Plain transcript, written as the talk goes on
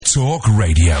Talk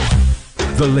Radio.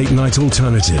 The Late Night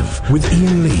Alternative with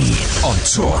Iain Lee on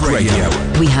Talk Radio.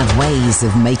 We have ways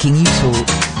of making you talk.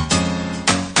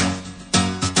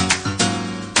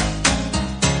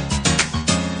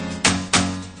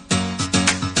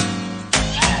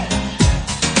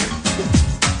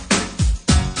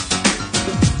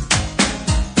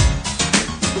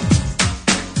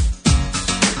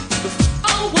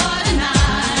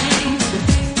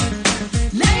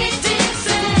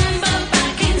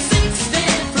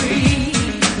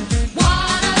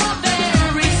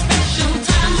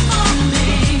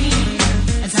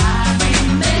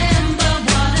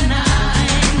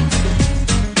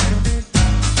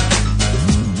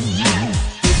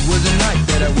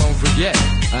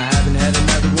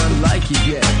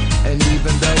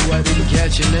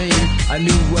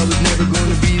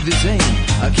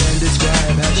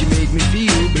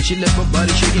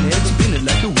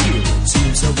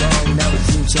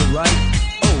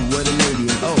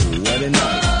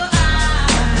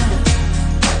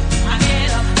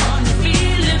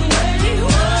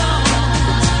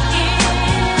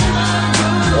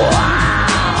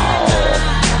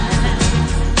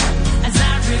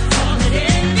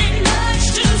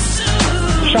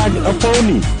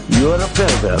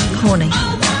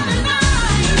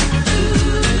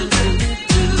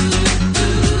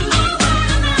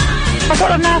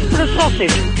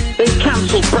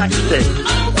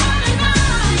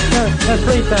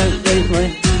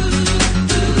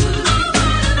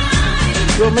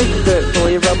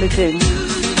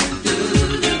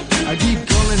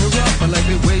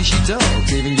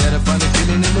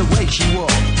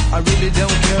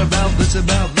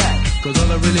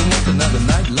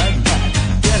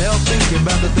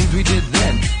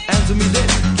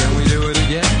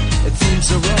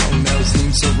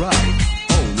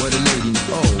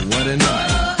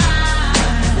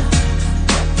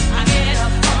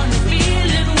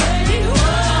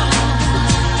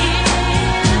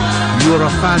 You're a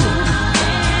fan.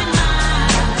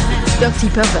 Dirty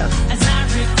pervert.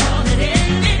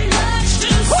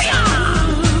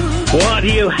 What, do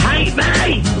you hate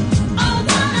me?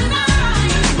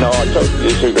 No, I totally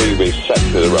disagree with sex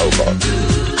with a robot.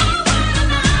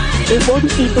 It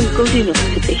wasn't even good enough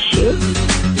to be shit.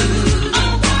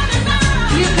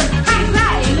 You can pack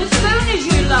that in as soon as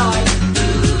you like.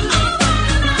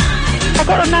 I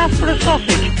got a mouth for a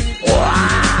sausage. Wow!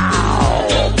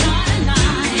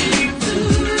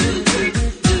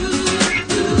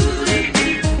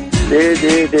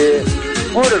 Dear.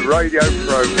 What a radio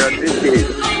program this is.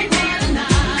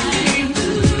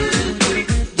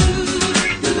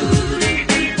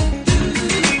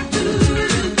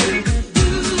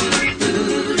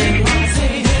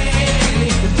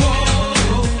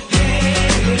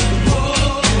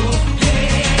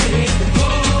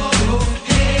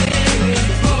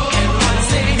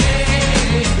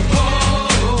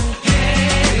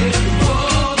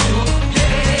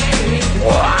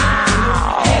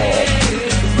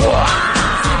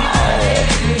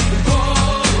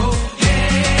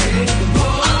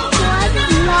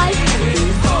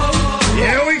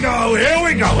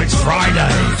 It's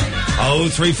Friday.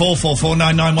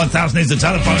 03444991000 is the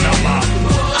telephone number.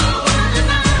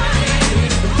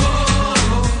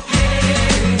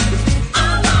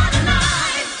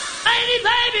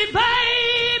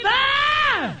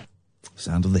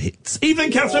 Sound of the hits.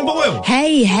 Evening, Catherine Boyle.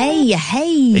 Hey.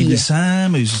 Evening,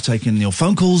 Sam, who's taking your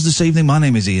phone calls this evening. My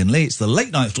name is Iain Lee. It's the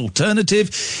Late Night Alternative.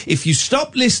 If you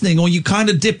stop listening or you kind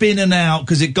of dip in and out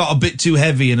because it got a bit too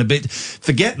heavy and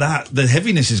forget that. The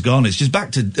heaviness is gone. It's just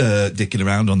back to dicking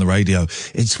around on the radio.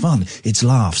 It's fun. It's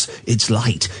laughs. It's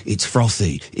light. It's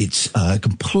frothy. It's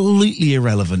completely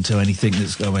irrelevant to anything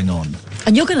that's going on.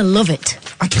 And you're going to love it.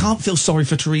 I can't feel sorry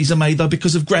for Theresa May, though,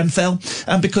 because of Grenfell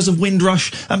and because of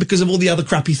Windrush and because of all the other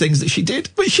crappy things that she did.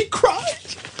 But she cried.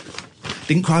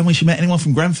 Didn't cry when she met anyone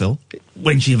from Grenfell,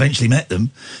 when she eventually met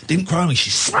them. Didn't cry when she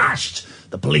slashed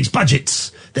the police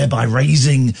budgets, thereby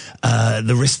raising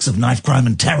the risks of knife crime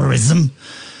and terrorism.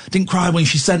 Didn't cry when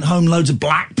she sent home loads of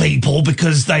black people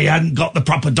because they hadn't got the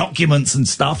proper documents and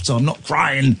stuff, so I'm not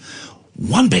crying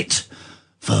one bit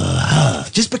for her,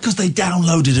 just because they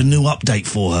downloaded a new update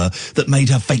for her that made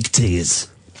her fake tears.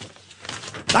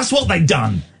 That's what they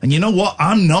done. And you know what?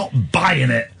 I'm not buying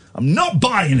it. I'm not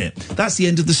buying it. That's the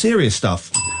end of the serious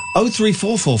stuff.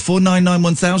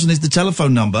 03444991000 is the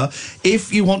telephone number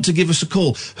if you want to give us a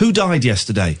call. Who died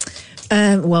yesterday?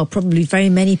 Well, probably very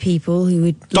many people who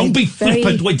would... Don't be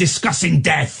flippant, we're discussing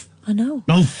death. I know.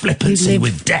 No flippancy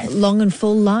with death. Long and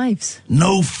full lives.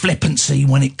 No flippancy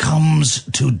when it comes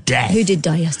to death. Who did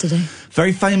die yesterday?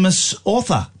 Very famous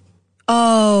author.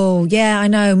 Oh, yeah, I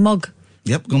know. Mog.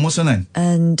 Yep, go on, what's her name?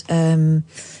 And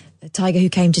a tiger who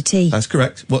came to tea. That's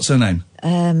correct. What's her name?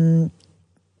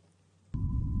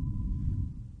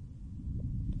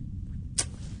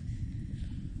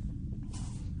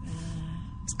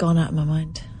 It's gone out of my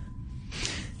mind.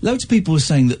 Loads of people were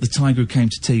saying that the tiger who came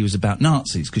to tea was about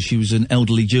Nazis because she was an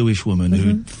elderly Jewish woman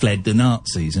who fled the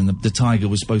Nazis, and the tiger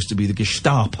was supposed to be the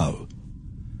Gestapo.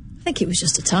 I think it was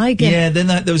just a tiger. Yeah, then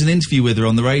there was an interview with her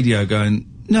on the radio going,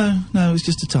 no, it was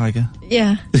just a tiger.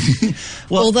 Yeah.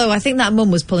 Well, although I think that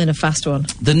mum was pulling a fast one.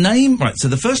 The name, right, so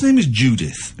the first name is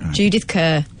Judith. Right. Judith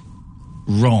Kerr.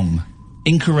 Wrong.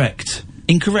 Incorrect.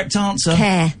 Incorrect answer.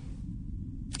 Kerr.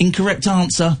 Incorrect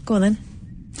answer. Go on then.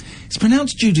 It's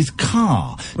pronounced Judith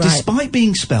Carr, Right. despite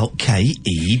being spelt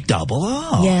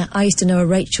K-E-R-R. Yeah, I used to know a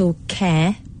Rachel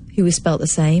Kerr who was spelt the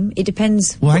same. It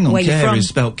depends Well, hang on, where you're Care from. is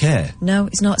spelt care. No,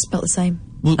 it's not spelt the same.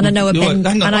 Well, and I know a well, Ben.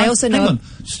 hang on, and I also know. Hang on.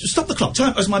 Stop the clock.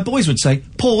 Time, as my boys would say,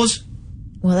 pause.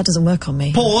 Well, that doesn't work on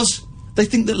me. Pause. They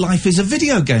think that life is a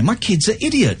video game. My kids are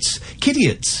idiots.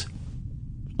 Kidiots.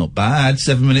 Not bad.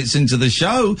 7 minutes into the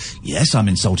show. Yes, I'm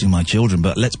insulting my children,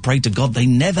 but let's pray to God they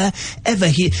never, ever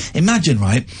hear. Imagine,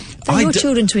 right? They're your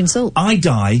children to insult. I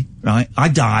die, right? I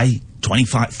die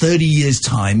 25, 30 years'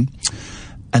 time,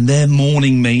 and they're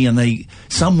mourning me, and one of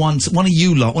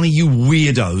you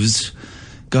weirdos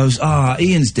goes,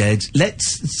 Ian's dead.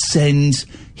 Let's send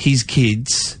his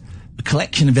kids a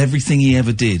collection of everything he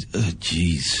ever did. Oh,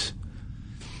 jeez.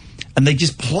 And they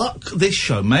just pluck this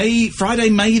show, Friday,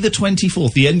 May the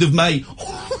 24th, the end of May.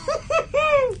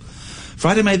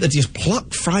 They just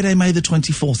pluck Friday, May the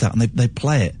 24th out, and they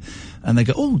play it. And they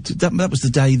go, oh, that was the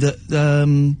day that,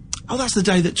 that's the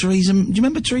day that Theresa, do you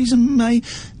remember Theresa May?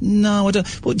 No, I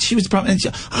don't. Well, she was the Prime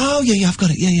Minister. Oh, yeah, I've got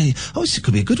it. Yeah. Oh, this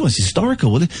could be a good one. It's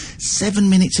historical. Well, 7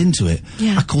 minutes into it,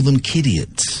 I call them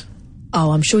kidiots.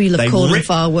 Oh, I'm sure you'll have called them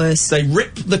far worse. They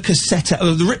rip the cassette,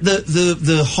 they rip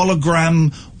the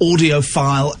hologram audio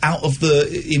file out of the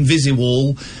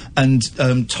Invisiwall and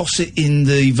toss it in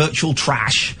the virtual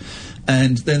trash,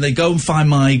 and then they go and find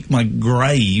my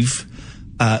grave.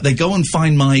 They go and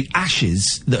find my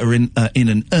ashes that are in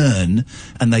an urn,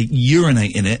 and they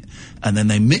urinate in it, and then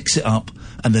they mix it up,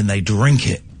 and then they drink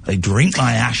it. They drink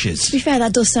my ashes. To be fair,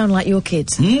 that does sound like your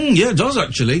kids. Yeah, it does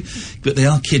actually, but they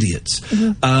are kidiots.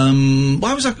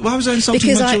 Why was I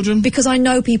insulting my children? Because I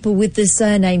know people with the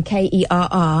surname Kerr,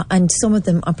 and some of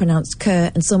them are pronounced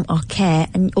Kerr, and some are Care,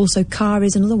 and also Carr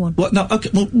is another one. What? No, okay.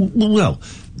 Well,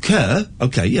 Kerr.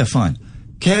 Okay, yeah, fine.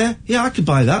 Care. Yeah, I could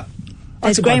buy that.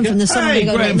 There's Graham from the Sun. Hey,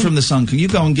 Graham from the Sun. Can you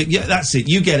go and get? Yeah, that's it.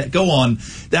 You get it. Go on.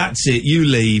 That's it. You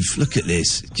leave. Look at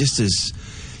this. Just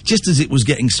as it was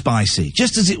getting spicy,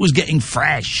 just as it was getting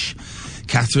fresh,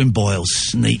 Catherine Boyle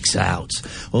sneaks out.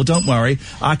 Well, don't worry,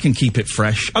 I can keep it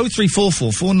fresh.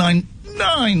 0344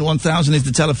 499 1000 is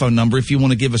the telephone number if you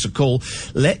want to give us a call.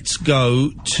 Let's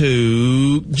go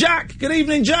to Jack. Good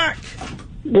evening, Jack.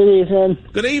 Good evening.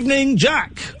 Good evening,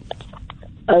 Jack.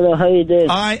 Hello, how you doing?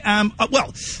 I am,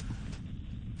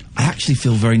 I actually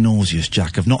feel very nauseous,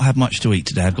 Jack. I've not had much to eat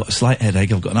today. I've got a slight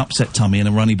headache, I've got an upset tummy and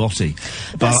a runny botty.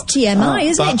 That's TMI,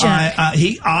 isn't it, Jack?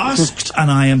 He asked, and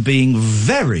I am being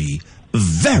very,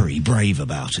 very brave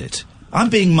about it. I'm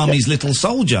being Mummy's little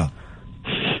soldier.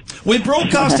 We're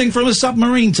broadcasting from a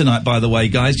submarine tonight, by the way,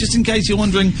 guys, just in case you're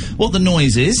wondering what the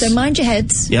noise is. So mind your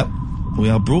heads. Yep. We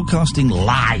are broadcasting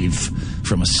live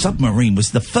from a submarine.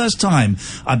 Was the first time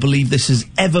I believe this has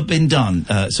ever been done.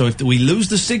 So if we lose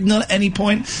the signal at any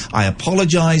point, I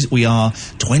apologise. We are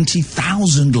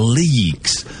 20,000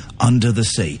 leagues under the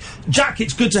sea. Jack,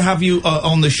 it's good to have you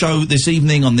on the show this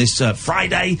evening on this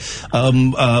Friday.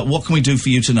 What can we do for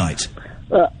you tonight?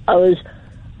 Well,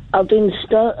 I've been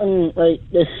starting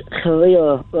this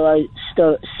career where I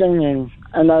start singing,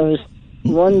 and I was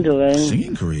wondering.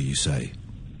 Singing career, you say?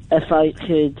 If I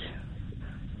could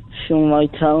show my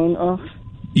talent off.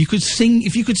 You could sing,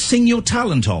 if you could sing your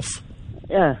talent off?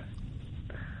 Yeah.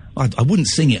 I wouldn't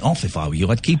sing it off if I were you,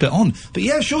 I'd keep it on. But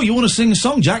yeah, sure, you want to sing a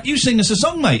song, Jack? You sing us a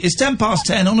song, mate. It's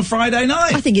 10:10 on a Friday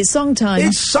night. I think it's song time.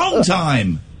 It's song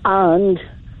time! And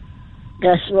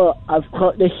guess what? I've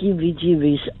got the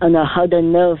heebie-jeebies, and I had a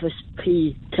nervous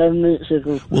pee 10 minutes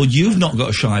ago. Well, you've not got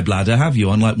a shy bladder, have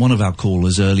you? Unlike one of our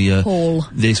callers earlier. Paul.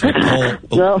 This week. Paul.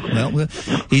 Well,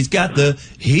 he's got the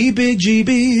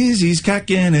heebie-jeebies, he's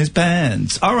cacking his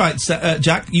pants. All right, so,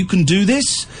 Jack, you can do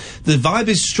this. The vibe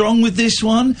is strong with this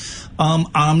one.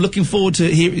 I'm looking forward to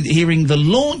hearing the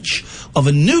launch of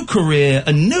a new career,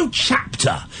 a new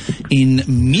chapter in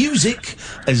music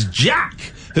as Jack,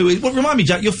 who is... Well, remind me,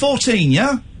 Jack, you're 14,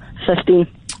 yeah? 15.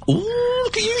 Ooh,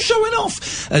 Look at you showing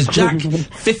off. As Jack,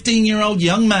 15-year-old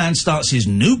young man, starts his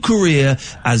new career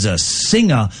as a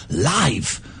singer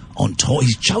live on Talk.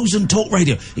 He's chosen Talk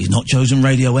Radio. He's not chosen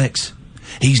Radio X.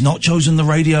 He's not chosen the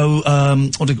Radio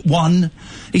 1.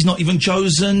 He's not even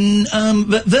chosen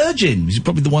Virgin. He's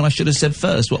probably the one I should have said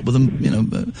first. What with them,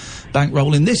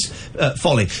 bankrolling this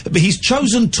folly. But he's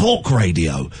chosen Talk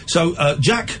Radio. So,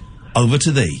 Jack, over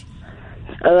to thee.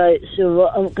 All right. So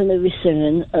what I'm going to be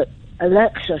singing,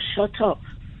 Alexa, shut up.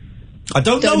 I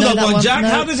don't know that one, Jack. No.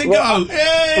 How does it go?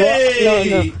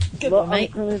 Hey! What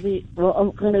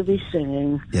I'm going to be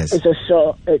singing is a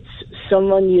song. It's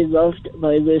Someone You Loved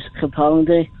by Liz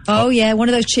Capaldi. Oh, yeah, one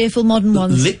of those cheerful modern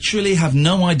ones. Literally have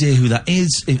no idea who that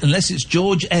is, unless it's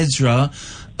George Ezra,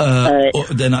 he's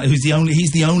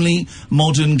the only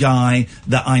modern guy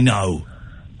that I know.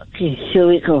 Okay, here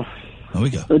we go. Here we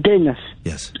go. We're doing this.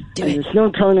 Yes. There's no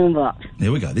turning back.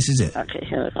 Here we go. This is it. Okay,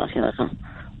 here we go. Here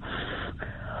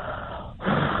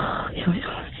we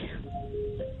go.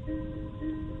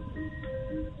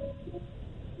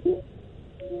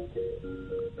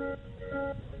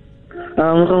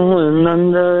 I'm going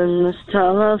under in this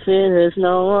time I feel there's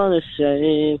no one to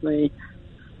save me.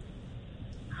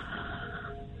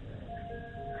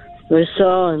 We're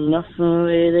so nothing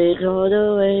really got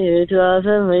the way you're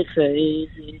driving me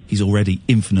crazy. He's already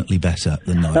infinitely better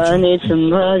than Nigel. I need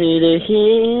somebody to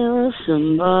heal,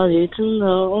 somebody to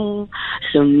know,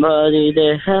 somebody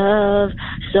to have,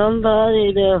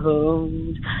 somebody to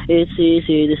hold. It's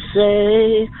easy to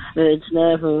say, it's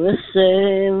never the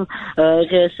same. I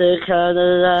guess I kinda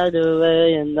lied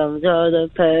away and I'm tired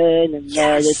of pain and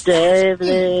now the day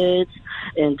bleeds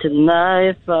into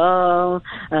nightfall,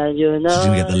 and you know she's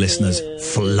gonna get the listeners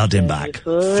flooding back.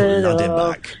 Those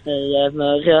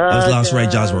last Ray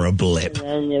Jazz were a blip.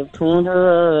 And you pulled the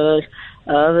rug.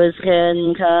 I was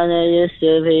getting kinda used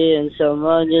to being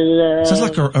someone you love. Sounds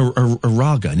like a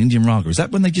raga, an Indian raga. Is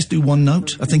that when they just do one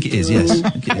note? I think it is, yes.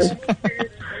 I think it is.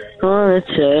 Wanna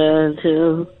turn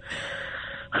to.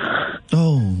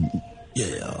 Oh,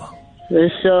 yeah.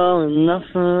 We're so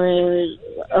nothing really.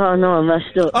 Oh no, I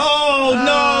messed up. Oh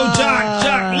no,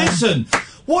 Jack, listen.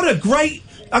 What a great.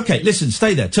 Okay, listen,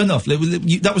 stay there. Turn it off.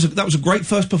 That was a great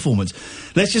first performance.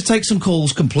 Let's just take some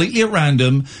calls completely at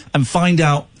random and find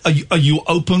out. Are you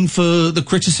open for the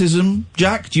criticism,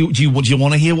 Jack? Do you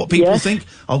want to hear what people think?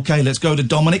 Okay, let's go to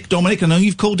Dominic. Dominic, I know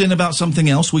you've called in about something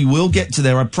else. We will get to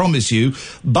there, I promise you.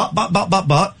 But.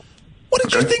 What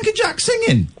did you think of Jack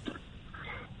singing?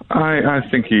 I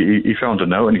think he found a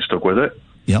note and he stuck with it.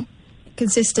 Yep.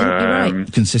 Consistent, you're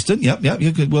right. Consistent, yep,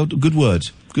 good, well, good word.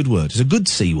 It's a good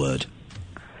C word.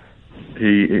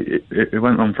 It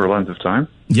went on for a length of time.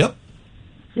 Yep.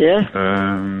 Yeah.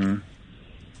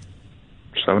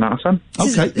 7 out of 10.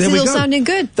 Okay, there we go. This is all sounding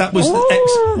good. That was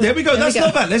there we go. That's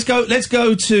not bad. Let's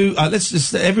go to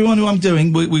everyone who I'm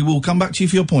doing. We will come back to you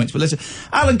for your points. But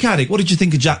Alan Caddick, what did you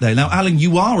think of Jack there? Now, Alan,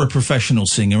 you are a professional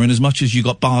singer, and as much as you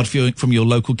got barred from your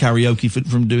local karaoke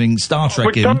from doing Star Trek,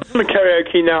 We're done the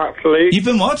karaoke now. Actually, you've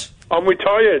been what? I'm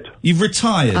retired. You've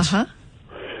retired.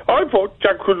 I thought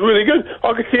Jack was really good.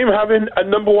 I could see him having a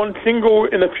 #1 single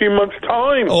in a few months'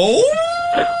 time. Oh!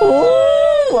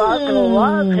 Waka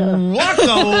waka!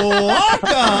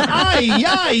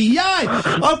 Aye!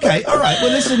 Okay, all right.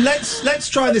 Well, listen. Let's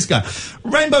try this guy.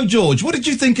 Rainbow George, what did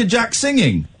you think of Jack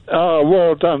singing?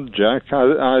 Well done, Jack.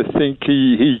 I think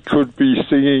he could be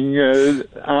singing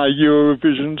our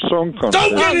Eurovision Song Contest.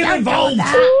 Don't get him involved!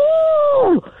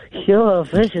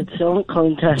 Eurovision Song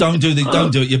Contest. Don't do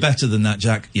it. You're better than that,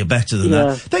 Jack. You're better than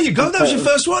that. There you go. That was your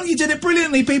first one. You did it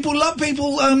brilliantly. People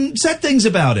said things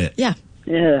about it. Yeah.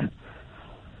 Yeah.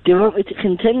 Do you want me to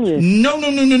continue? No.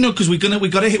 Because we got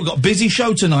a busy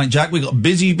show tonight, Jack. We got a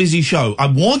busy show. I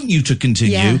want you to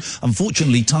continue. Yeah.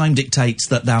 Unfortunately, time dictates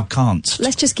that thou can't.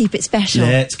 Let's just keep it special.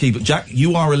 Let's keep it. Jack,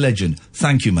 you are a legend.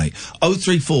 Thank you, mate.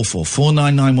 0344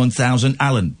 499 1000.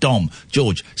 Alan, Dom,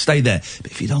 George, stay there.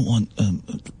 But if you don't want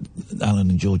Alan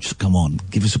and George to come on,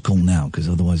 give us a call now, because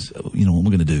otherwise, you know what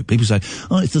we're going to do. People say,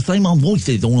 it's the same old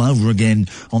voices all over again.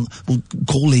 Well,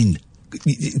 call in.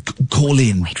 Call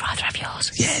in. We'd rather have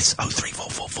yours. Yes,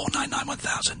 0344 499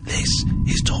 1000. This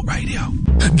is Talk Radio.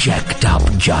 Jacked up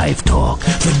jive talk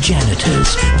for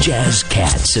janitors, jazz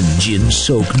cats, and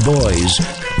gin-soaked boys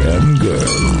and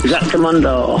girls. Is that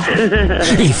Commando?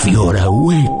 If you're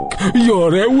awake,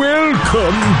 you're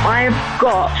welcome. I've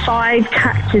got 5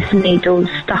 cactus needles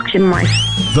stuck in my...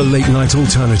 The Late Night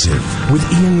Alternative with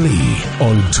Iain Lee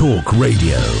on Talk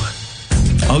Radio.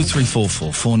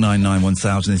 0344 499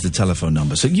 1000 is the telephone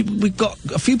number. So we've got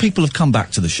a few people have come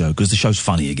back to the show because the show's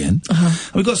funny again. And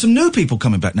we've got some new people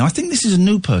coming back now. I think this is a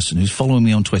new person who's following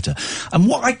me on Twitter. And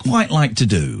what I quite like to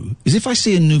do is if I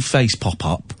see a new face pop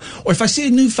up, or if I see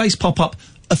a new face pop up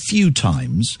a few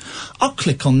times, I'll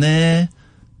click on their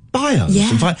bios.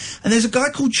 Yeah. And there's a guy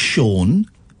called Sean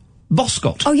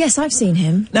Boscott. Oh, yes, I've seen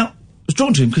him. Now, I was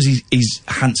drawn to him because he's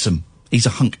handsome. He's a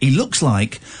hunk. He looks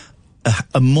like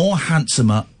a more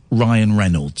handsomer Ryan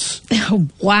Reynolds. Oh,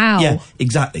 wow. Yeah,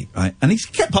 exactly, right. And he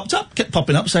kept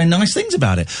popping up, saying nice things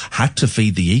about it. Had to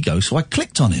feed the ego, so I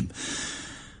clicked on him.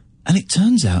 And it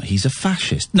turns out he's a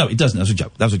fascist. No, it doesn't.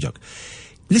 That was a joke.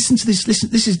 Listen to this.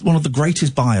 This is one of the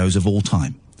greatest bios of all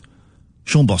time.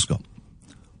 Sean Boscott.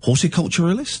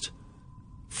 Horticulturalist,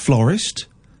 florist,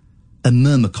 and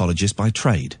myrmecologist by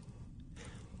trade.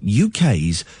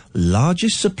 UK's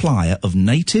largest supplier of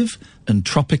native and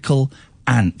tropical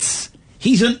ants.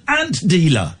 He's an ant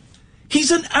dealer. He's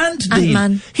an ant dealer.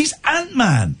 Ant-Man. He's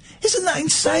Ant-Man. Isn't that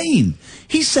insane?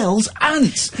 He sells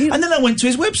ants. And then I went to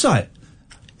his website.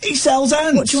 He sells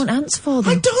ants. What do you want ants for,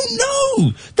 then? I don't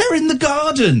know. They're in the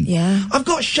garden. Yeah. I've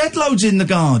got shed loads in the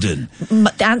garden.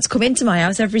 The ants come into my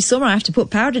house every summer. I have to put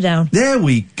powder down. There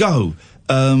we go.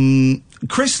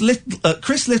 Chris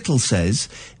Little says,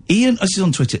 Ian, this is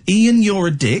on Twitter, Ian, you're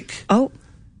a dick. Oh.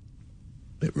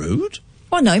 Bit rude.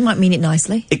 Well, no, you might mean it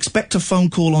nicely. Expect a phone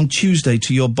call on Tuesday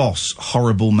to your boss,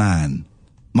 horrible man.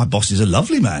 My boss is a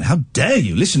lovely man. How dare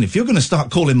you? Listen, if you're going to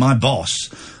start calling my boss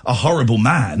a horrible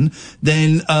man,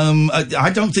 then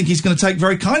I don't think he's going to take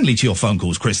very kindly to your phone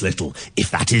calls, Chris Little,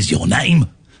 if that is your name.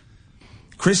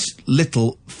 Chris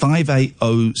Little,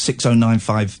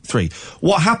 580-60953.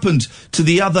 What happened to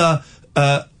the other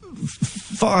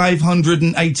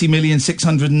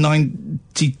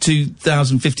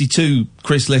 580,692,052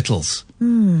 Chris Littles?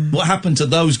 What happened to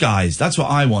those guys? That's what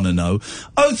I want to know.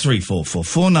 0344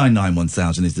 499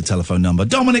 1000 is the telephone number.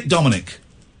 Dominic.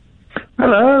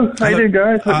 Hello. How you doing,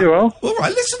 guys? Hope you're well. All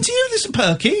right, listen to you. Listen,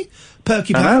 Perky I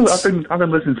know. Pants. I've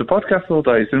been listening to podcasts all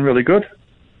day. It's been really good.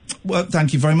 Well,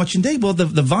 thank you very much indeed. Well, the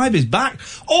vibe is back.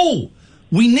 Oh,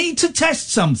 we need to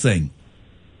test something.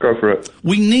 Go for it.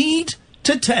 We need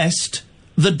to test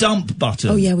the dump button.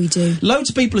 Oh, yeah, we do.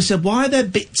 Loads of people have said, why are there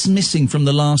bits missing from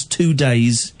the last 2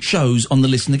 days' shows on the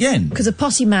Listen Again? Because of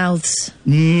potty mouths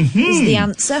is the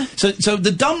answer. So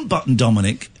the dump button,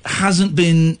 Dominic, hasn't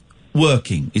been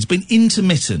working. It's been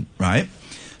intermittent, right?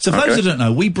 So for those who don't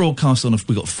know, we broadcast on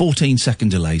we've got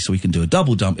 14-second delay, so we can do a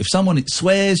double dump. If someone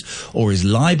swears or is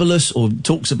libelous or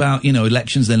talks about,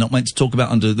 elections they're not meant to talk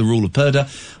about under the rule of Purdah,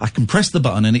 I can press the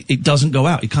button and it doesn't go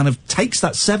out. It kind of takes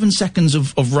that 7 seconds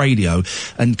of radio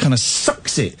and kind of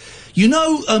sucks it. You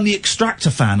know the extractor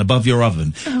fan above your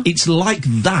oven? Oh. It's like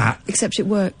that. Except it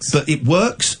works. But it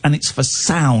works and it's for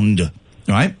sound,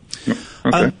 right?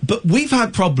 Okay. But we've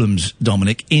had problems,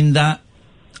 Dominic, in that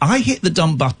I hit the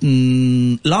dump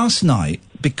button last night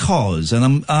because,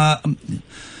 and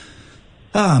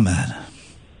man.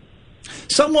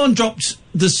 Someone dropped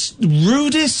the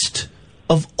rudest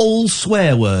of all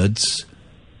swear words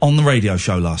on the radio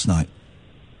show last night.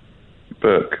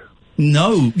 Burke.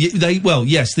 No, they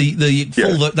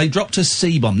dropped a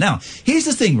C-bomb. Now, here's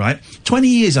the thing, right? 20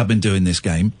 years I've been doing this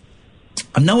game.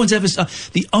 And no one's ever...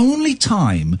 the only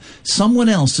time someone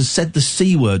else has said the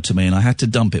C word to me and I had to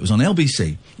dump it was on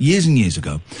LBC, years and years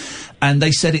ago. And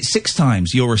they said it 6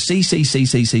 times. You're a C.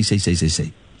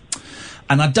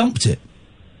 And I dumped it.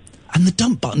 And the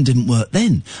dump button didn't work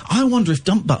then. I wonder if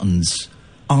dump buttons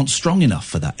aren't strong enough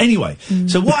for that. Anyway,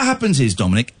 so what happens is,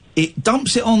 Dominic, it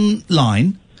dumps it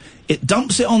online, it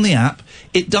dumps it on the app,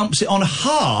 it dumps it on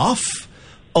half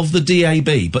of the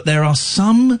DAB. But there are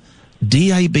some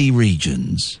DAB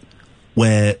regions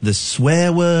where the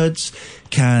swear words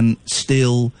can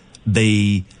still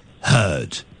be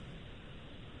heard.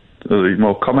 Are these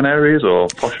more common areas or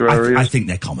posher areas? I think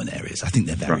they're common areas. I think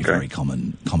they're very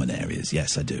common areas.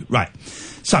 Yes, I do. Right.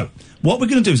 So, what we're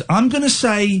going to do is I'm going to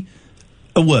say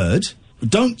a word.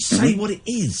 Don't say what it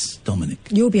is, Dominic.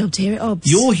 You'll be able to hear it, Obs.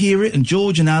 You'll hear it, and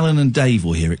George and Alan and Dave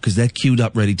will hear it because they're queued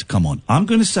up ready to come on. I'm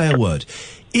going to say a word.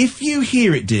 If you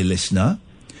hear it, dear listener,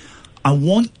 I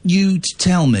want you to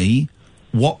tell me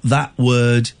what that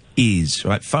word is,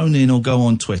 right? Phone in or go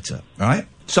on Twitter, right?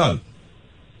 So,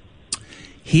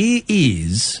 here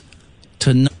is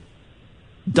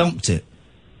dumped it.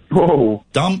 Whoa.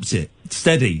 Dumped it.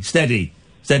 Steady,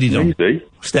 Dom. Easy.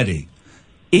 Steady.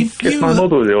 If Guess you... my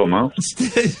mother with your mouth.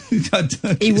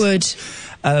 He would.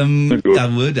 I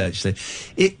would, actually.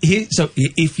 So,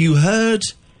 if you heard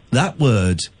that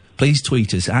word... Please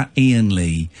tweet us at Iain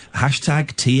Lee,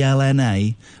 hashtag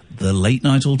TLNA, The Late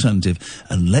Night Alternative,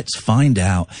 and let's find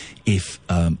out if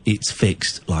it's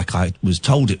fixed like I was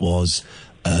told it was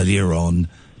earlier on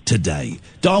today.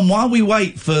 Dom, while we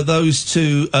wait for those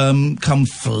to come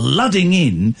flooding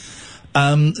in,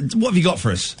 what have you got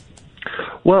for us?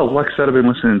 Well, like I said, I've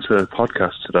been listening to a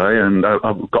podcast today, and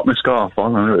I've got my scarf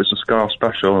on. I know it's a scarf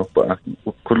special, but I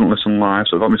couldn't listen live,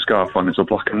 so I've got my scarf on. It's a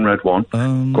black and red one,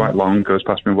 quite long, goes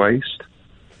past my waist.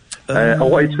 I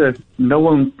wanted to. No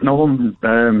one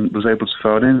was able to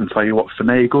phone in and tell you what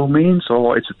finagle means, so I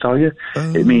wanted to tell you.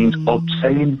 It means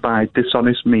obtained by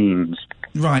dishonest means.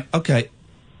 Right. Okay.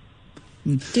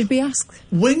 Did we ask?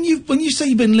 When you say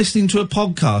you've been listening to a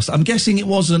podcast, I'm guessing it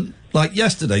wasn't like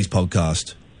yesterday's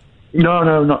podcast.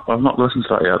 No, I've not listened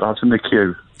to that yet. That's in the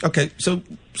queue. Okay, so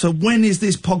when is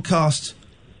this podcast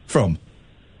from?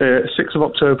 6th of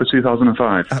October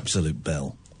 2005. Absolute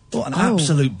bell. What an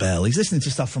absolute bell. He's listening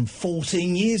to stuff from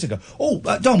 14 years ago. Oh,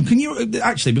 Dom, can you...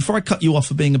 actually, before I cut you off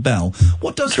for being a bell,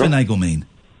 what does finagle mean?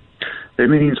 It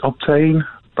means obtain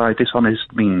by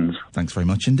dishonest means. Thanks very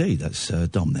much indeed. That's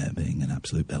Dom there being an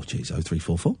absolute bell cheese.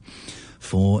 0344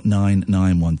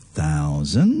 499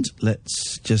 1000.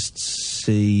 Let's just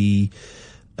see...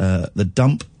 the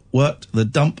dump worked, the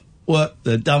dump worked,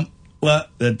 the dump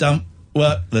worked, the dump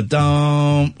worked, the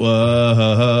dump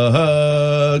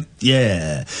worked.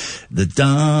 Yeah. The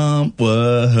dump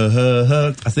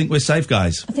worked. I think we're safe,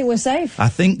 guys. I think we're safe. I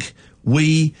think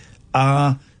we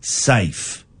are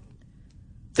safe.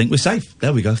 Think we're safe.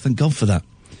 There we go. Thank God for that.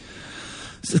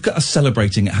 So look at us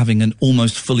celebrating at having an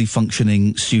almost fully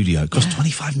functioning studio. It cost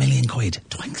 25 million quid.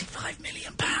 25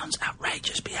 million pounds.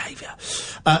 Outrageous behaviour.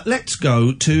 Let's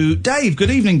go to Dave.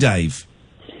 Good evening, Dave.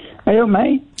 Hello,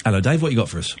 mate. Hello, Dave. What you got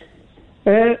for us?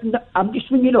 I'm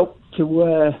just ringing up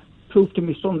to prove to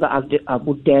my son that I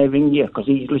would dare ring you, because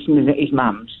he's listening to his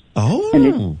mum's. Oh.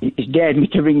 And he's dared me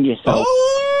to ring you, so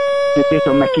this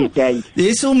will make his day.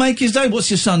 This will make his day. What's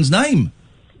your son's name?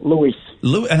 Lewis.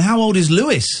 And how old is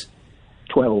Lewis?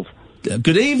 12.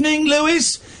 Good evening,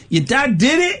 Lewis. Your dad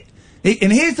did it.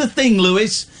 And here's the thing,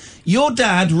 Lewis. Your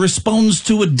dad responds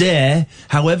to a dare,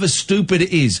 however stupid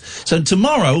it is. So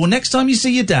tomorrow, or next time you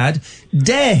see your dad,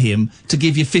 dare him to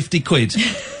give you 50 quid.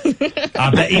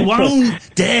 I bet he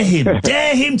won't. Dare him.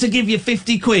 Dare him to give you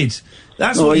 50 quid.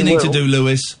 That's what you need to do,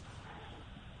 Lewis.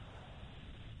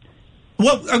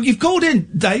 Well, you've called in,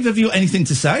 Dave. Have you got anything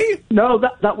to say? No,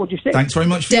 that was just it. Thanks very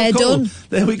much for your call. Done.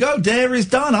 There we go. Dare is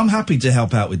done. I'm happy to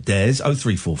help out with dares.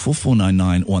 0344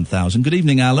 499 1000. Good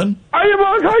evening, Alan. Hiya,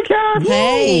 Mark. Hi, Kath.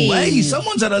 Hey,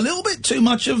 someone's had a little bit too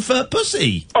much of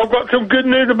pussy. I've got some good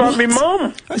news about me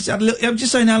mum. I'm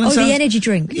just saying, Alan. The energy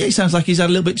drink. Yeah, he sounds like he's had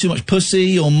a little bit too much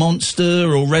pussy or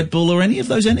Monster or Red Bull or any of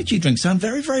those energy drinks. Sound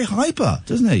very, very hyper,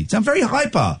 doesn't he? Sound very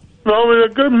hyper. No, I'm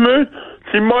in a good mood.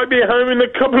 She might be home in a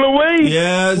couple of weeks.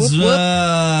 Yes,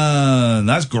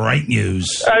 that's great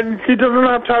news. And she doesn't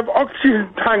have to have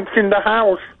oxygen tanks in the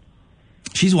house.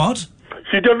 She's what?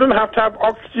 She doesn't have to have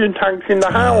oxygen tanks in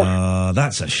the house.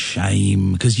 That's a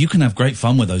shame, because you can have great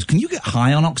fun with those. Can you get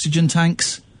high on oxygen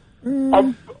tanks?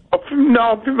 No,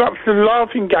 that's the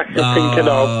laughing gas you're thinking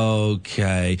of.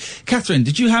 Okay. Catherine,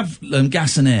 did you have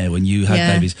gas and air when you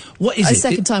had babies? What is it? The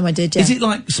second time I did, yeah. Is it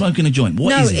like smoking a joint?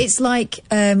 What is it? No, it's like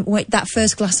that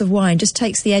first glass of wine just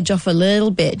takes the edge off a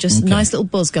little bit, just nice little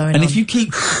buzz going on. And if you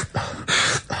keep...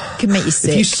 can make you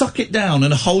sick. If you suck it down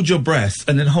and hold your breath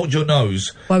and then hold your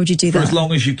nose... Why would you do that? For as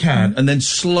long as you can, and then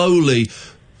slowly...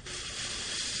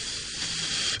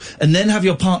 and then have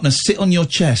your partner sit on your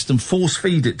chest and force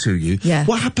feed it to you. Yeah.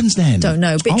 What happens then? Don't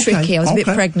know. A bit tricky. I was a bit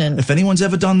pregnant. If anyone's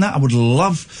ever done that, I would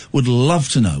love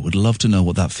to know. Would love to know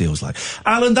what that feels like.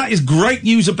 Alan, that is great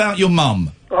news about your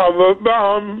mum. Me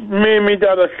and my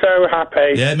dad are so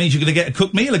happy. Yeah, it means you're going to get a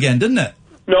cooked meal again, doesn't it?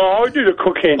 No, I do the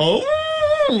cooking. Oh,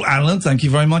 Alan, thank you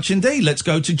very much indeed. Let's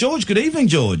go to George. Good evening,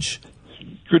 George.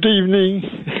 Good evening.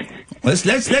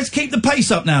 Let's keep the pace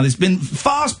up now. It's been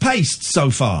fast-paced so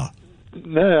far.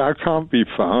 No, I can't be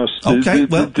fast. Okay, you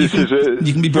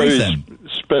can be brief then.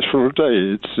 Special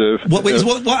day. It's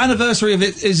what anniversary of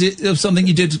it is it of something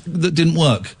you did that didn't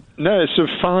work? No, it's a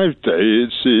 5-day.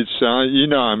 It's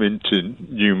I'm into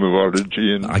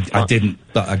numerology and I didn't,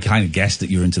 but I kind of guessed that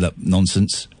you're into that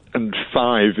nonsense. And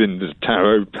 5 in the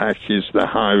tarot pack is the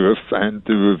Hierophant,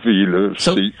 the revealer of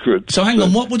secrets. So hang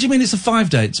on, what do you mean it's a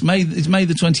 5-day? It's May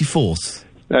the 24th.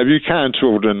 If you count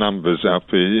all the numbers up,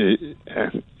 it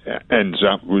ends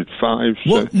up with 5.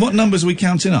 What numbers are we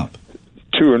counting up?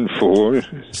 2 and 4.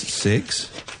 6.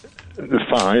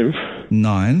 5.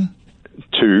 9.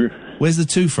 2. Where's the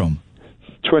 2 from?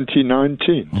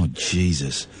 2019. Oh,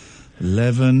 Jesus.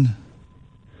 11.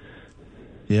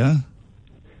 Yeah?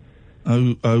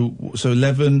 So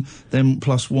 11, then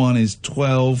plus 1 is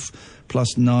 12,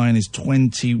 plus 9 is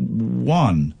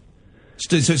 21.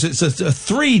 So it's a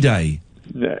 3-day.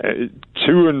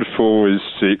 2 and 4 is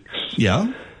 6.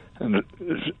 Yeah. And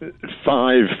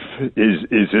 5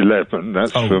 is 11.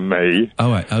 That's for May.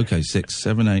 Oh, right. Okay. 6,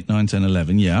 7, 8, 9, 10,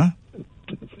 11. Yeah.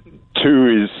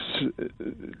 2 is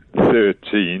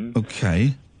 13.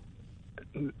 Okay.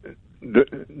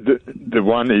 The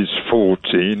 1 is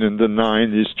 14 and the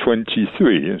 9 is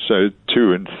 23. So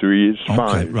 2 and 3 is 5.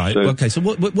 Okay, right. Okay. So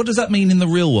what does that mean in the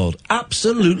real world?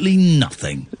 Absolutely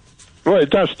nothing. Well,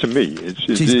 it does to me.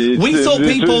 We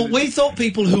thought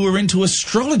people who were into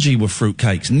astrology were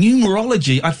fruitcakes.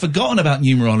 Numerology, I'd forgotten about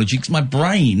numerology because my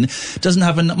brain doesn't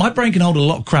have my brain can hold a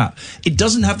lot of crap. It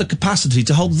doesn't have the capacity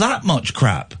to hold that much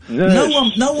crap. No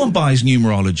one buys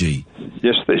numerology.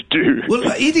 Yes, they do. Well,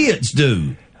 idiots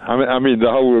do. I mean, the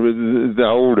whole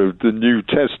of the New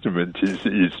Testament is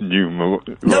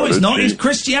numerology. No, it's not. It's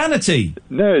Christianity.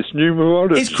 No, it's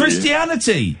numerology. It's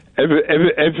Christianity. Every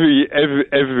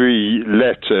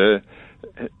letter,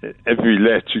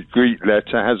 Greek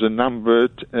letter, has a number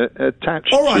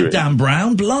attached. All right, to it. Dan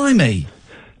Brown, blimey.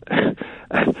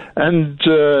 And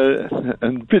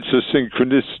bits of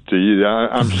synchronicity.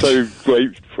 I'm so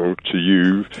grateful to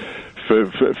you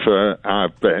for our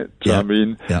bet. Yeah. I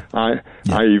mean, I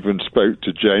even spoke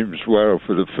to James Well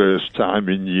for the first time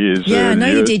in years. Yeah, earlier. I know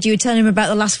you did. You were telling him about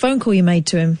the last phone call you made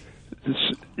to him.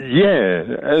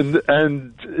 Yeah,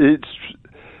 and it's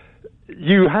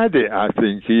you had it, I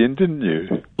think, Ian, didn't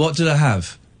you? What did I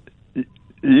have?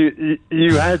 You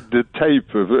had the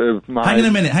tape of my... Hang on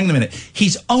a minute.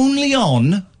 He's only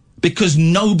on because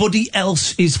nobody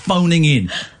else is phoning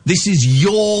in. This is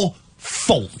your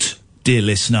fault, dear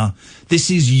listener.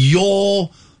 This is your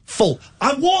fault.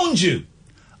 I warned you.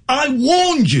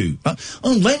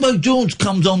 Rainbow George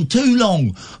comes on too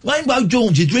long. Rainbow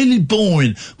George is really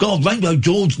boring. God, Rainbow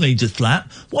George needs a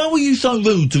slap. Why were you so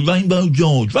rude to Rainbow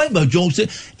George? Rainbow George said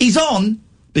he's on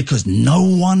because no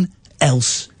one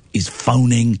else is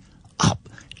phoning up.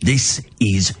 This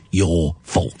is your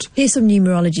fault. Here's some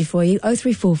numerology for you.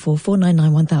 0344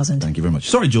 499 1000. Thank you very much.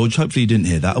 Sorry, George. Hopefully you didn't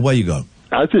hear that. Away you go.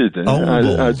 I did. Oh,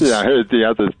 I did. I heard the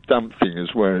other dumb thing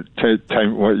as well. Tell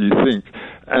me what you think.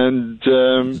 And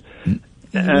the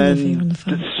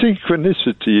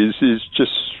synchronicity is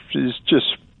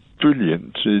just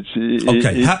brilliant.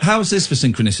 Okay, how's this for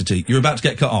synchronicity? You're about to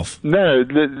get cut off. No.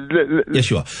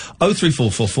 Yes, you are.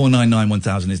 0344 499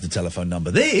 1000 is the telephone number.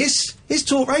 This is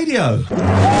Talk Radio.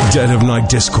 Dead of Night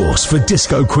discourse for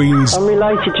disco queens, I'm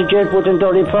related to Jedward and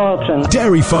Dolly Parton.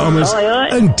 dairy farmers, Aye.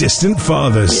 and distant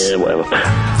fathers. Yeah, whatever.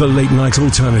 The Late Night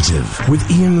Alternative with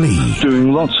Iain Lee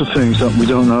Doing lots of things that we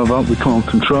don't know about, we can't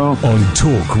control. on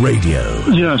Talk Radio.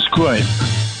 Yes, great.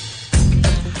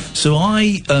 So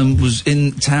I was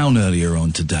in town earlier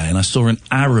on today and I saw an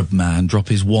Arab man drop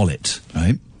his wallet,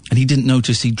 right? And he didn't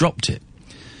notice he dropped it.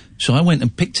 So I went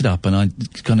and picked it up and I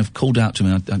kind of called out to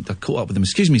him and I caught up with him.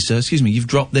 Excuse me, sir, you've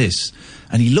dropped this.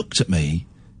 And he looked at me.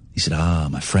 He said,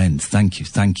 my friend, thank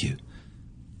you.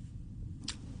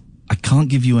 I can't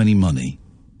give you any money,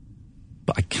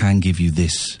 but I can give you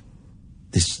this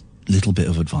little bit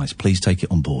of advice. Please take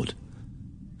it on board.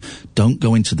 Don't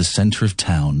go into the centre of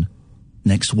town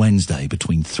next Wednesday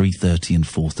between 3:30 and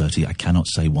 4:30. I cannot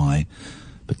say why,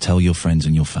 but tell your friends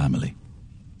and your family.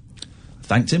 I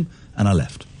thanked him and I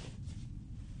left.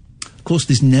 Of course,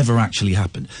 this never actually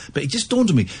happened, but it just dawned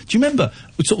on me. Do you remember,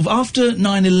 sort of after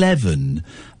 9/11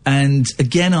 and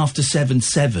again after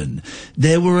 7/7,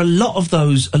 there were a lot of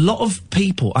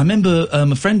people. I remember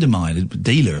a friend of mine, a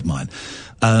dealer of mine,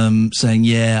 saying,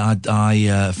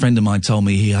 a friend of mine told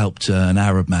me he helped an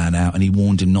Arab man out and he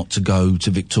warned him not to go to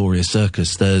Victoria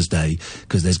Circus Thursday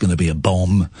because there's going to be a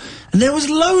bomb. And there was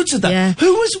loads of that. Yeah.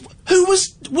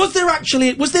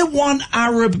 Was there one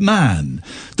Arab man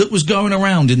that was going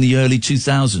around in the early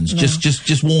 2000s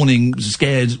just warning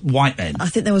scared white men? I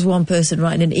think there was one person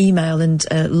writing an email and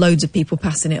loads of people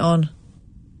passing it on.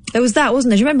 There was that, wasn't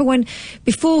there? Do you remember when,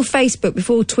 before Facebook,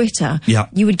 before Twitter,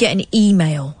 you would get an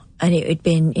email and it had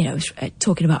been,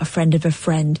 talking about a friend of a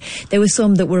friend. There were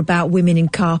some that were about women in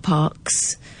car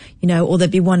parks, or there'd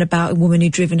be one about a woman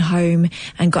who'd driven home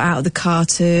and got out of the car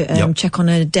to check on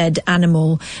a dead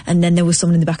animal, and then there was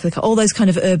someone in the back of the car. All those kind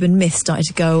of urban myths started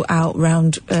to go out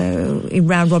round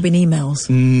robin emails.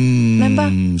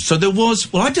 Remember? So there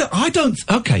was. Well, I don't.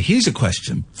 Okay, here's a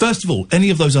question. First of all, any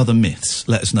of those other myths?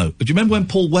 Let us know. Do you remember when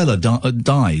Paul Weller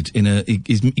died in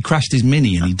he crashed his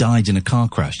Mini and he died in a car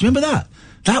crash? Do you remember that?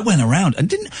 That went around,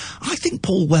 and I think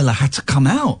Paul Weller had to come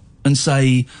out and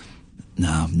say,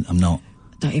 "No, I'm not.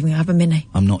 Don't even have a Mini.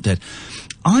 I'm not dead."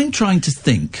 I'm trying to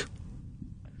think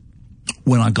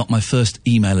when I got my first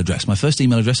email address. My first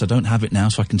email address, I don't have it now,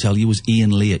 so I can tell you, was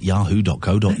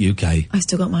iainlee@yahoo.co.uk. I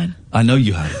still got mine. I know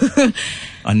you have.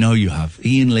 I know you have.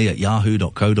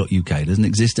 iainlee@yahoo.co.uk. It doesn't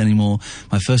exist anymore.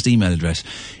 My first email address.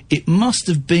 It must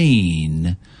have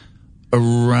been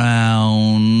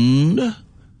around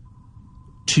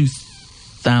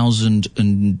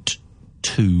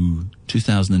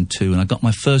 2002, and I got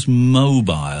my first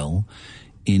mobile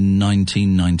in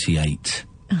 1998.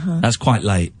 That's quite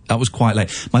late. That was quite late.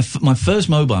 My first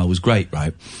mobile was great,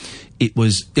 right? It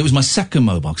was my second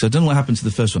mobile, because I don't know what happened to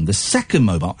the first one. The second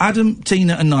mobile, Adam,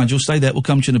 Tina and Nigel, stay there, we'll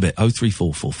come to you in a bit.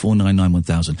 0344 499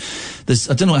 1000.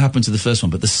 I don't know what happened to the first one,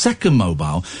 but the second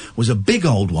mobile was a big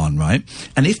old one, right?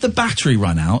 And if the battery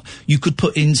ran out, you could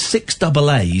put in 6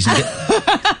 AA's and get...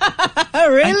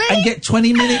 Really? And get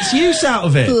 20 minutes use out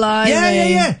of it. Blimey.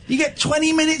 Yeah. You get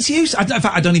 20 minutes use. In fact,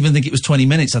 I don't even think it was 20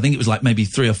 minutes. I think it was like maybe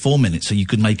 3 or 4 minutes, so you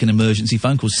could make an emergency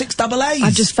phone call. 6 AA's.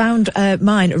 I've just found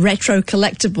mine, retro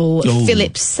collectible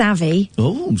Philips Savvy.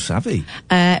 Oh, Savvy.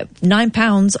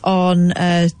 £9 on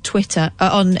Twitter,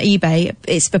 on eBay.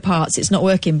 It's for parts. It's not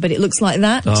working, but it looks like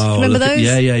that. Oh, remember those?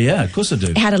 Yeah. Of course I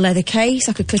do. It had a leather case.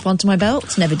 I could clip onto my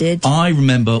belt. Never did. I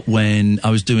remember when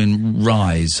I was doing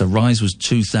Rise. So Rise was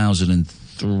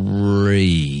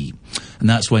 2003, and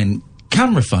that's when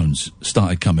camera phones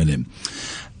started coming in.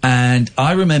 And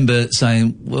I remember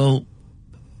saying, well,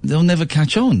 they'll never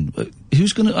catch on.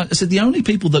 Who's going to... I said, the only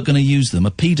people that are going to use them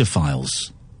are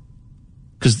paedophiles.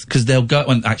 Because they'll go...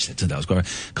 Well, actually, it turned out I was going...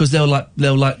 Because they'll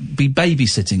be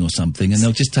babysitting or something, and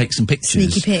they'll just take some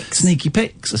pictures. Sneaky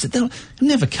pics. I said, they'll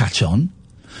never catch on.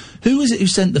 Who was it who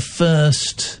sent the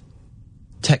first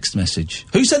text message?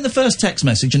 Who sent the first text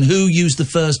message, and who used the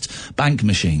first bank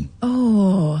machine?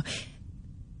 Oh...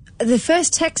 The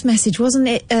first text message, wasn't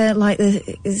it like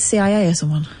the CIA or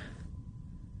someone?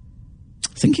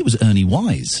 I think it was Ernie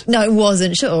Wise. No, it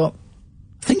wasn't. Shut up.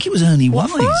 I think it was Ernie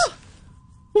Wise.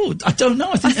 Oh, I don't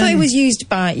know. I thought it was used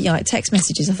by like text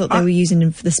messages. I thought they were using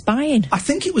them for the spying. I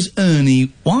think it was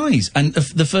Ernie Wise. And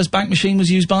the first bank machine was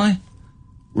used by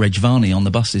Reg Varney on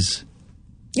the buses.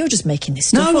 You're just making this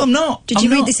stuff up. No, I'm not. Did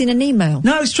you read this in an email?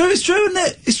 No, it's true, isn't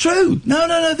it? It's true.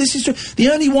 No, this is true.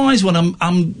 The Ernie Wise one, I'm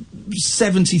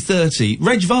 70-30.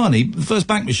 Reg Varney, the first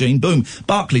bank machine, boom.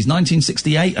 Barclays,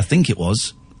 1968, I think it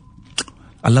was.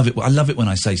 I love it when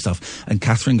I say stuff and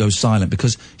Catherine goes silent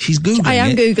because she's Googling it. I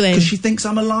am Googling. Because she thinks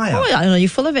I'm a liar. Oh, I know, you're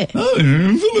full of it. Oh,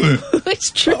 I'm full of it.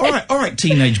 It's true. All right,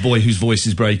 teenage boy whose voice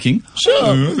is breaking. Shut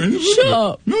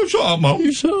up. No, shut up, Mum.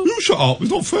 You shut up.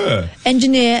 It's not fair.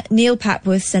 Engineer Neil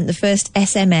Papworth sent the first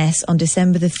SMS on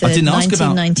December the 3rd,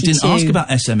 1992. I didn't ask about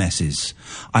SMSs.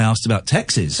 I asked about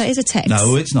texts. That is a text.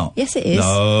 No, it's not. Yes, it is.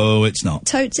 No, it's not.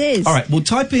 Totes is. All right, we'll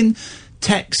type in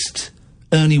text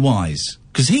Ernie Wise.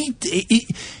 Because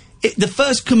the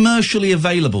first commercially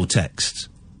available text.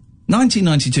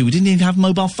 1992, we didn't even have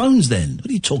mobile phones then. What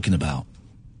are you talking about?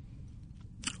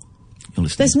 You're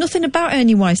listening. There's nothing about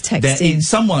Ernie Wise texting.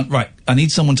 I need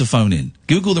someone to phone in.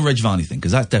 Google the Reg Varney thing,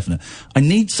 because that's definite.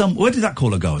 Where did that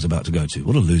caller go I was about to go to?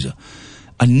 What a loser.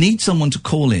 I need someone to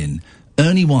call in.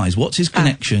 Ernie Wise, what's his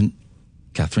connection?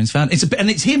 Catherine's found. And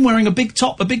it's him wearing a big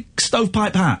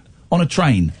stovepipe hat on a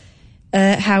train.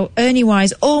 How Ernie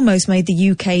Wise almost made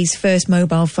the UK's first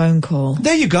mobile phone call.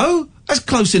 There you go. That's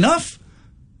close enough.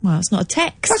 Well, it's not a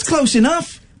text. That's close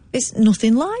enough. It's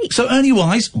nothing like. So Ernie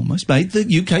Wise almost made the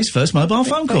UK's first mobile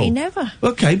phone call. But he never.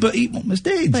 Okay, but he almost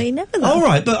did. But he never, though. All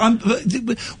right, but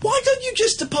why don't you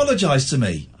just apologise to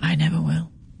me? I never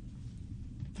will.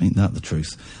 Ain't that the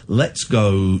truth? Let's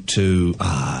go to...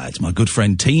 it's my good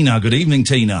friend Tina. Good evening,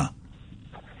 Tina.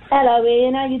 Hello,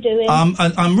 Ian. How you doing?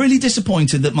 I'm really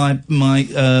disappointed that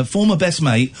my former best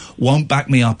mate won't back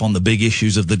me up on the big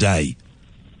issues of the day.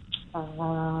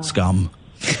 Scum.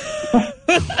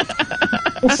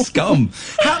 Scum.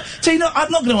 Tina,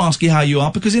 I'm not going to ask you how you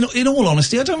are because, in all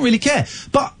honesty, I don't really care.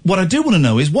 But what I do want to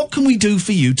know is, what can we do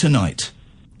for you tonight?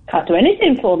 Can't do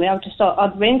anything for me. I just thought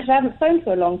I'd ring because I haven't phoned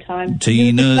for a long time.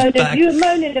 Tina's back. You were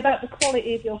moaning about the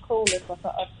quality of your callers. I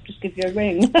thought I'd just give you a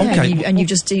ring. Okay. And you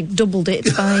just doubled it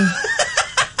by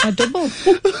a double.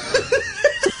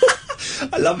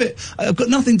 I love it. I've got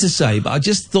nothing to say, but I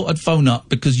just thought I'd phone up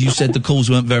because you said the calls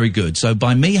weren't very good. So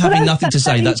by me having nothing to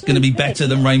say, that's going to be better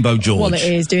than Rainbow George. Well, it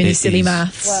is, doing his silly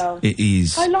maths. Well, it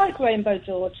is. I like Rainbow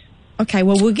George. Okay,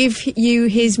 well, we'll give you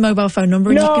his mobile phone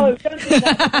number. No, don't do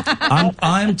that.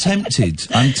 I'm tempted.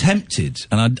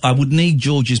 And I would need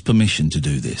George's permission to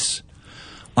do this.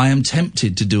 I am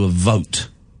tempted to do a vote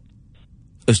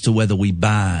as to whether we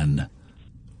ban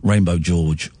Rainbow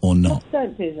George or not.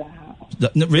 Don't do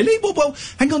that. No, really? Well,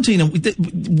 hang on, Tina.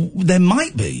 There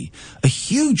might be a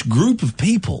huge group of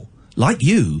people like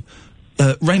you,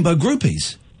 rainbow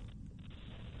groupies.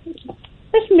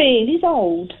 That's mean. He's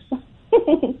old.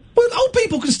 Well, old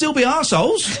people can still be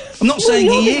arseholes. I'm not saying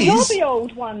he is. You'll be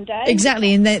old one day.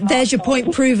 Exactly, and there's your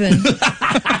point proven.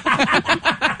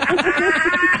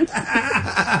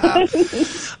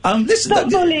 Listen, Stop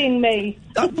bullying me.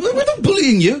 We're not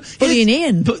bullying you. Bullying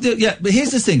Ian. But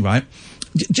here's the thing, right?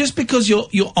 Just because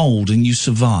you're old and you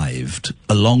survived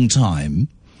a long time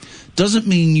doesn't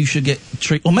mean you should get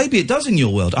treated. Or maybe it does in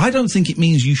your world. I don't think it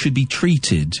means you should be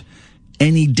treated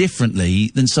any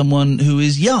differently than someone who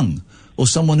is young or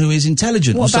someone who is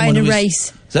intelligent. What or about someone in a who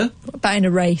race? Sir? What about in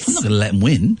a race? I'm not going to let him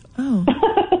win. Oh.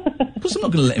 Of course I'm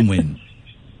not going to let him win.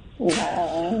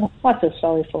 No, I feel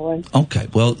sorry for him. Okay,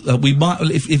 well, we might.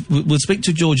 If we'll speak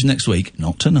to George next week,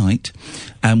 not tonight,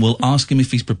 and we'll ask him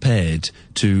if he's prepared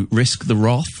to risk the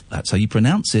wrath. That's how you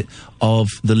pronounce it. Of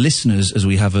the listeners, as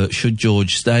we have a should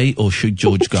George stay or should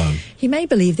George go? He may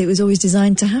believe that it was always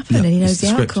designed to happen, and he knows the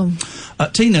script. outcome.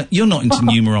 Tina, you're not into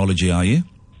numerology, are you?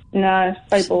 No, it's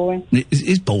very boring.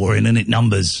 It's boring, isn't it?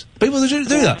 Numbers. People that do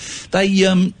that. They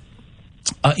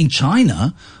in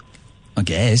China, I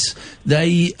guess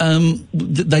they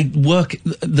work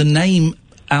the name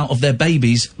out of their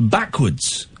babies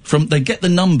backwards. They get the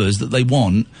numbers that they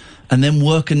want and then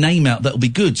work a name out that'll be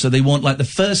good. So they want like the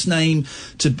first name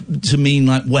to mean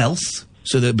like wealth.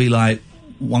 So there'll be like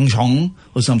Wang Chong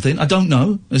or something. I don't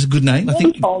know. It's a good name. I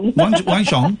think Wang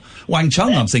Chong. Wang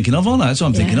Chung I'm thinking of, aren't I? That's what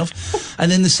I'm thinking of. And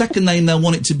then the second name they'll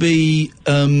want it to be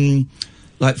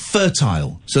like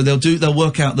fertile. So they'll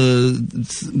work out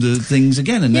the things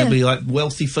again, and they'll be like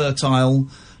wealthy, fertile.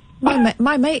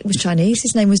 My mate was Chinese.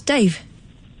 His name was Dave.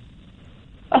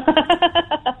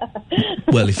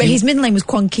 Well, but his middle name was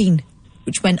Quan Keen,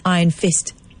 which meant Iron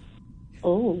Fist.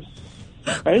 Oh,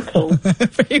 very cool.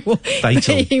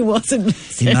 Fatal. He wasn't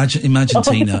listening. Imagine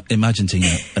Tina,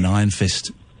 an Iron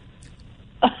Fist.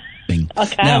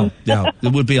 Okay. Now,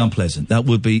 it would be unpleasant. That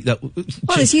would be well,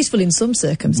 it's useful in some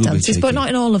circumstances, but not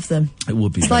in all of them. It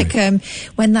would be. It's like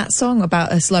when that song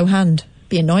about a slow hand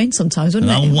be annoying sometimes,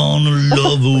 wouldn't it? I wanna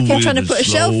love her Kept trying to put a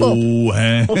shelf up.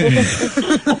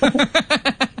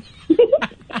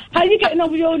 How are you getting on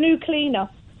with your new cleaner?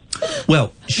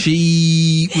 Well,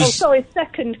 she was...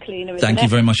 second cleaner, isn't Thank you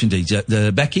very much indeed.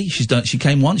 Becky, she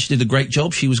came once, she did a great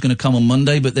job. She was going to come on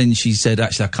Monday, but then she said,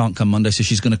 actually, I can't come Monday, so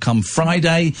she's going to come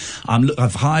Friday.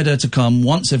 I've hired her to come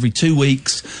once every 2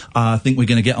 weeks. I think we're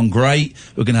going to get on great.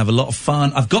 We're going to have a lot of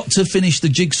fun. I've got to finish the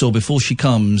jigsaw before she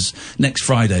comes next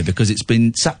Friday, because it's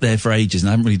been sat there for ages and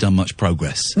I haven't really done much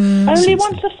progress. Only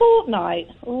once a fortnight?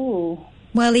 Ooh.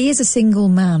 Well, he is a single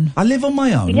man. I live on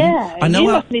my own. Yeah, I know. You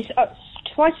must be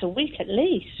twice a week at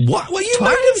least. What? Well, you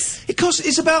twice?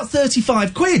 It's about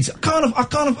 35 quid. I can't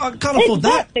afford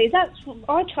that. Exactly.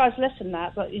 I charge less than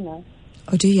that, but you know.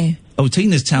 Oh, do you? Oh,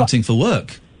 Tina's touting for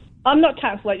work. I'm not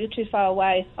touting for work. You're too far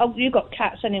away. Oh, you got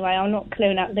cats anyway. I'm not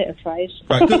clearing out litter trays.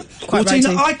 Right, good. Well,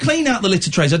 Tina, I clean out the litter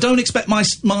trays. I don't expect my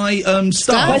staff.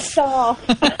 My staff.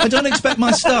 I don't expect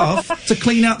my staff to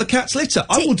clean out the cat's litter.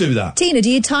 I will do that. Tina,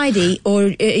 do you tidy or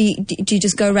do you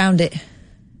just go around it?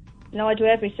 No, I do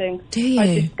everything. Do you? I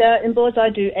do skirting boards. I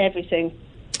do everything.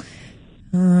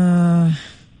 I'm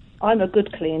a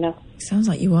good cleaner. Sounds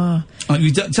like you are.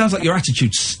 Sounds like your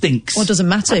attitude stinks. Well, it doesn't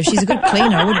matter. If she's a good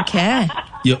cleaner, I wouldn't care.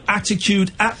 Your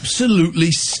attitude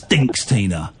absolutely stinks,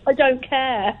 Tina. I don't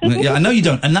care. Yeah, I know you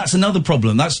don't, and that's another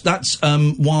problem. That's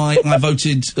why I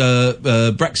voted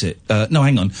Brexit. No,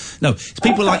 hang on. No, it's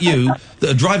people like you that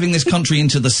are driving this country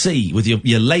into the sea with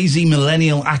your lazy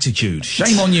millennial attitude.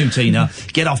 Shame on you, Tina.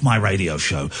 Get off my radio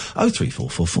show.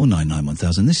 0344 499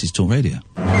 1000. This is Talk Radio.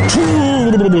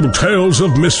 Tales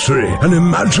of mystery and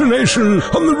imagination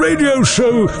on the radio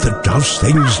show that does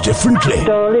things differently.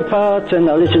 Dolly Parton,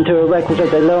 I listen to her records all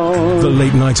day long. The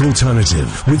Late Night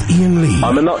Alternative with Iain Lee.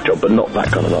 I'm a nut job, but not that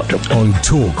kind of nut job. On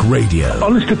Talk Radio.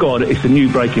 Honest to God, it's the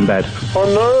new Breaking Bad. Oh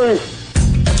no!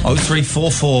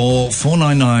 0344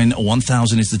 499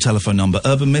 1000 is the telephone number.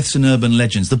 Urban myths and urban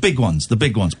legends. The big ones.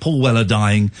 Paul Weller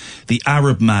dying. The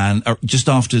Arab man, just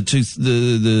after what they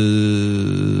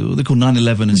call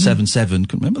 9/11 and 7/7.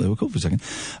 Couldn't remember they were called for a second.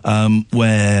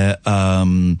 Where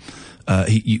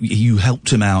you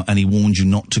helped him out and he warned you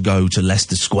not to go to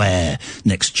Leicester Square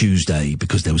next Tuesday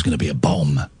because there was going to be a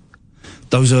bomb.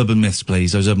 Those urban myths,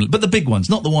 please. But the big ones,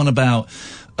 not the one about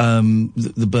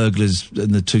the burglars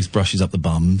and the toothbrushes up the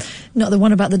bum. Not the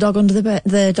one about the dog under the bed.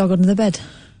 The dog under the bed.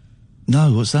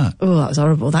 No, what's that? Oh, that was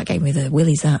horrible. That gave me the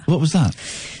willies. That. What was that?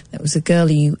 It was a girl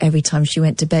who, every time she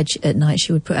went to bed at night,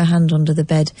 she would put her hand under the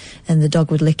bed, and the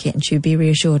dog would lick it, and she would be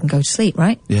reassured and go to sleep.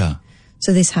 Right? Yeah.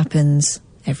 So this happens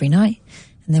every night,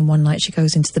 and then one night she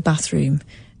goes into the bathroom,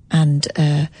 and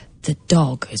the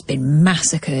dog has been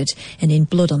massacred, and in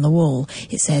blood on the wall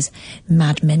it says,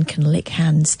 "Mad men can lick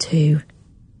hands too."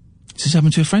 Does this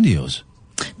happen to a friend of yours?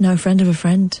 No, friend of a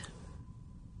friend.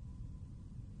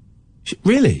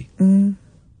 Really? That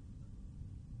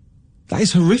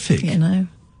is horrific. You know.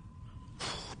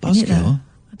 Buzzkill.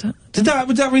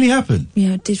 Would that really happen?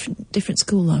 Yeah, different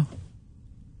school though.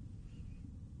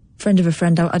 Friend of a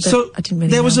friend. I didn't really.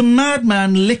 There was a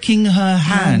madman licking her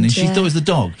hand, and she thought it was the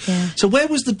dog. Yeah. So where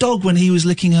was the dog when he was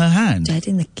licking her hand? Dead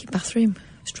in the bathroom,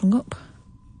 strung up.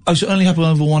 Oh, so it only happened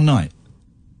over one night?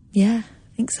 Yeah,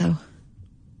 I think so.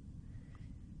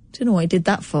 Don't know what he did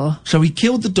that for. So he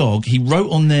killed the dog. He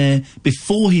wrote on there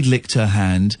before he licked her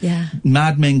hand. Yeah.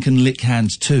 Mad men can lick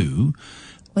hands too.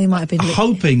 Well, he might have been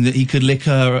hoping that he could lick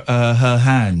her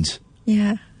hand.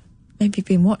 Yeah, maybe he'd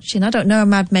been watching. I don't know how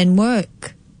mad men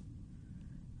work.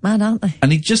 Mad, aren't they?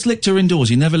 And he just licked her indoors.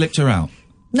 He never licked her out.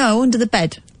 No, under the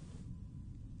bed.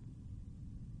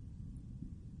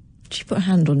 She put a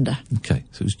hand under. Okay,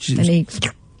 so it was just. And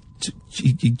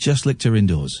he just licked her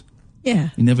indoors. Yeah.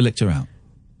 He never licked her out.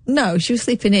 No, she was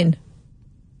sleeping in.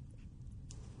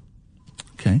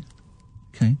 Okay.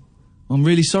 I'm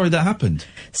really sorry that happened.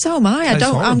 So am I. I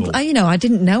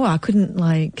didn't know. I couldn't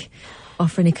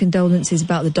offer any condolences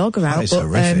about the dog around. That is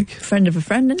horrific. Friend of a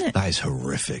friend, isn't it? That is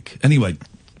horrific. Anyway,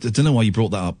 I don't know why you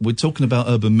brought that up. We're talking about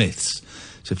urban myths.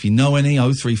 So if you know any,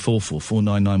 0344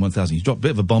 499 1000. You dropped a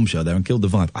bit of a bombshell there and killed the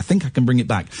vibe. I think I can bring it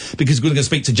back because we're going to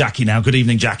speak to Jackie now. Good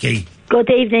evening, Jackie. Good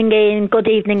evening, Ian. Good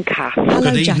evening, Kath.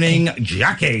 Good evening,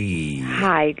 Jackie.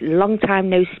 Hi. Long time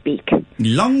no speak.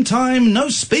 Long time no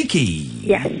speaky.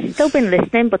 Yes. Still been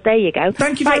listening, but there you go.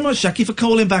 Thank you very much, Jackie, for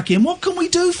calling back in. What can we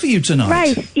do for you tonight?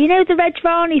 Right. You know the Reg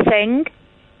Varney thing?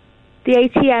 The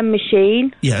ATM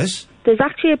machine? Yes. There's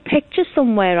actually a picture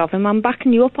somewhere of him. I'm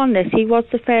backing you up on this. He was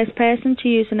the first person to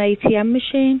use an ATM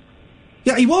machine.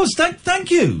 Yeah, he was. Thank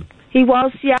you. He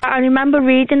was, yeah. I remember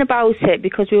reading about it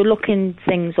because we were looking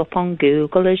things up on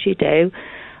Google, as you do.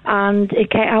 And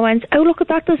I went, oh, look at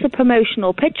that. There's a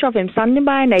promotional picture of him standing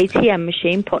by an ATM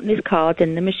machine, putting his card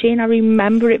in the machine. I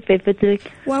remember it vividly.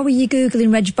 Why were you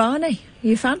Googling Reg Varney? Are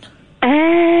you a fan?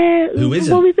 Who is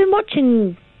it? Well, we've been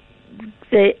watching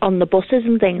on the buses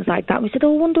and things like that. We said,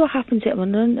 oh, I wonder what happened to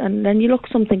him. And then you look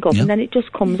something up and then it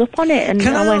just comes up on it. And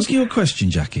Can I ask you a question,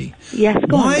 Jackie? Yes,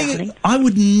 go on, darling. I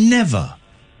would never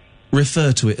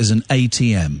refer to it as an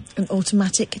ATM. An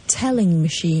automatic telling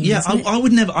machine. Yeah, I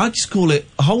would never. I'd just call it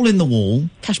a hole in the wall.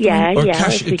 Cash or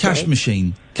a cash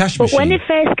machine. But when it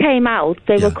first came out,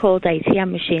 they were called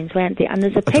ATM machines, weren't they? And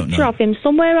there's a picture of him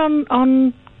somewhere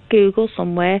on Google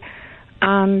somewhere,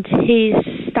 and he's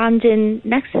standing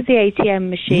next to the ATM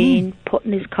machine,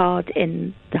 putting his card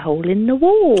in the hole in the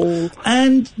wall.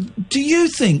 And do you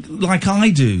think, like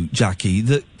I do, Jackie,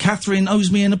 that Catherine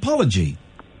owes me an apology?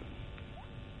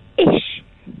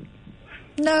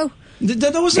 No.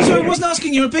 I wasn't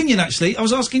asking your opinion, actually. I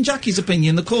was asking Jackie's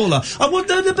opinion, the caller. I'm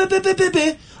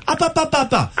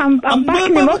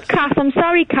backing him up, Kath. I'm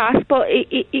sorry, Kath, but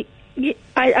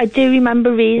I do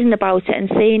remember reading about it and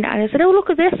seeing it. And I said, oh,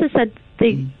 look at this. I said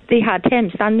they had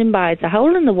him standing by the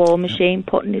hole-in-the-wall machine,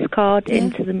 putting his card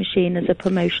into the machine as a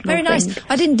promotional Very nice. thing.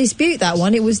 I didn't dispute that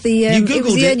one. It was the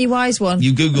Ernie Wise one.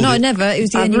 You Googled it? No, I never. It was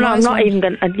the Ernie Wise one. I'm not even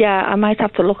going to... Yeah, I might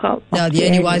have to look up. No, the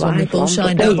Ernie Wise one with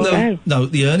bullshine. No,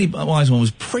 the Ernie Wise one was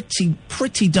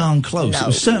pretty darn close. No. It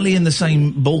was certainly in the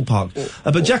same ballpark.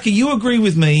 But, Jackie, you agree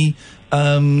with me...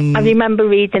 I remember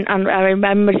reading and I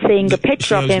remember seeing a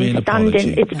picture of him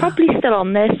standing. It's probably still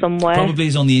on there somewhere. Probably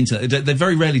is on the internet. They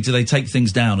very rarely do they take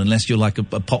things down unless you're like a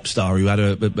pop star who had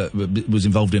was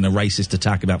involved in a racist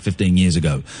attack about 15 years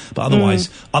ago. But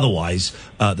otherwise,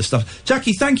 the stuff.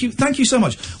 Jackie, thank you so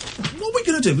much. What we're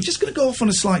going to do? We're just going to go off on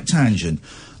a slight tangent.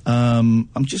 I'm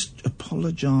just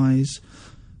apologise.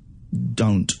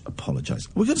 Don't apologise.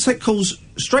 We're going to take calls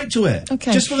straight to air.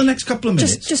 Okay. Just for the next couple of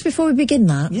minutes. Just before we begin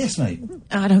that. Yes, mate.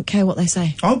 I don't care what they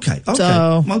say. Okay.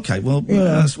 So, okay. Well,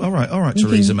 that's all right,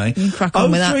 Theresa May. You can crack on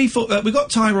with that. 034. We've got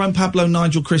Tyrone, Pablo,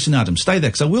 Nigel, Chris, and Adam. Stay there,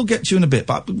 because I will get to you in a bit.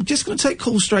 But we're just going to take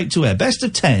calls straight to air. Best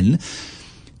of 10.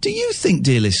 Do you think,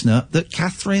 dear listener, that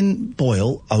Catherine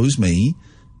Boyle owes me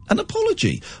an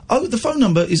apology? Oh, the phone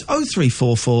number is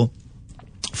 0344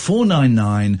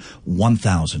 499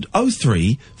 1000.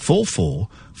 0344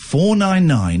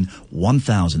 499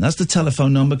 1000. That's the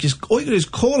telephone number. Just all you got to do is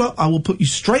call up. I will put you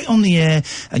straight on the air,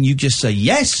 and you just say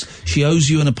yes, she owes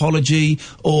you an apology,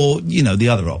 or the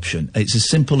other option. It's as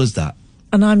simple as that.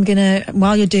 And I'm gonna,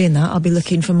 while you're doing that, I'll be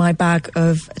looking for my bag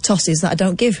of tosses that I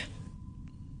don't give.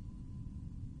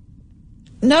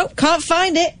 No, can't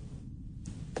find it.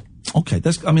 Okay,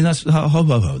 that's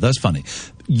that's funny.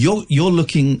 You're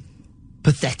looking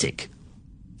pathetic.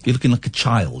 You're looking like a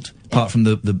child, apart from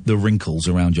the wrinkles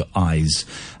around your eyes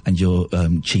and your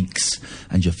cheeks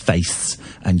and your face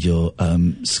and your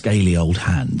scaly old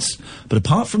hands. But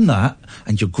apart from that,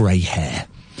 and your grey hair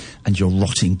and your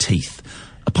rotting teeth,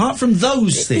 apart from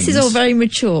those things... This is all very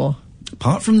mature.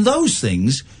 Apart from those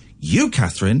things, you,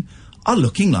 Catherine, are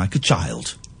looking like a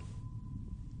child.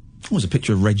 There was a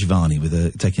picture of Reg Varney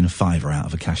with taking a £5 out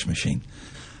of a cash machine.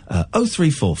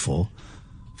 0344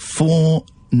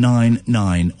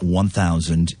 499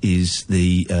 1000 is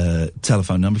the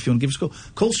telephone number if you want to give us a call.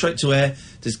 Call straight to air.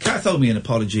 Does Kath owe me an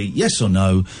apology? Yes or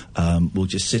no? We'll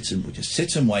just sit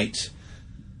and wait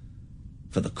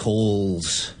for the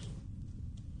calls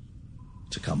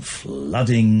to come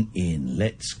flooding in.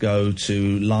 Let's go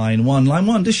to line 1. Line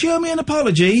 1. Does she owe me an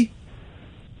apology?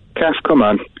 Kath, come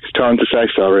on. It's time to say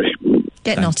sorry.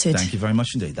 Get knotted. Thank you very much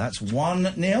indeed. That's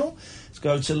 1-0. Let's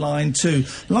go to line 2.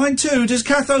 Line 2, does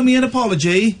Kath owe me an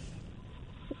apology?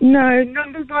 No,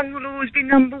 number 1 will always be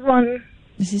number 1.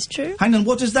 This is true. Hang on,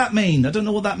 what does that mean? I don't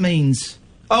know what that means.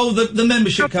 Oh, the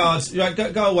membership cards. Right,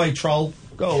 go away, troll.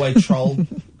 Go away, troll.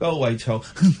 Go away, troll.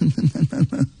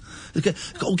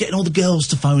 Getting all the girls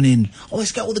to phone in. Oh,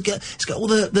 let's get all the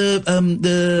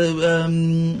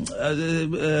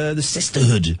the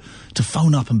sisterhood to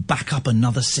phone up and back up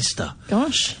another sister.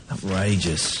 Gosh,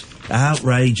 outrageous.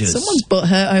 Someone's butt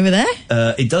hurt over there.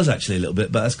 It does actually a little bit,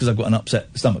 but that's because I've got an upset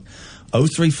stomach.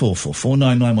 0344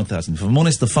 499 1000. If I'm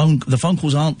honest, the phone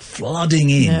calls aren't flooding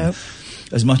in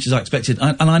as much as I expected,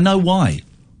 and I know why.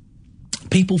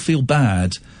 People feel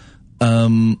bad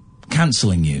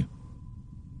cancelling you.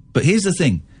 But here's the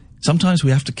thing. Sometimes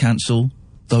we have to cancel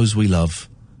those we love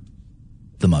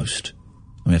the most.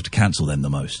 And we have to cancel them the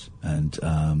most. And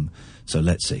so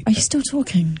let's see. Are you still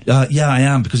talking? Yeah, I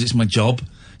am, because it's my job.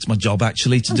 It's my job,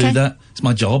 actually, to do that. It's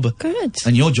my job. Good.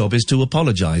 And your job is to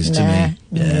apologise to me.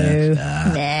 No.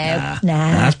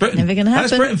 That's Britain. Never going to happen.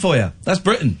 That's Britain for you. That's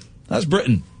Britain. That's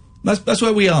Britain. That's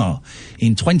where we are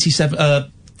in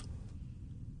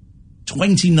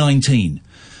 2019.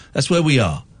 That's where we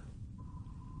are.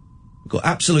 We've got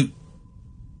absolute...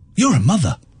 You're a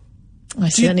mother. I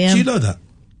certainly am. Do you know that?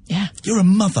 Yeah. You're a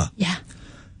mother. Yeah.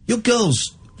 Your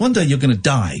girls... One day you're going to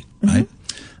die, right?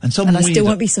 And I still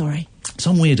won't be sorry.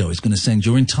 Some weirdo is going to send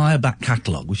your entire back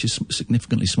catalogue, which is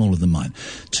significantly smaller than mine,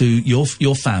 to your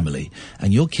family,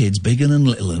 and your kids, big and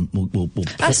little, and will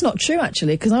That's not true,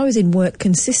 actually, because I was in work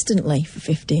consistently for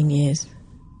 15 years.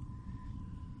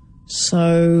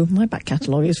 So my back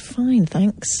catalogue is fine,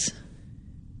 thanks.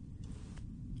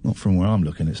 Not from where I'm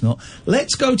looking, it's not.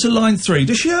 Let's go to line 3.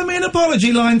 Does she owe me an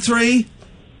apology, line 3?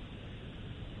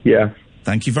 Yeah.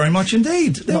 Thank you very much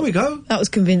indeed. There we go. That was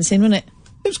convincing, wasn't it?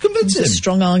 It was convincing. It was a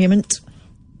strong argument.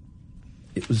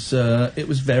 It was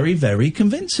very, very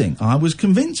convincing. I was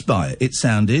convinced by it. It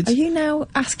sounded... Are you now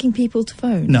asking people to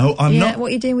phone? No, I'm not.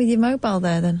 What are you doing with your mobile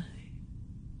there, then?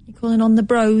 You're calling on the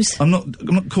bros? I'm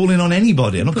not calling on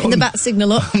anybody. I'm not putting the bat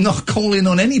signal up. I'm not calling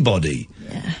on anybody.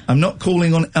 Yeah. I'm not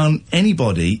calling on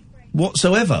anybody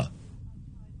whatsoever.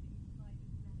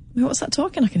 What's that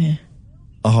talking I can hear?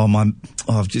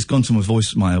 I've just gone to my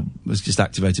voice. Was just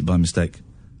activated by mistake.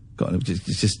 Let's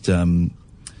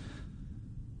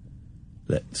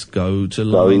go to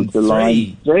line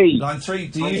 3. Line 3.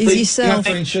 Do you think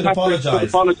Catherine should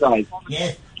apologise?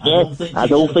 Yes. I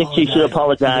don't think she should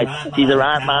apologise. She's a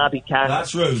right mardy cat.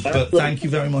 That's rude, but thank you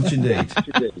very much indeed.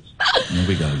 There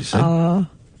we go, you see.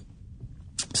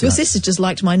 Your sister just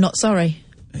liked my not sorry.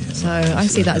 Yeah, so I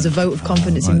see that as a vote of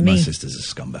confidence in me. My sister's a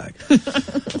scumbag.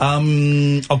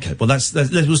 Okay, well,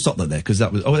 we'll stop that there, because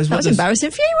that was... that was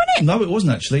embarrassing for you, wasn't it? No, it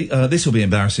wasn't, actually. This will be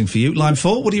embarrassing for you. Line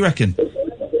 4, what do you reckon?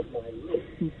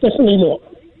 Definitely not.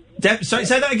 Sorry,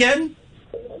 say that again?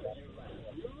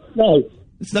 No.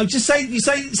 No, just say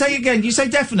again. You say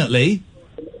definitely.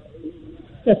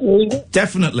 Definitely.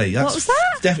 Definitely. What was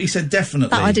that? He said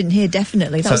definitely. I didn't hear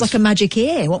definitely. That was like a magic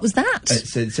ear. What was that?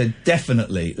 It said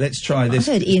definitely. Let's try this.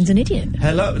 I heard Ian's an idiot.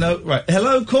 Hello? No, right.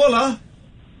 Hello, caller?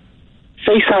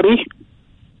 Say sorry.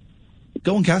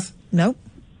 Go on, Kath. No.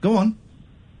 Go on.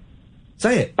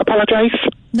 Say it. Apologise.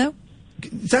 No.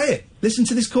 Say it. Listen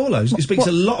to this caller who speaks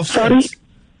a lot of sense. Sorry.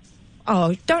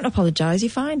 Oh, don't apologise.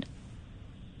 You're fine.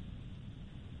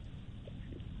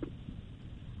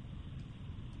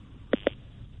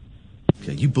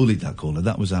 Okay, you bullied that caller.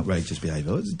 That was outrageous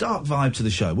behaviour. It's a dark vibe to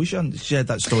the show. We should have shared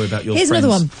that story about your Here's friends.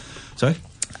 another one. Sorry?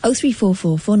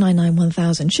 0344 499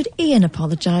 1000. Should Ian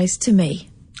apologise to me?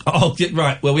 Oh, yeah,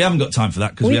 right. Well, we haven't got time for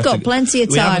that because We've got plenty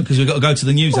of time. Because we've got to go to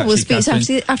the news. Well, Actually, we'll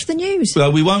speak after the news.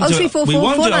 Well, we won't.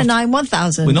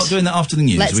 03444991000. We're not doing that after the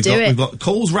news. Let's do it. We've got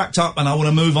calls wrapped up, and I want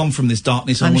to move on from this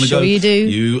darkness. I'm sure you do.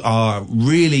 You are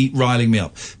really riling me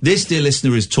up. This, dear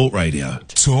listener, is Talk Radio.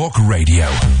 Talk Radio.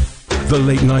 The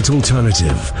Late Night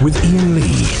Alternative with Iain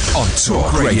Lee on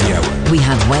Talk Radio. We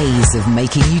have ways of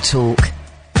making you talk.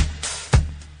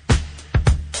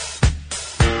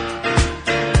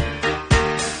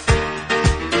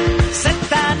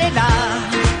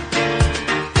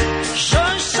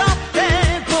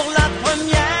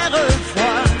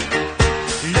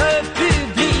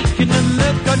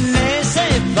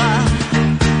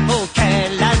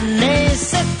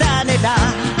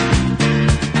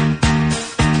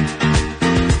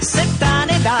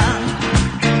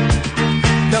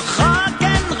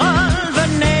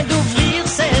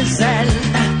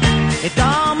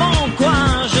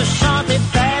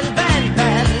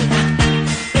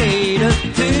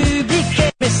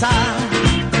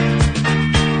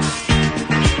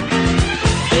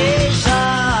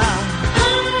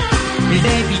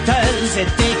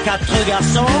 Quatre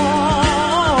garçons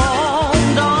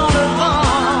dans le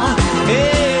vent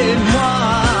et moi,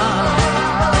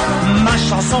 ma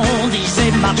chanson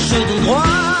disait marche tout droit.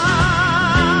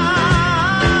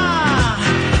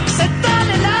 Cette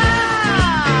année-là,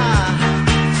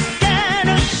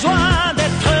 quelle joie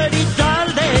d'être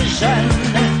l'idole des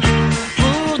jeunes,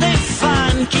 pour des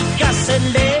fans qui cassaient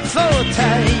les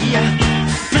fauteuils.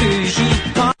 Plus j'y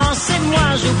pense et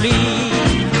moins j'oublie.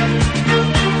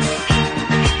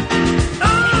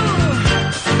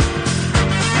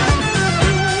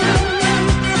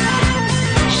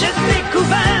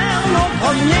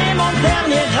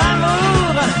 Dernier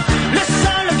amour, le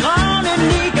seul, le grand,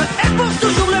 l'unique, et pour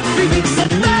toujours le plus vite.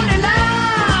 Cette année-là,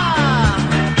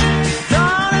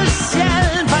 dans le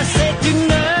ciel passait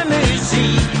une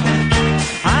musique,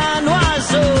 un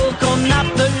oiseau qu'on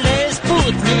appelait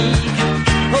Spoutnik.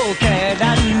 Oh, quelle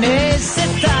année,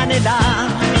 cette année-là.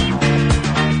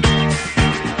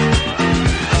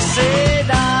 C'est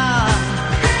là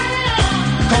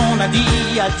qu'on a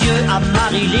dit adieu à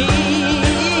Marilyn.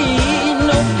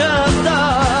 Nos cœurs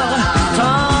d'or,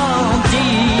 tant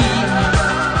dit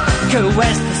que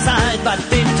West Side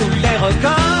battait tous les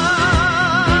records.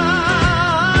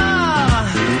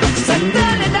 Cette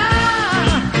année-là,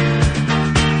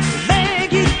 les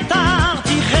guitares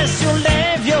tiraient sur les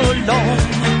violons.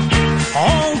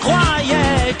 On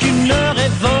croyait qu'une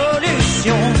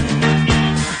révolution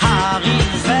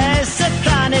arrivait cette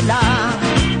année-là.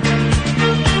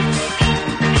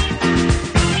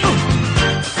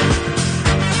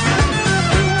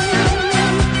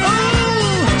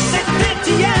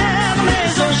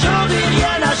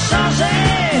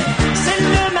 C'est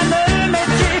le même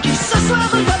métier qui ce soir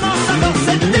recommence encore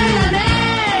cette année.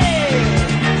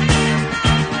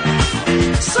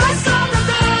 62,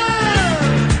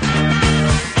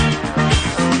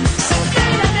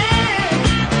 c'était l'année.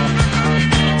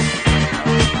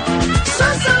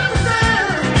 62,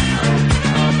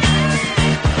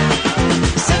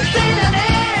 c'était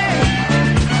l'année.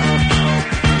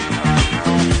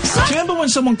 Do you remember when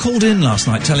someone called in last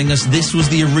night telling us this was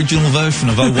the original version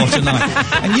of Oh What a Night?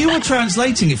 And you were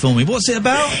translating it for me. What's it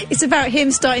about? It's about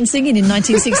him starting singing in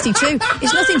 1962.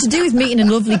 It's nothing to do with meeting a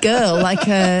lovely girl like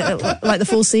the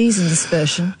Four Seasons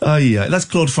version. Oh, yeah. That's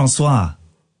Claude Francois,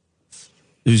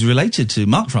 who's related to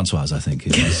Marc Francois, I think,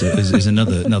 is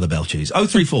another bell cheese.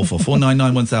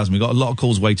 03444991000. We've got a lot of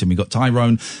calls waiting. We've got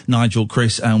Tyrone, Nigel,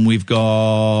 Chris, and we've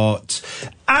got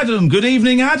Adam. Good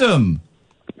evening, Adam.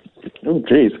 Oh,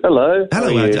 jeez. Hello.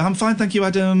 Hello, Adam. I'm fine, thank you,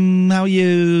 Adam. How are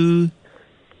you?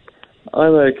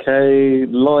 I'm okay,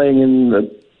 lying in a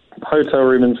hotel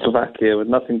room in Slovakia with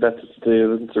nothing better to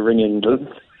do than to ring England.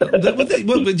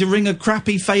 Well, you ring a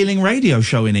crappy, failing radio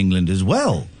show in England as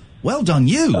well. Well done,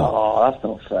 you. Oh, that's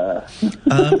not fair.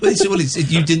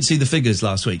 You didn't see the figures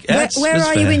last week. Where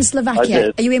are you in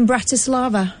Slovakia? Are you in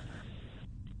Bratislava?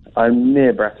 I'm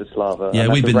near Bratislava. Yeah,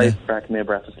 we've been there. Back near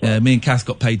Bratislava. Yeah, me and Kath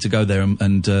got paid to go there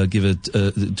and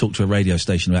talk to a radio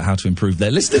station about how to improve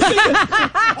their listening figure.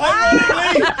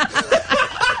 Ironically.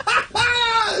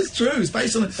 It's true. It's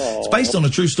based on a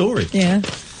true story. Yeah.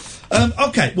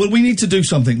 Okay, well, we need to do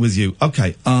something with you.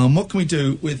 Okay, what can we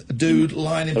do with a dude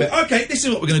lying in bed? Okay, this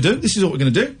is what we're going to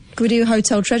do. Can we do a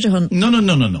hotel treasure hunt? No.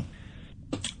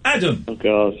 Adam. Oh,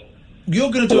 God. You're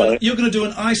going to do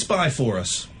an I Spy for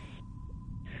us.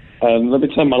 Let me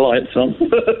turn my lights on.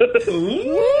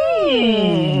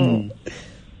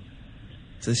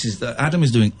 So this is Adam is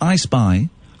doing I Spy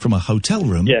from a hotel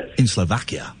room in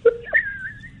Slovakia.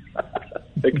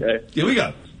 Okay. Here we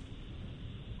go.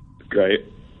 Great.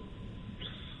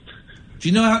 Do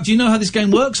you know how this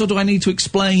game works, or do I need to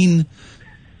explain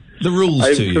the rules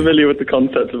I'm to you? familiar with the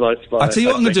concept of I Spy. I tell you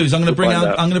what I'm going to do is I'm going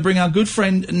to bring our good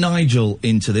friend Nigel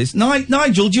into this.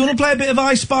 Nigel, do you want to play a bit of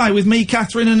I Spy with me,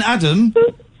 Catherine, and Adam?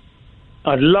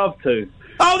 I'd love to.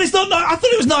 Oh, it's not. I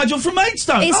thought it was Nigel from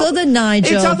Maidstone. It's other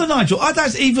Nigel. It's other Nigel. Oh,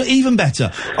 that's even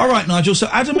better. All right, Nigel. So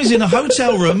Adam is in a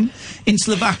hotel room in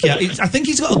Slovakia. I think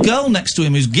he's got a girl next to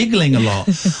him who's giggling a lot.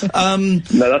 No,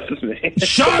 that's just me.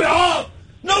 Shut up!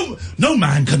 No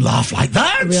man can laugh like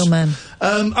that. A real man.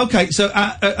 Okay, so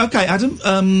okay, Adam.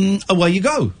 Away you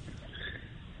go.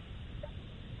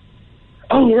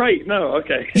 Oh, right. No,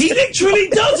 okay. He literally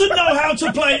doesn't know how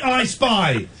to play I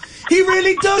Spy. He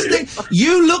really does.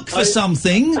 You look for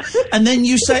something, and then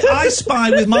you say, I spy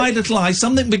with my little eye,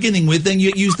 something beginning with, then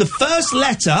you use the first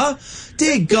letter.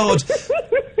 Dear God.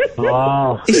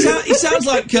 Oh. He sounds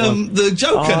like the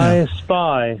Joker. I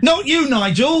Spy. Not you,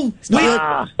 Nigel. It's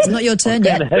not your turn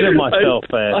yet. I'm getting ahead of myself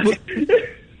there.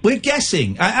 We're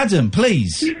guessing. Adam,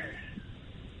 please.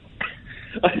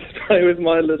 I Spy with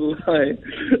my little eye.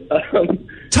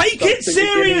 Take it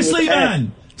seriously,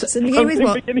 man. So begin with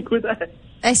what? Beginning with S.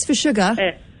 S for sugar?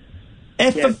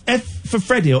 F for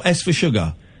Freddy or S for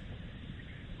sugar?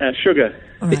 Sugar.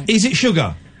 Right. Is it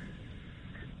sugar?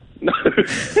 No.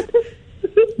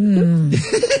 Hmm.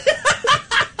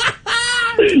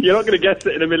 You're not going to guess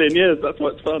it in a million years. That's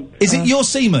what's fun. Is it your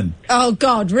semen? Oh,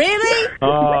 God, really?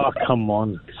 Oh, come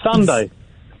on. Sunday.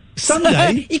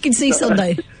 Sunday? You can see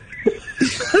Sunday.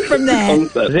 From there.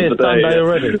 Is it Sunday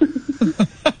already? No,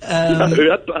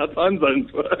 that's how time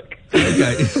zones work.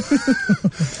 Okay.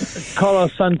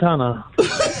 Carlos Santana.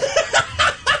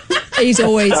 He's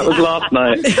always... That was last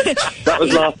night. That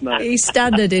was last night. He's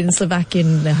standard in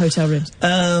Slovakian hotel rooms.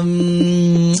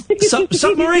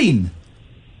 Submarine?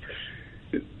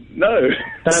 No.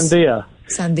 Sandia.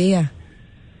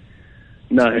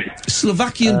 No.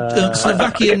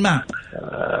 Slovakian map?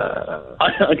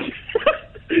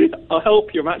 I'll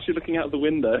help you. I'm actually looking out of the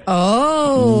window.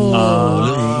 Oh.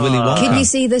 Little Willy Wonka. Can you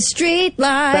see the street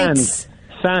lights?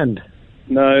 Sand.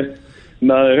 No.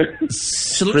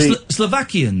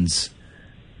 Slovakians?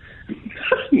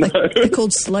 No. They're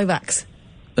called Slovaks.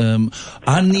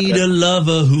 I need a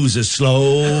lover who's a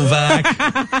Slovak.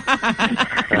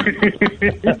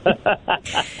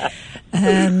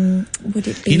 Would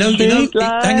it be? You know,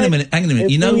 hang on a minute.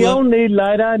 You know, the only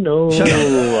light I know.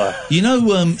 You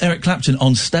know, Eric Clapton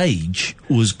on stage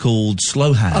was called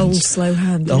Slowhand. Old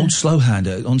Slowhand. Yeah. Old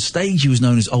Slowhand. On stage, he was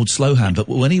known as Old Slowhand, but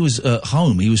when he was at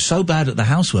home, he was so bad at the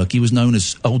housework, he was known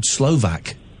as Old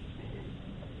Slovak.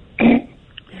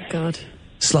 God.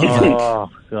 Slovak.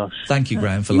 Oh, gosh. Thank you,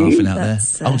 Graham, for laughing out there.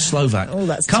 Old Slovak. Oh,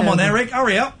 that's Come on, terrible. Eric,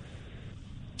 hurry up.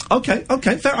 Okay,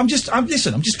 fair. I'm just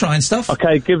trying stuff.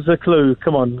 Okay, give us a clue.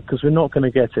 Come on, because we're not going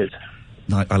to get it.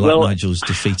 I like Nigel's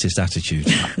defeatist attitude.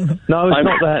 No, it's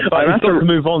not that. But we've got to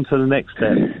move on to the next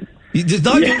step.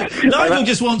 Nigel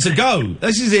just wants to go.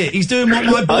 This is it. He's doing what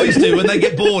my boys do when they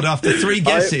get bored after 3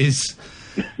 guesses.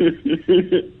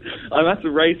 I'm at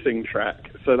a racing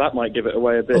track, so that might give it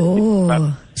away a bit.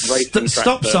 Oh.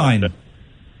 Stop sign.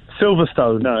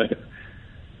 Silverstone.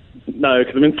 No,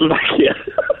 because I'm in Slovakia.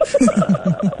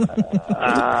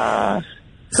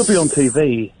 Could be on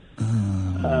TV.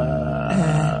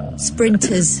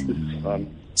 Sprinters.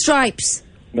 Stripes.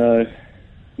 No.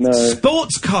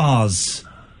 Sports cars.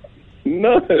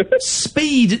 No.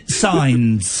 Speed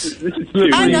signs.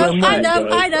 I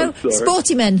know.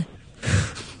 Sporty men.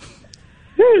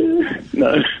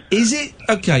 No. Is it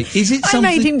okay? Is it something?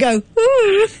 I made him go.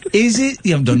 Ooh. Is it?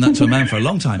 You haven't done that to a man for a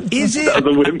long time. Is it?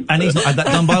 And he's not had that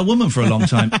done by a woman for a long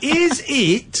time. Is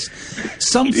it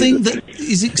something that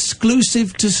is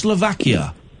exclusive to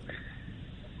Slovakia?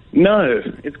 No,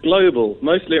 it's global,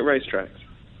 mostly at racetracks.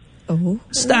 Oh.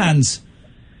 Stands.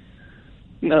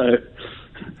 No.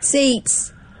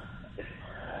 Seats.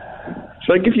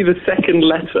 Shall I give you the second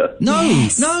letter? No.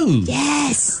 Yes. No.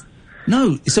 Yes.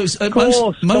 No. So it's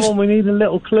Come on, we need a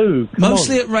little clue.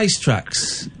 Mostly at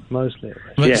racetracks. Mostly at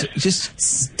racetracks. Right, Yes. so just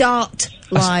Start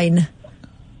line.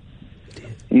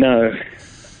 No.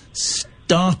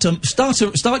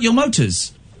 start your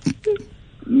motors.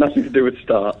 Nothing to do with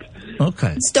start.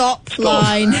 Okay. Stop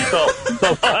line. Stop.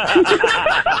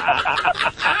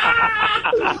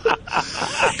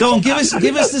 Go on, give us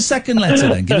the second letter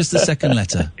then. Give us the second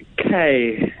letter.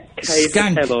 K.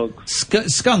 Skank. Kellogg.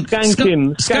 Skunk.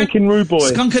 Skankin' Rude Boy.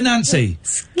 Skunk and Nancy.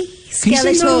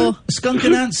 Skeletor. Skunk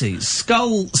and Nancy.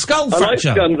 Skull I like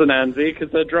fracture. Guns and Nancy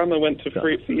because their drummer went to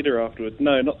Feeder afterwards.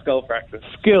 No, not skull fracture.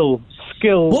 Skill.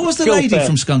 What was the lady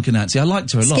from Skunk and Nancy? I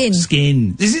liked her a lot. Skin.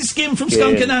 Skin. Is it Skin from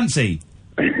Skunk and Nancy?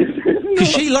 Because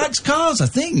she likes cars, I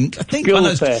think. I'm thinking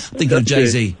of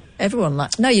Jay-Z. Everyone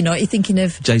likes... No, you're not. You're thinking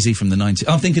of... Jay-Z from the 90s.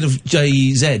 I'm thinking of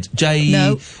Jay-Z.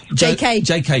 No, JK.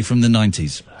 JK from the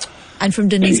 90s. And from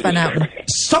Denise Van Outen.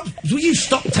 Will you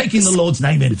stop taking the Lord's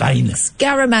name in vain?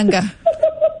 Scaramanga.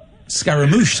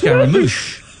 Scaramouche.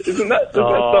 Isn't that the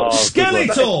best?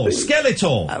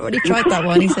 Skeletor. I already tried that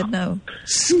one. He said no.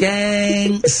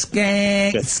 Give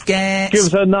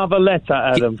us another letter,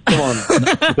 Adam. Come on.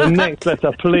 The next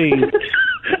letter, please.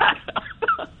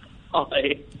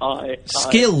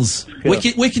 Skills.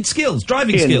 Wicked skills.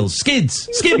 Driving skills. Skids.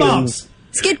 Skid marks.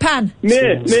 Skid pan.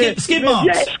 Skid marks.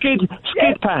 Yeah,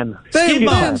 skid pan.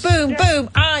 Boom.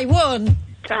 I won.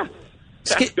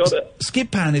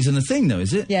 Skid pan isn't a thing, though,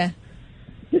 is it? Yeah.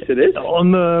 Yes, it is.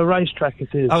 On the racetrack, it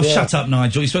is. Oh, shut up,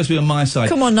 Nigel. You're supposed to be on my side.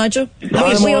 Come on, Nigel.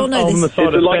 We all know this.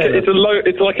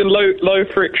 It's like a low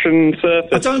friction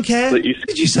surface. I don't care. What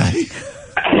did you say?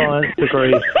 Science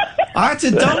degree. I had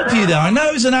to dump you there. I know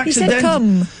it was an accident. He said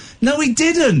come. No, he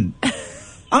didn't.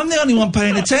 I'm the only one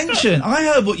paying attention. I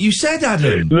heard what you said,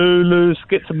 Adam. Lulu,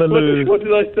 skittamaloo. What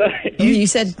did I say? You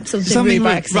said something rude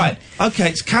by accident. Right. Okay,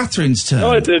 it's Catherine's turn.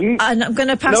 No, I didn't. And I'm going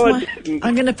to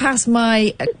pass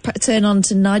my turn on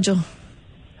to Nigel.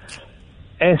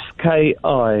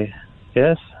 SKI.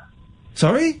 Yes.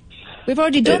 Sorry? We've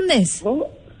already done this.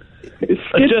 What? It's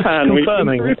skid pan.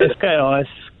 Confirming. SKI.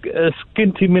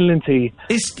 Skinty millinty.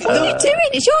 What are you doing?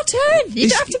 It's your turn. You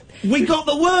don't have to... We got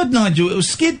the word, Nigel. It was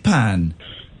skid pan.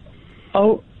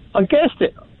 Oh, I guessed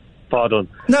it. Pardon.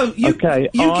 No, you... Okay,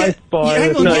 hang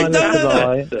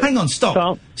on,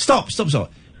 stop.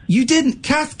 You didn't...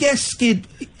 Kath guessed skid...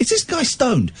 Is this guy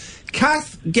stoned?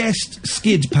 Kath guessed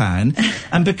skid pan,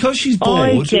 and because she's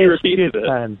bored... She repeated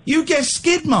it. You guessed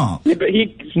skid mark. Yeah, but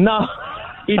No.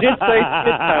 He did say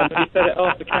skid pan, but he said it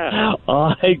after Kath.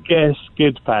 I guess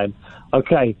skid pan.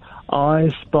 Okay. I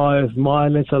spy with my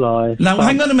little eye. Now,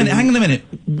 hang on a minute.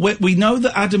 We know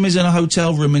that Adam is in a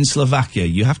hotel room in Slovakia.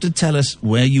 You have to tell us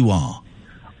where you are.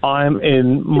 I'm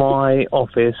in my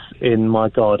office in my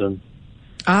garden.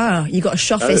 Ah, you got a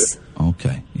shoffice.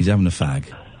 Okay. He's having a fag.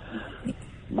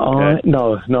 Okay.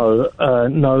 No,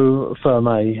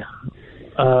 Ferme.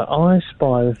 I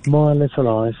spy with my little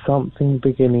eye something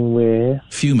beginning with...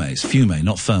 Fume,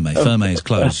 not Ferme. Ferme is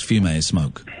close. Fume is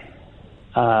smoke.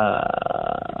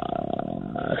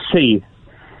 C.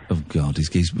 Oh, God,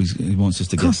 he wants us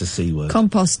to guess the C word.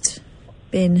 Compost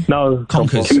bin. No.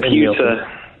 Conkers. Computer.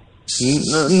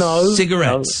 No.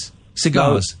 Cigarettes. No.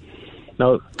 Cigars.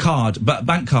 No. Card.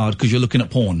 Bank card, because you're looking at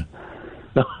porn.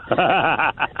 No.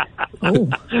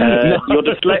 You're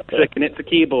dyslexic and it's a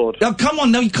keyboard. Oh, come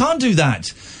on, no, you can't do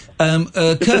that.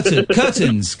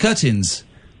 Curtains.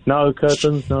 No,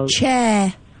 curtains, no.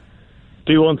 Chair.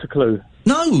 Do you want a clue?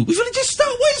 No, we've only just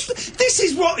started. This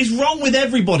is what is wrong with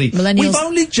everybody. Millennials. We've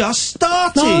only just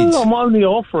started. No, I'm only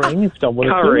offering if you don't want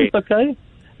to Curry. do it, okay?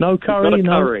 No curry,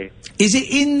 no. Curry. Is it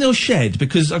in the shed?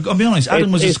 Because I'll be honest,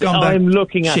 Adam was a scumbag. I'm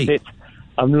looking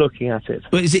at it.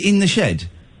 But is it in the shed?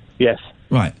 Yes.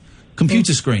 Right.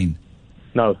 Computer screen?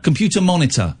 No. Computer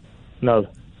monitor? No.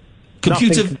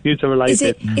 Computer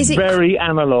related. Is it very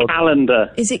analog?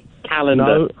 Calendar. Is it calendar?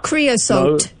 No.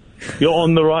 Creosote? No. You're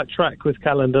on the right track with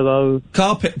calendar, though.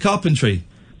 Carpentry?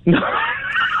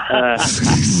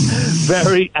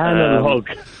 Very analog.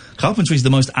 Carpentry's the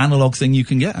most analog thing you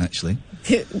can get, actually.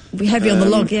 We're heavy on the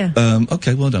log, yeah.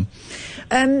 Okay, well done.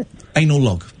 Anal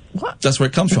log. What? That's where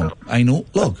it comes from. Anal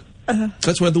log.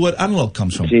 That's where the word analog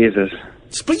comes from. Jesus.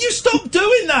 But you stop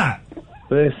doing that!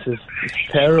 This is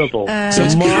terrible. So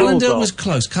calendar was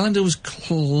close. Calendar was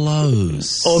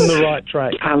close. On the right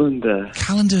track.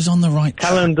 Calendar's on the right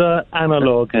track. Calendar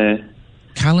analog. Okay.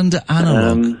 Calendar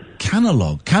analog.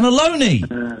 Canalog. Cannelloni!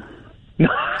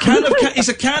 It's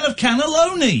a can of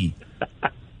cannelloni!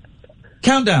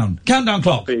 Countdown clock.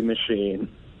 Coffee machine.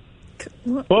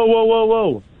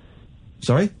 Whoa.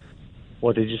 Sorry?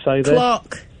 What did you say there?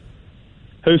 Clock.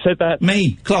 Who said that?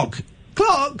 Me. Clock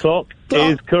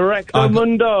is correct,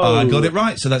 Mundo. I got it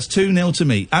right, so that's 2-0 to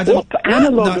me. Adam, what?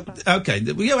 Analog? No, okay,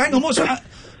 hang on, what's that?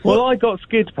 Well, I got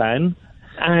skid pan,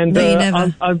 and no, you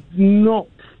never. I'm not...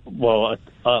 Well,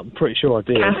 I'm pretty sure I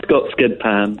did. Kath got skid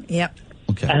pan. Yep.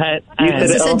 Okay.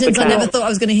 That's a sentence I never thought I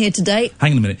was going to hear today.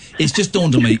 Hang on a minute. It's just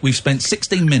dawned on me. We've spent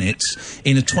 16 minutes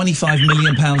in a £25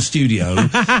 million studio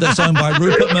that's owned by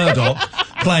Rupert Murdoch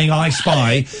playing I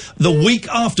Spy the week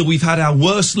after we've had our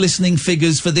worst listening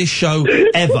figures for this show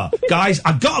ever. Guys,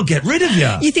 I've got to get rid of you.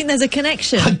 You think there's a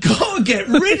connection? I've got to get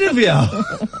rid of you.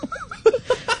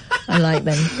 I like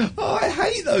them. Oh, I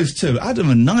hate those two. Adam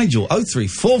and Nigel,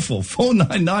 0344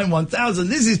 499 1000.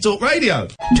 This is Talk Radio.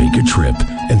 Take a trip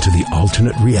into the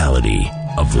alternate reality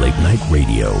of late night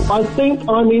radio. I think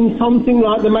I'm in something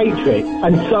like The Matrix,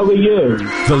 and so are you.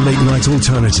 The Late Night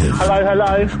Alternative.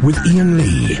 Hello. With Iain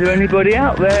Lee. Is there anybody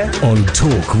out there? On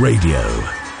Talk Radio.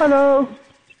 Hello.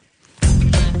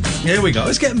 Here we go.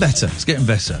 It's getting better.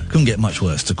 Couldn't get much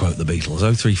worse, to quote the Beatles.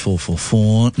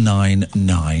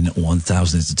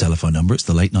 03444991000 is the telephone number. It's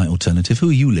the Late Night Alternative. Who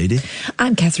are you, lady?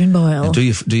 I'm Catherine Boyle. And do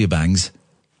your bangs.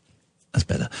 That's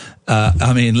better.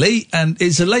 I'm Iain Lee, and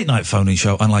it's a late night phoning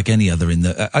show, unlike any other in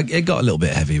the. It got a little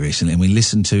bit heavy recently, and we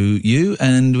listened to you,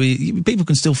 and people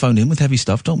can still phone in with heavy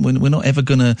stuff. We're not ever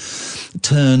going to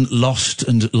turn lost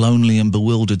and lonely and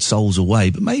bewildered souls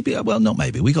away, but maybe, well, not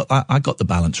maybe. I got the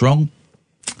balance wrong,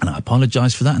 and I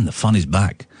apologise for that. And the fun is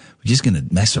back. We're just going to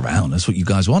mess around. That's what you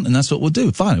guys want, and that's what we'll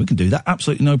do. Fine, we can do that.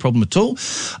 Absolutely no problem at all.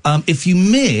 If you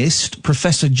missed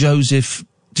Professor Joseph,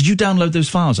 did you download those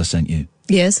files I sent you?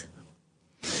 Yes.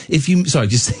 If you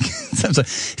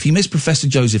missed Professor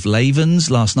Joseph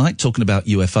Laven's last night talking about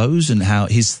UFOs and how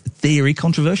his theory,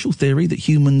 controversial theory, that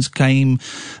humans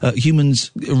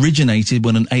originated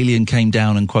when an alien came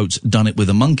down and, quotes, done it with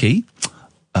a monkey,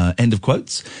 end of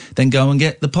quotes, then go and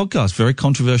get the podcast. Very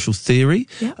controversial theory.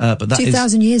 Yeah. But that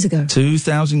 2,000 years ago.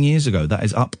 2,000 years ago. That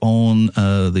is up on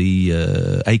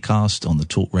the Acast, on the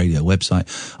Talk Radio website,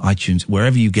 iTunes,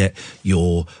 wherever you get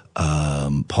your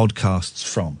podcasts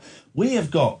from. We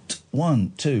have got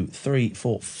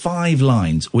 5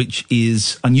 lines, which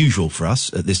is unusual for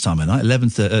us at this time of night,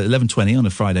 11:20 on a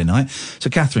Friday night. So,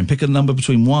 Catherine, pick a number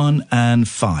between 1 and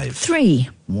 5. 3.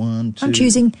 1, 2. I'm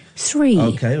choosing 3.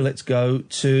 Okay, let's go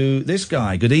to this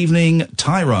guy. Good evening,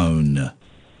 Tyrone.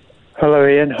 Hello,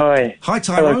 Ian. Hi. Hi,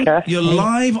 Tyrone. Hello, Kath. You're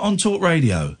live on Talk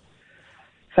Radio.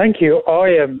 Thank you.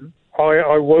 I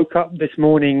woke up this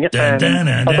morning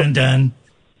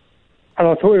and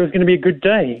I thought it was going to be a good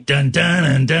day. Dun dun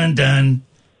dun dun dun.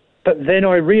 But then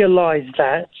I realised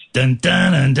that dun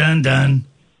dun dun dun dun.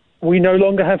 We no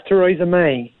longer have Theresa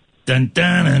May. Dun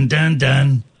dun dun dun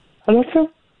dun. And I felt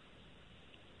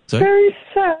very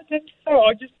sad, and so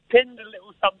I just penned a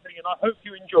little something, and I hope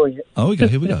you enjoy it. Oh, we go.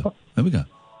 Here we go. Here we go.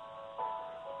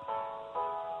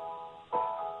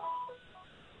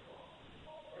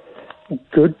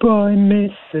 Goodbye,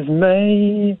 Mrs.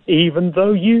 May, even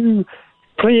though you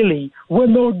clearly we're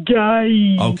not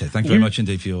gay. Okay, thank you very much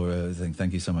indeed for your thing.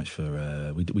 Thank you so much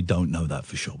for... we don't know that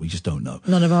for sure. We just don't know.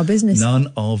 None of our business.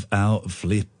 None of our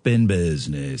flipping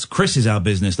business. Chris is our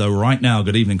business, though, right now.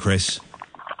 Good evening, Chris.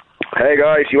 Hey,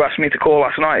 guys. You asked me to call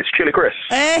last night. It's Chilly Chris.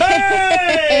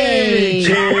 Hey!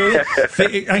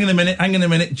 Hang on a minute. I've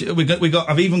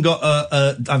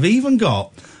even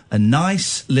got a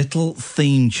nice little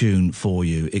theme tune for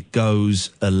you. It goes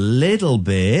a little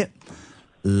bit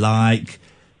like...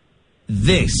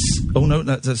 this. Oh no,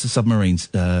 that's the submarines.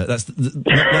 That's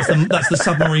the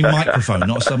submarine microphone,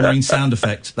 not a submarine sound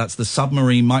effect. That's the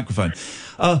submarine microphone.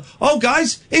 Oh,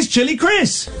 guys, it's Chilly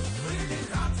Chris. There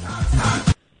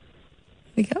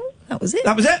we go. That was it.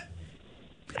 That was it.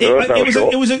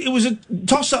 It was a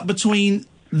toss up between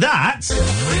that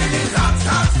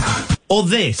or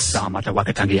this. But I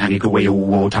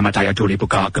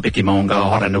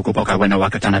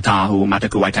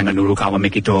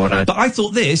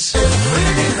thought this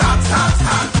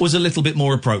was a little bit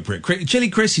more appropriate. Chilly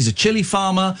Chris, he's a chili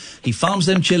farmer. He farms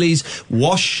them chilies.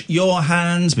 Wash your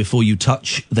hands before you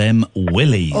touch them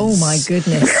willies. Oh, my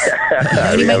goodness.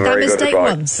 I only made that mistake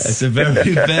once. It's a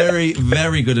very, very,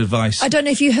 very good advice. I don't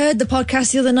know if you heard the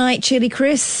podcast the other night, Chilly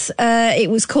Chris. It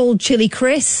was called Chilly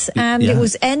Chris, and it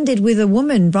was ended with a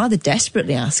woman rather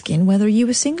desperately asking whether you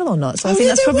were single or not. So I think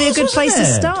that's probably a good place to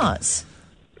start.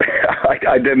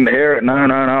 I didn't hear it. No.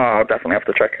 I'll definitely have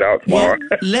to check it out tomorrow.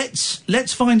 Yeah,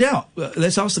 let's find out.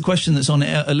 Let's ask the question that's on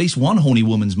at least one horny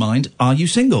woman's mind. Are you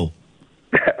single?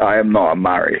 I am not. I'm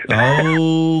married.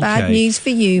 Okay. Bad news for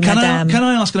you, madame. Can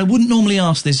I ask, and I wouldn't normally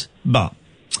ask this, but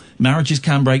marriages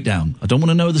can break down. I don't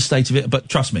want to know the state of it, but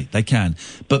trust me, they can.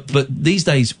 But these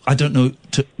days, I don't know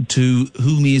to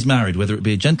whom he is married, whether it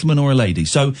be a gentleman or a lady.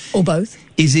 So or both.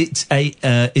 Is it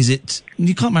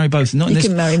you can't marry both? Not you in this,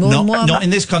 can marry more than one. Not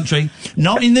in this country.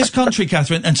 Not in this country,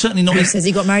 Catherine, and certainly not. He says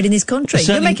he got married in this country.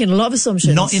 You're making a lot of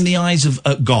assumptions. Not in the eyes of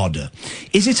God.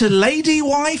 Is it a lady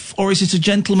wife or is it a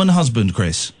gentleman husband,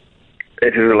 Chris?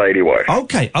 It is a lady wife.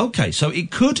 Okay. So it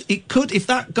could, if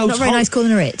that goes... Not very nice calling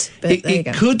her it, but there you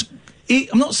go.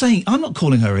 I'm not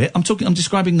calling her it. I'm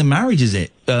describing the marriage as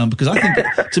it, because I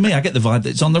think, to me, I get the vibe that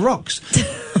it's on the rocks.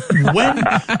 When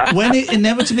it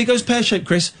inevitably goes pear-shaped,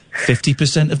 Chris,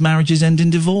 50% of marriages end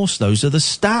in divorce. Those are the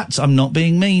stats. I'm not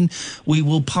being mean. We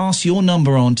will pass your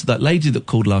number on to that lady that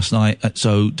called last night,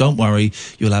 so don't worry,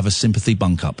 you'll have a sympathy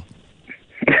bunk up.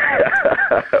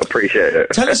 Appreciate it.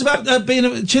 Tell us about being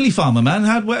a chili farmer, man.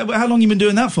 How long you been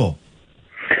doing that for?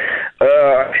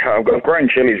 I've grown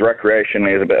chilies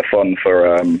recreationally as a bit of fun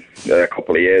for a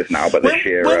couple of years now, but this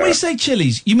year... When we say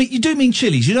chilies, you do mean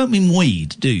chilies. You don't mean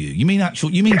weed, do you? You mean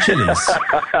chilies.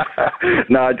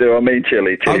 No, I do. I mean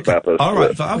chili peppers. All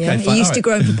right. Okay, He used to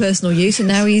grow them for personal use, and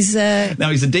now he's... Now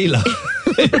he's a dealer.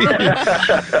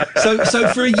 So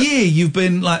for a year, you've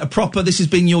been like this has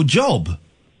been your job.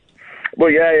 Well,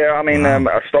 yeah. I mean,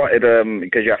 I started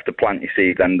because you have to plant your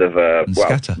seeds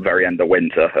very end of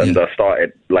winter, and I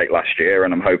started late last year,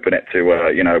 and I'm hoping it to,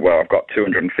 I've got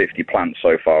 250 plants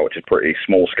so far, which is pretty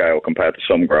small scale compared to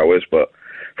some growers, but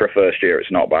for a first year,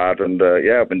 it's not bad. And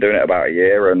I've been doing it about a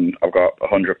year, and I've got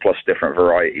 100 plus different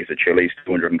varieties of chilies,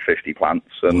 250 plants,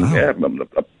 and I'm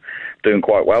doing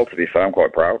quite well, to be fair. I'm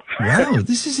quite proud. Wow,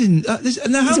 this is in... it's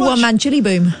a one-man chili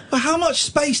boom. But how much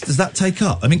space does that take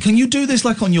up? I mean, can you do this,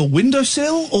 like, on your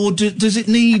windowsill, or does it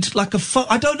need, like,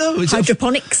 I don't know. Is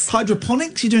hydroponics?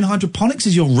 Hydroponics? You're doing hydroponics?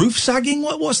 Is your roof sagging?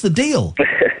 What's the deal?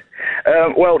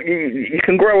 Well, you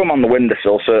can grow them on the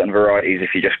windowsill, certain varieties,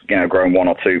 if you just, grow 1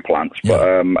 or 2 plants. But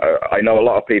I know a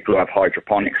lot of people who have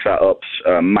hydroponic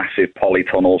setups, massive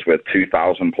polytunnels with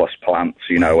 2,000 plus plants,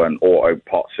 and auto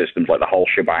pot systems, like the whole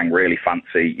shebang, really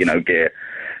fancy, gear.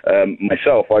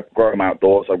 Myself, I grow them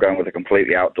outdoors. I'm going with a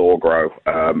completely outdoor grow,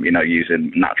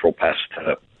 using natural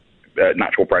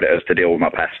predators to deal with my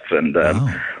pests, and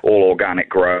all organic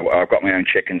grow. I've got my own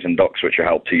chickens and ducks, which I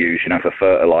help to use, for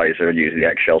fertilizer, and use the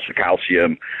eggshells for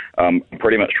calcium. I'm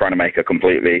pretty much trying to make a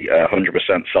completely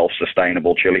 100%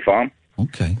 self-sustainable chili farm.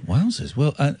 Okay, wowzers.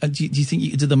 Well, do you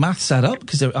think do the maths add up?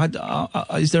 Because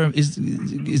is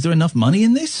there enough money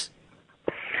in this?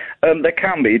 There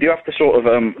can be. You do have to sort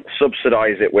of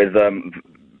subsidise it with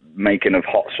making of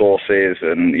hot sauces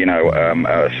and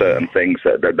certain things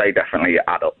that they definitely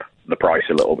add up the price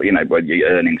a little bit, your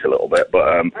earnings a little bit.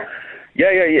 But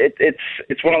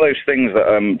it's one of those things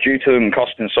that due to them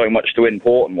costing so much to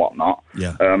import and whatnot,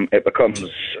 it becomes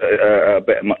a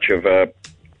bit much of a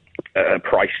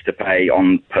price to pay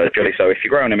on per chili. So if you're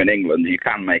growing them in England, you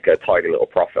can make a tidy little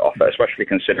profit off it, especially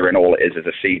considering all it is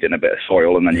a seed in a bit of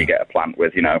soil, and then you get a plant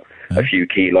with a few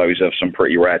kilos of some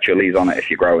pretty rare chilies on it if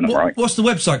you're growing them right. What's the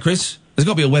website, Chris? There's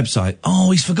got to be a website.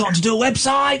 Oh, he's forgotten to do a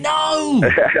website. No.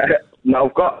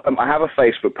 No, I have a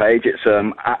Facebook page. It's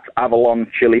at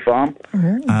Avalon Chili Farm.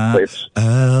 It's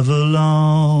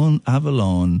Avalon.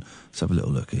 Let's have a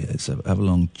little look here. It's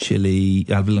Avalon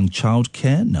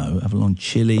Childcare? No, Avalon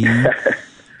Chili.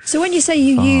 So when you say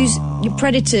you use your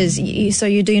predators, so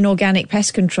you're doing organic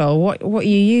pest control, what are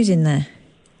you using there?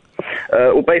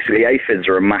 Well, basically, aphids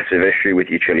are a massive issue with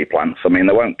your chili plants. I mean,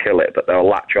 they won't kill it, but they'll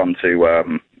latch onto,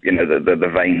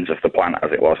 the veins of the plant,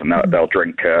 as it was, and they'll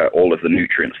drink all of the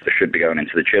nutrients that should be going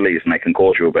into the chilies, and they can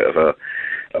cause you a bit of a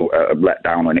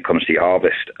letdown when it comes to your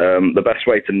harvest. The best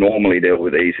way to normally deal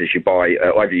with these is you buy,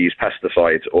 either use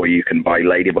pesticides or you can buy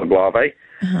ladybug larvae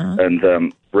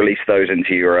and release those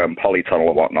into your polytunnel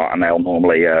or whatnot, and they'll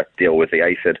normally deal with the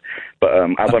aphid. But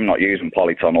as I'm not using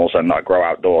polytunnels and I grow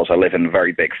outdoors, I live in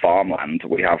very big farmland.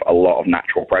 We have a lot of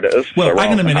natural predators. Well,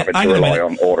 hang on a minute.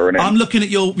 On I'm looking at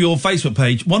your Facebook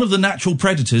page. One of the natural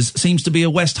predators seems to be a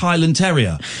West Highland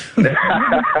Terrier.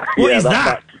 What is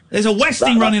that? There's a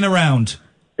Westie running around.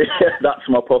 That's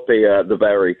my puppy, the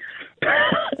Berry.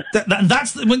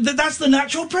 That's the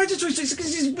natural predator. This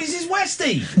is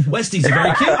Westie. Westies are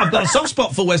very cute. I've got a soft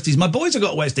spot for Westies. My boys have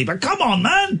got Westie, but come on,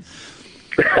 man.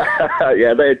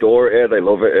 Yeah, they adore it here. They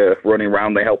love it here. Running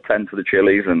around, they help tend to the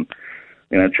chilies and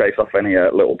chase off any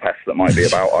little pests that might be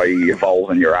about, i.e. voles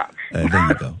and your rats. There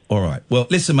you go. All right. Well,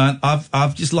 listen, man.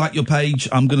 I've just liked your page.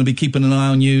 I'm going to be keeping an eye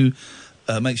on you.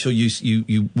 Make sure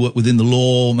you work within the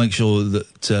law. Make sure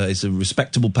that it's a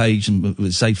respectable page and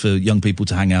it's safe for young people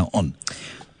to hang out on.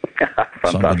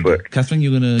 Fantastic. Catherine,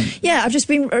 you're going to... Yeah, I've just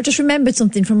remembered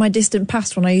something from my distant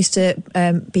past when I used to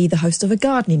be the host of a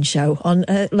gardening show on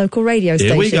a local radio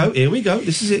station. Here we go.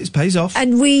 This is it. It pays off.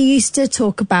 And we used to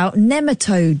talk about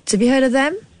nematodes. Have you heard of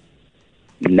them?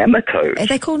 Nematodes? Are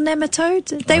they called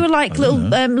nematodes? They were like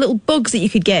little bugs that you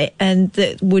could get and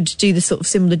that would do the sort of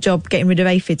similar job getting rid of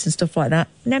aphids and stuff like that.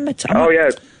 Nematodes. Oh, yeah.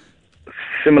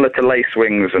 Similar to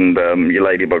lacewings and your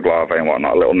ladybug larvae and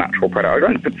whatnot, a little natural predator.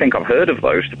 I don't think I've heard of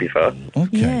those, to be fair.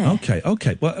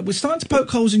 Okay. Well, we're starting to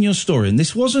poke holes in your story, and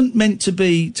this wasn't meant to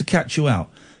be to catch you out,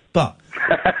 but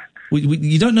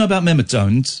you don't know about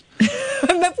nematodes.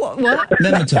 What?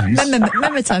 Nematodes.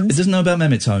 Nematodes. It doesn't know about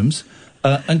nematodes.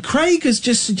 And Craig has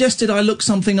just suggested I look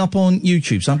something up on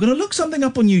YouTube. So I'm going to look something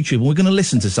up on YouTube and we're going to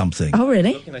listen to something. Oh,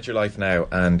 really? Looking at your life now,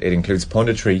 and it includes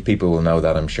punditry. People will know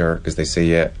that, I'm sure, because they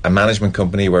see a management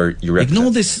company where you represent...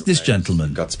 Ignore this gentleman.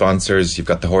 You've got sponsors, you've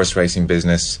got the horse racing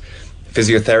business,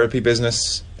 physiotherapy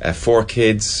business, 4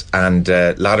 kids, and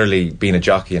latterly being a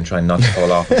jockey and trying not to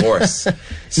fall off a horse.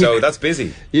 So that's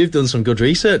busy. You've done some good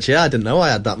research, yeah. I didn't know I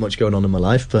had that much going on in my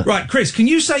life, but... Right, Chris, can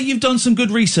you say you've done some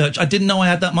good research? I didn't know I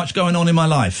had that much going on in my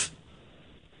life.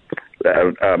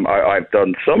 I've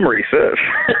done some research.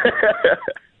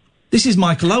 This is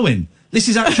Michael Owen. This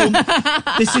is actual.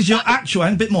 This is your actual.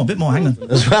 And a bit more. Hang on.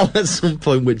 As well, at some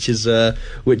point, which is a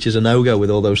no-go with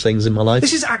all those things in my life.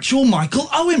 This is actual Michael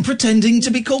Owen pretending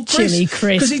to be called Chris. Chilly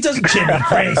Chris. Because he doesn't. Chilly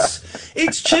Chris.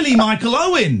 It's Chilly Michael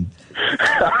Owen.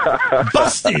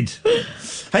 Busted.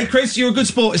 Hey, Chris, you're a good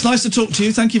sport. It's nice to talk to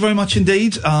you. Thank you very much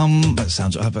indeed. That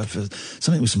sounds...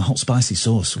 something with some hot, spicy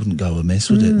sauce wouldn't go amiss,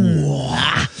 would it?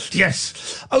 Yes.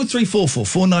 0344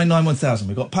 499 1000.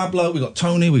 We've got Pablo, we've got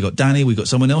Tony, we've got Danny, we've got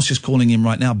someone else just calling in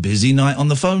right now. Busy night on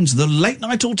the phones. The Late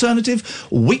Night Alternative,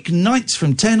 weeknights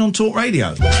from 10 on Talk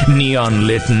Radio. Neon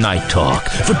lit night talk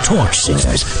for torch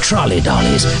singers, trolley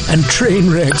dollies, and train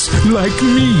wrecks like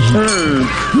me.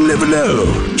 Never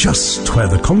know just where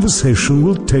the conversation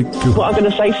will take you. What I'm going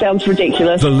to say sounds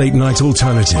ridiculous. The Late Night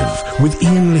Alternative with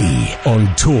Iain Lee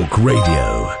on Talk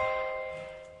Radio.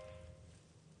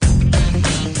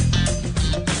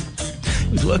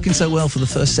 It was working so well for the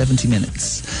first 70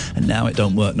 minutes, and now it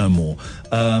don't work no more.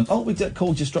 The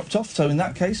call just dropped off, so in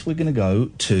that case, we're going to go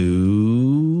to...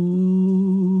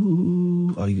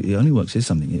 Oh, it only works, here's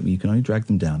something. You can only drag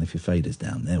them down if your fader's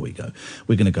down. There we go.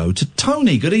 We're going to go to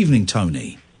Tony. Good evening,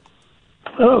 Tony.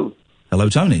 Hello. Hello,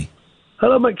 Tony.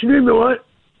 Hello, mate. Can you hear me all right?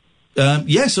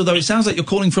 Yes, although it sounds like you're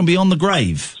calling from beyond the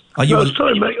grave. Are you... No,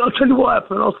 sorry, mate. I'll tell you what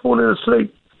happened. I was falling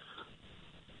asleep.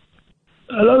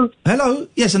 Hello? Hello?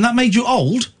 Yes, and that made you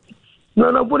old?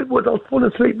 No, what it was, I was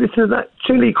falling asleep listening to that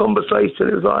chilly conversation.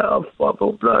 It was like, I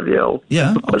thought, bloody hell.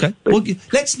 Yeah, okay. Well,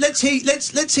 let's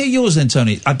hear yours then,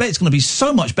 Tony. I bet it's going to be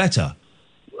so much better.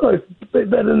 Well, it's a bit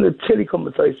better than the chilly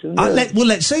conversation. Yeah.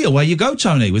 Let's see. Away you go,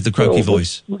 Tony, with the croaky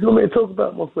voice. What do you want me to talk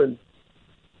about, my friend?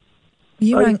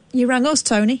 You rang us,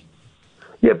 Tony.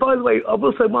 Yeah, by the way, I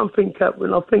will say one thing,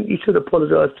 Catherine. I think you should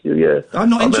apologise to you, yeah. I'm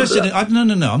not interested in...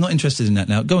 No, I'm not interested in that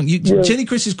now. Go on. Chilly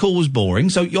Chris's call was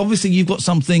boring, so obviously you've got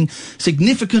something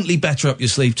significantly better up your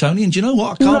sleeve, Tony, and do you know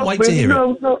what? I can't wait to hear it.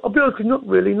 No, I'll be honest with you, not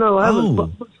really, no, I haven't. But,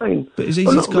 I'm saying, but it's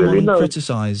easy to come on and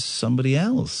criticise somebody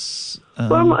else.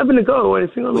 Well, I'm not having a go or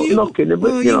anything, I'm not knocking him.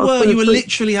 But, you were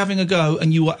literally having a go,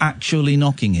 and you were actually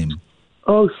knocking him.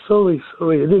 Oh, sorry. I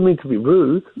didn't mean to be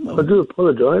rude. I do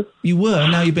apologise. You were,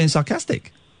 now you're being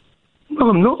sarcastic. No,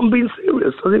 I'm not. I'm being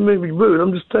serious. I didn't mean to be rude.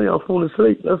 I'm just telling you I've fallen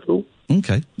asleep, that's all.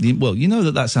 Okay. Well, you know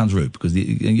that sounds rude, because I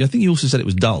think you also said it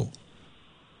was dull.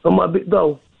 Am I a bit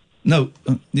dull? No,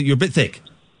 you're a bit thick.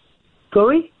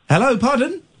 Sorry? Hello,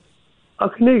 pardon? I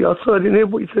can hear you. I'm sorry, I didn't hear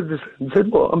what you said. You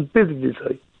said what? I'm busy, did you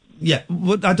say? Yeah,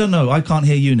 I don't know. I can't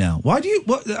hear you now. Why do you...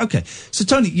 Okay, so,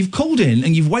 Tony, you've called in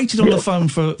and you've waited on the phone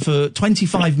for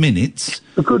 25 minutes.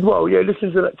 A good while, yeah,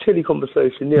 listening to that chilly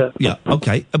conversation, yeah. Yeah,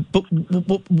 okay. But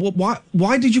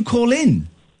why did you call in?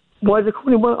 Why did I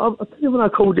call in? Well, I'll tell you when I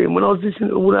called in, when I was listening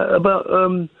to all that about...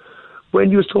 when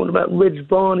you was talking about Reg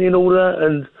Barney and all that,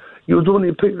 and you was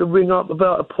wanting people to ring up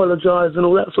about apologise and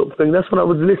all that sort of thing. That's when I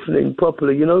was listening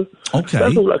properly, you know? Okay.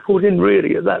 That's all I called in,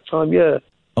 really, at that time, yeah.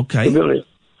 Okay. To be honest.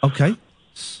 Okay.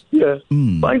 Yeah.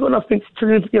 But I ain't got nothing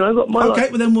to, you know, I got my Okay,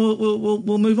 well then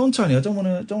we'll move on, Tony. I don't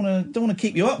want to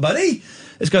keep you up, buddy.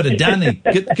 Let's go to Danny.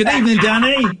 Good evening,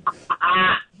 Danny.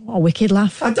 Oh, wicked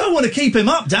laugh. I don't want to keep him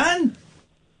up, Dan.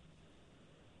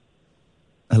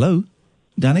 Hello,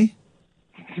 Danny.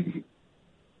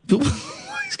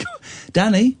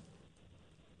 Danny.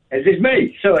 Is this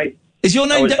me? Sorry. Is your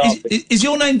name is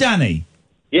your name Danny?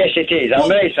 Yes, it is. I'm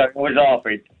me, so I was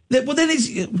laughing. Well, then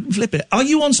flip it. Are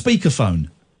you on speakerphone?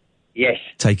 Yes.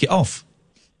 Take it off.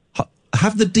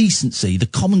 Have the decency, the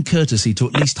common courtesy to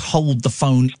at least hold the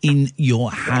phone in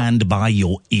your hand by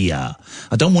your ear.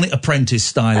 I don't want it apprentice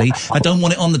styley. I don't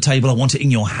want it on the table. I want it in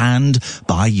your hand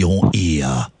by your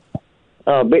ear.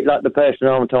 Oh, a bit like the person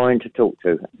I'm trying to talk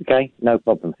to. Okay, no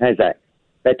problem. How's that?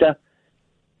 Better?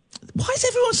 Why has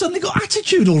everyone suddenly got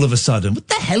attitude all of a sudden? What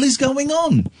the hell is going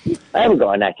on? I haven't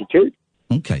got an attitude.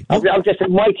 Okay. I've just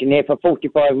been waiting here for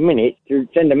 45 minutes to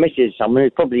send a message to someone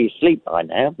who's probably asleep by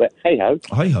now, but hey-ho.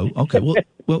 Hey-ho, okay.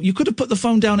 Well, you could have put the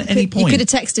phone down at any point. You could have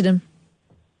texted him.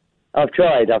 I've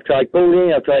tried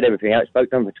calling, I've tried everything. I spoke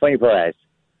to him for 24 hours.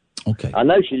 Okay. I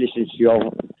know she listens to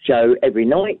your show every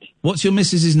night. What's your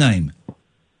missus's name?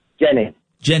 Jenny.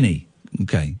 Jenny.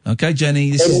 Okay,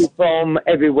 Jenny. This Jenny is from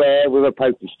Everywhere with a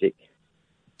poker stick.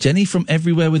 Jenny from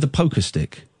Everywhere with a poker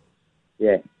stick.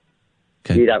 Yeah.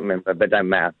 Okay. You don't remember, but don't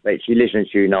matter. But she listens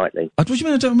to you nightly. What do you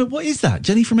mean I don't remember? What is that?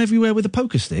 Jenny from Everywhere with a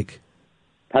poker stick?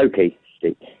 Pokey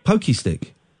stick. Pokey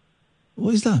stick.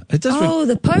 What is that? It does.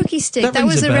 The pokey stick. That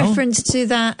rings was a a bell. reference to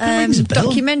that rings a bell.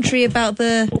 documentary about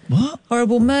the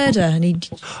horrible murder, and he.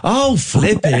 Oh,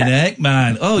 flipping heck,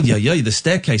 man! Oh, yeah, the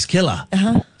staircase killer.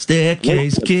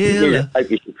 Staircase killer.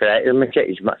 Pokey stick for that. The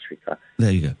machete's much quicker.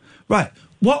 There you go. Right.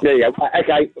 What? There you go.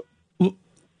 Okay.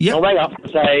 Yeah. I'll ring up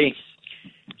and say.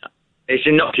 It's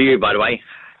not to you, by the way.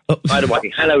 By the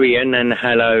way, hello, Ian, and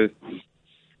hello.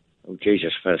 Oh,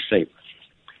 Jesus, fell asleep.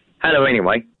 Hello,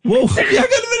 anyway. Whoa! Hang on a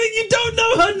minute, you don't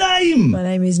know her name. My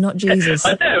name is not Jesus.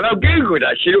 I know. I've googled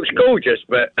her. She looks gorgeous,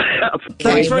 but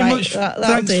Thanks very much. That'll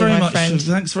Thanks do, very my much. friend.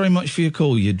 Thanks very much for your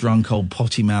call, you drunk old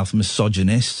potty mouth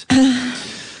misogynist.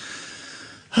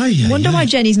 Wonder why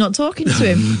Jenny's not talking to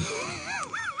him.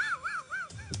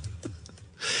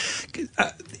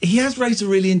 He has raised a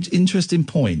really interesting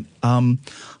point. I've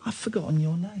forgotten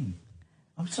your name.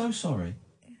 I'm so sorry.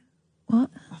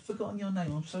 What? I've forgotten your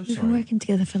name. I'm so We've sorry. been working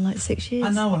together for like 6 years. I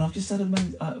know, and I've just had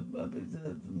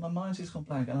my mind's just gone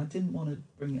blank, and I didn't want to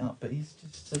bring it up, but he's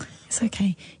just. It's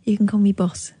okay. You can call me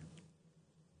boss.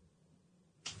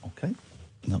 Okay.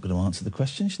 Not going to answer the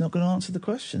question. She's not going to answer the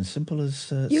question. Simple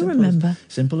as. You remember.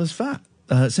 Simple as that.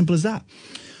 Simple as that.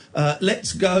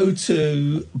 Let's go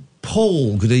to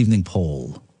Paul. Good evening,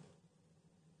 Paul.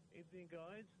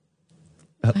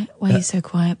 Why are you so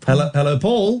quiet, Paul? Hello,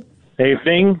 Paul.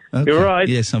 Evening. Okay. You're right.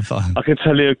 Yes, I'm fine. I can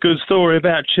tell you a good story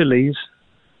about chilies.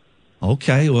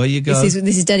 Okay, well, you go. This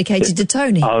is dedicated to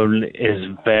Tony.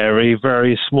 It's a very,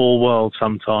 very small world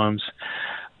sometimes.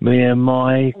 Me and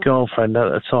my girlfriend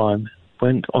at the time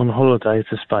went on holiday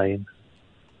to Spain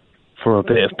for a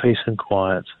bit of peace and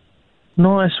quiet.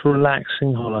 Nice,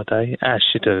 relaxing holiday, as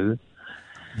you do.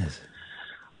 Yes.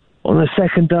 On the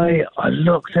second day, I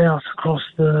looked out across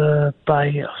the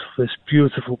bay, this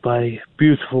beautiful bay,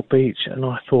 beautiful beach, and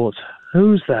I thought,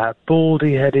 who's that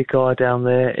baldy-headed guy down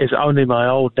there? It's only my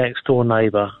old next-door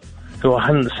neighbour, who I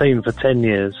hadn't seen for 10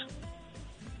 years.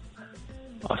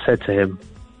 I said to him,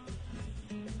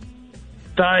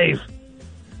 Dave,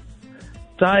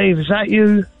 is that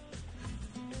you?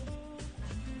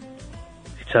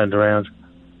 He turned around.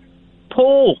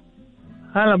 Paul!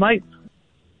 Hello, mate.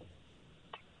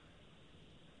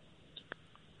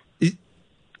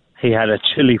 He had a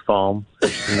chili farm in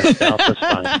the south of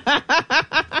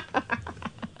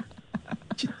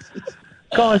Spain.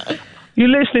 Guys, you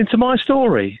listening to my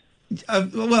story?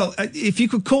 Well, if you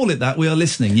could call it that, we are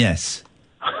listening, yes.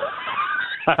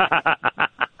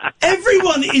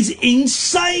 Everyone is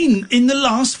insane in the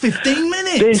last 15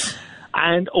 minutes.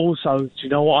 And also, do you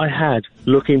know what I had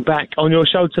looking back on your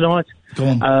show tonight? Go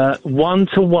on.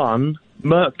 1-to-1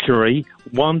 Mercury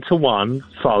 1-to-1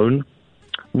 phone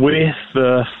with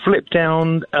the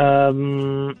flip-down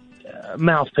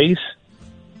mouthpiece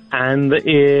and the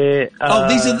ear.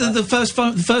 These are the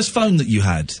first phone that you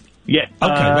had. Yeah.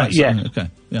 Okay. Right. Yeah. Okay.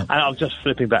 Yeah. And I'm just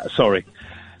flipping back. Sorry.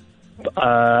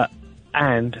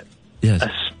 And yes. a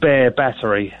spare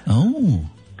battery. Oh.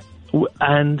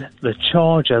 And the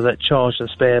charger that charged the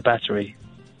spare battery.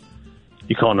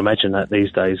 You can't imagine that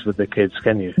these days with the kids,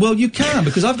 can you? Well, you can,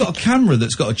 because I've got a camera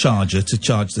that's got a charger to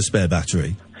charge the spare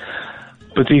battery.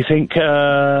 But do you think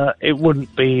it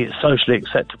wouldn't be socially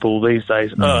acceptable these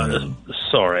days? No.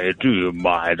 Sorry, do you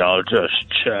mind? I'll just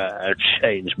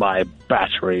change my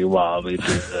battery while we do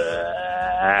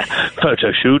the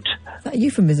photo shoot. Is that a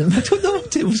euphemism? I don't know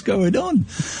what was going on.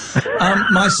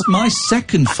 My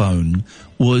second phone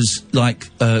was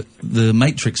like the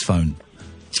Matrix phone.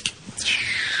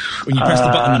 When you press the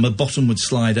button and the bottom would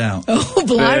slide out. Oh, There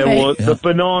blimey. was the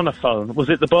banana phone. Was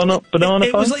it the banana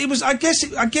phone? It was. I guess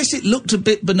it looked a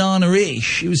bit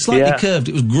banana-ish. It was slightly curved.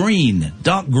 It was green,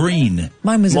 dark green.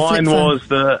 Mine was a flip phone. was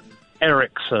the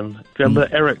Ericsson. Do you remember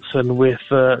Ericsson with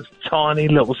a tiny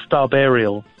little stub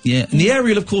aerial? Yeah, and the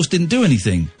aerial, of course, didn't do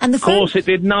anything. And the Of course, it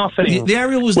did nothing. The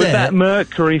aerial was with there. That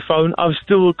Mercury phone, I've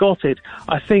still got it.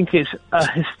 I think it's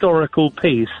a historical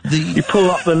piece. You pull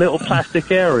up the little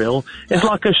plastic aerial. It's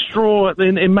like a straw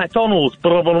in McDonald's.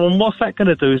 What's that going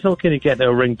to do? It's not going to get a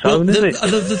ringtone, is it?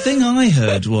 The thing I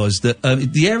heard was that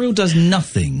the aerial does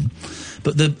nothing,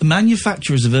 but the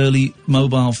manufacturers of early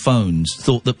mobile phones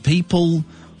thought that people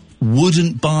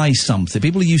wouldn't buy something.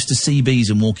 People are used to CBs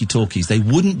and walkie-talkies. They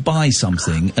wouldn't buy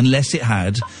something unless it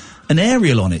had an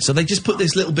aerial on it. So they just put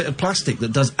this little bit of plastic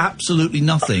that does absolutely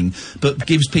nothing but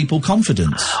gives people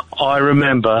confidence. I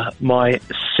remember my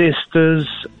sister's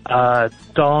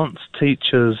dance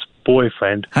teacher's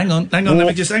boyfriend. Hang on. Let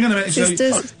me just hang on a minute.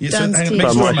 Sisters, hang on, teacher.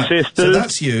 So my sisters. So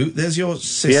that's you. There's your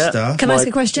sister. Yeah. Can I ask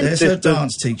a question? There's her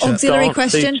dance teacher. Auxiliary Dance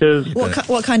question. teachers.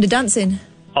 What kind of dancing?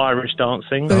 Irish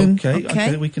dancing. Boom.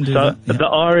 Okay, we can do So that. the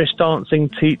Irish dancing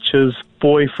teacher's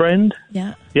boyfriend,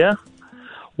 Yeah.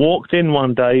 walked in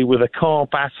one day with a car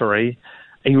battery.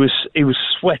 He was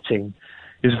sweating.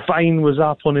 His vein was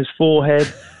up on his forehead.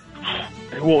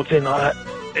 He walked in like,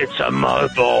 "It's a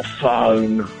mobile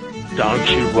phone. Don't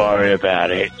you worry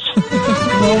about it."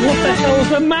 Well, what the hell's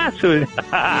the matter?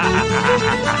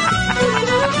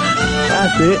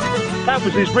 That's it. That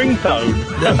was his ringtone.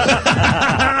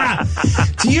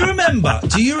 Do you remember?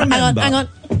 Hang on.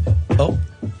 Oh,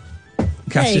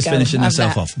 Kath's There you just go. finishing Have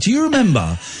herself that. off. Do you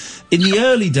remember, in the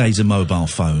early days of mobile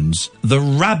phones, the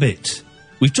Rabbit?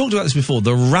 We've talked about this before.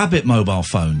 The Rabbit mobile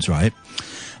phones, right?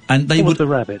 And they would the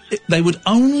Rabbit? They would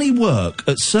only work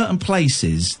at certain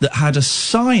places that had a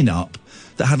sign up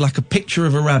that had like a picture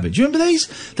of a rabbit. Do you remember these?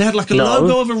 They had like a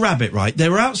logo of a rabbit, right? They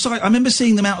were outside. I remember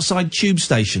seeing them outside tube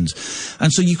stations,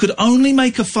 and so you could only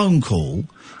make a phone call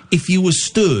if you were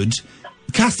stood.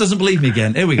 Kath doesn't believe me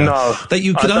again. Here we go. No, that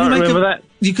you could I only don't make remember a. that.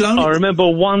 You could only. I remember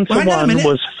Hang on a one-to-one minute.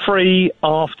 was free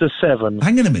after 7.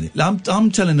 Hang on a minute. I'm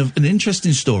telling an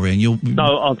interesting story, and you'll.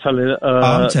 No, I'm telling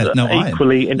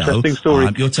equally interesting story.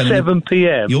 You're telling 7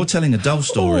 p.m. You're telling a dull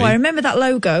story. Oh, I remember that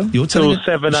logo. You're telling Till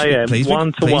 7 a.m. Please be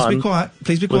 1 to 1. Please be quiet.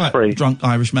 Please be was quiet. free. Drunk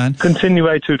Irishman.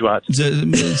 Continuez tout droit.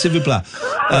 S'il vous plaît.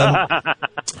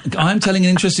 I'm telling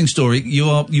an interesting story. You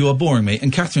are boring me,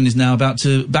 and Catherine is now about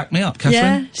to back me up. Catherine.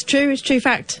 Yeah, it's true. It's true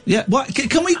fact. Yeah. What?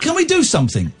 Can we do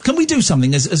something? Can we do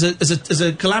something as a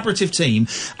collaborative team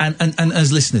and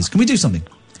as listeners? Can we do something?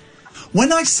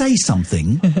 When I say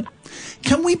something,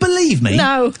 can we believe me?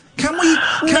 No. Can we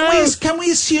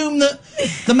assume that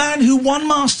the man who won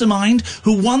Mastermind,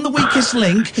 who won The Weakest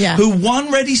Link, Yeah. who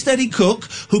won Ready Steady Cook,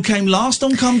 who came last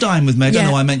on Come Dine With Me, I don't Yeah.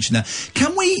 know why I mentioned that.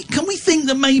 Can we think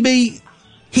that maybe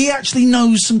he actually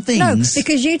knows some things? No,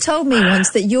 because you told me once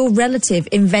that your relative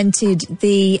invented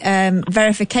the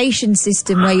verification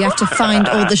system where you have to find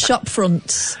all the shop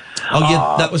fronts. Oh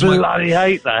yeah, that was bloody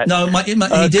hate that. No, he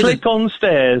didn't. Click on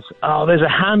stairs. Oh, there's a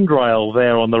handrail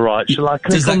there on the right. Shall I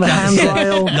click on the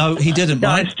handrail? No, he didn't.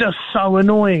 No, it's just so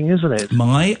annoying, isn't it?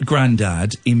 My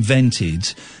granddad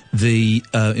invented the,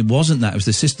 it wasn't that, it was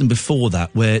the system before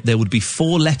that where there would be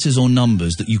 4 letters or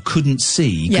numbers that you couldn't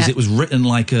see because Yeah. it was written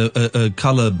like a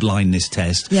colour blindness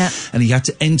test. Yeah. And he had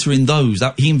to enter in those.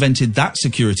 He invented that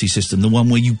security system, the one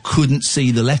where you couldn't see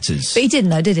the letters. But he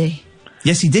didn't though, did he?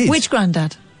 Yes, he did. Which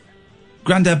granddad?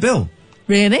 Grandad Bill.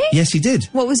 Really? Yes, he did.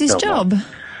 What was his job?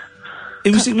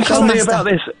 It was Tell me about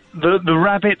this. The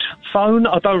rabbit phone.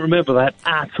 I don't remember that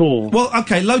at all. Well,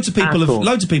 okay. Loads of people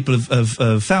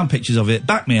have found pictures of it.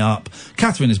 Back me up.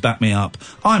 Catherine has backed me up.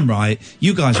 I'm right.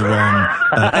 You guys are wrong.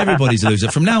 Everybody's a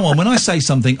loser. From now on, when I say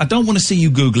something, I don't want to see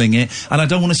you googling it, and I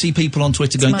don't want to see people on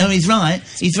Twitter going, "Oh, he's right.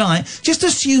 He's right." Just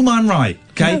assume I'm right.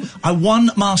 Okay. No. I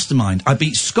won Mastermind. I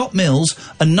beat Scott Mills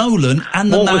and Nolan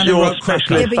and the man who wrote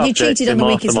Cracker. Yeah, but you cheated on the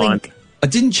Weakest Link. I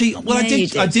didn't cheat. Well,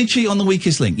 Yeah, I did cheat on The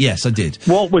Weakest Link. Yes, I did.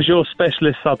 What was your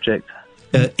specialist subject?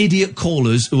 Idiot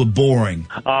callers who are boring.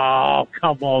 Oh,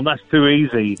 come on, that's too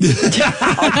easy.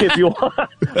 I'll give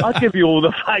you all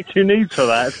the facts you need for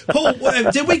that. Paul,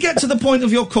 did we get to the point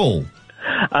of your call?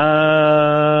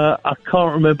 I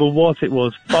can't remember what it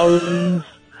was. Phones.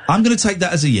 I'm going to take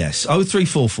that as a yes.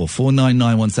 0344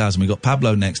 499 1000. We've got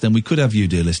Pablo next, and we could have you,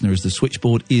 dear listener, as the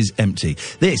switchboard is empty.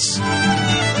 This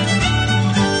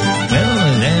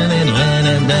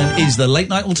is the Late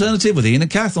Night Alternative with Iain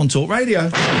and Kath on Talk Radio.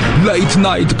 Late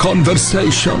night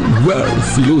conversation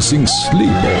worth losing sleep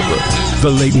over.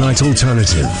 The Late Night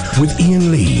Alternative with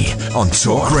Iain Lee on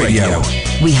Talk Radio.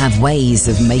 We have ways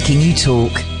of making you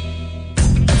talk.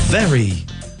 Very,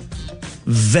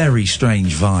 very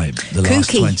strange vibe the last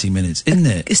Kooky. 20 minutes, isn't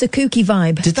it? It's a kooky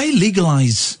vibe. Did they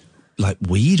legalise, like,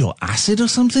 weed or acid or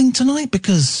something tonight?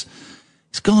 Because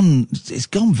it's gone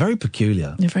very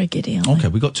peculiar. They're very giddy, aren't Okay,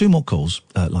 we've got 2 more calls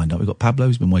lined up. We've got Pablo,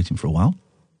 who's been waiting for a while.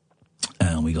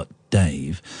 And we got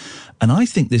Dave. And I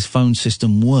think this phone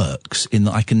system works in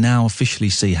that I can now officially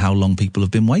see how long people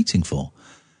have been waiting for.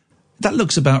 That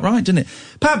looks about right, doesn't it?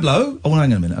 Pablo, oh,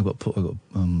 hang on a minute. I've got to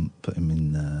put him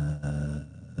in there.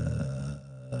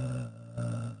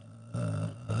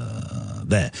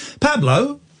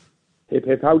 Pablo. Hip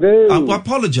hip, how do? I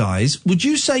apologise. Would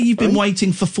you say you've been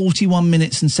waiting for 41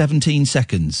 minutes and 17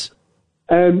 seconds?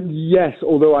 Yes,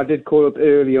 although I did call up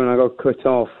earlier and I got cut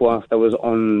off whilst I was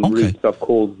on route, so I've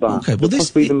called back. Okay, well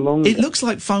it looks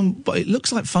like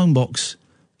Phonebox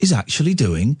is actually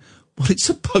doing what it's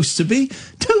supposed to be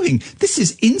doing. This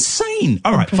is insane.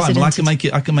 All right, fine. Well, I can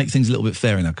make things a little bit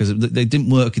fairer now, because they didn't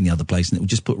work in the other place, and it would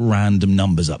just put random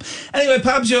numbers up. Anyway,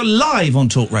 Pabs, you're live on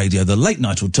Talk Radio, the late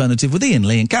night alternative with Iain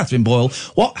Lee and Catherine Boyle.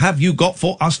 What have you got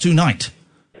for us tonight?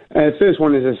 First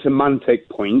one is a semantic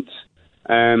point.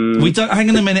 We don't. Hang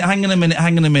on a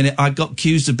minute. I got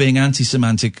accused of being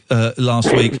anti-semantic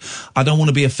last week. I don't want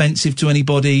to be offensive to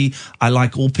anybody. I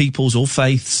like all peoples, all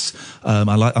faiths.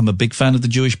 I'm a big fan of the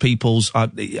Jewish peoples. I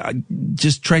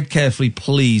just tread carefully,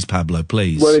 please, Pablo,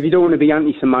 please. Well, if you don't want to be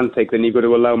anti-semantic, then you've got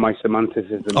to allow my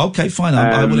semanticism. Okay, fine.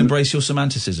 I will embrace your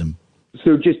semanticism.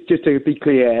 So just to be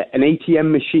clear, an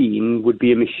ATM machine would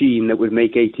be a machine that would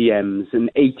make ATMs. An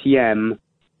ATM.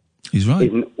 He's right.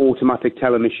 Is an automatic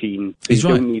teller machine. So He's you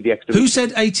right. Don't need the extra. Who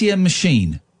said ATM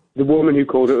machine? The woman who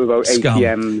called it about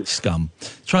ATMs. Scum.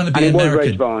 Trying to be and American. It was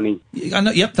Reg Varney. I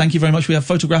know, yep, thank you very much. We have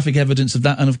photographic evidence of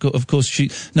that, and of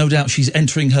course, no doubt she's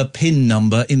entering her PIN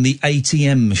number in the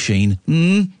ATM machine.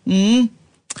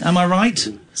 Am I right?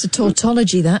 It's a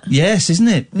tautology, that. Yes, isn't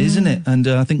it? Isn't it? And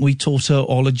I think we taught her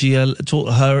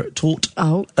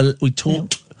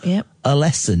a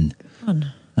lesson.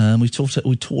 Fun. We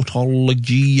taught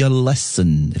Ology a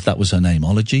lesson, if that was her name.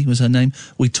 Ology was her name.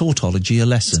 We taught Ology a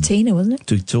lesson. It's Tina, wasn't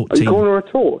it? Are you calling her a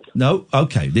taught? No?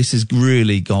 Okay, this has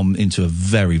really gone into a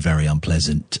very, very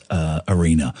unpleasant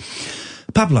arena.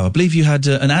 Pablo, I believe you had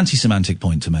an anti-semantic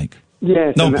point to make.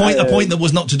 Yes. No, a point that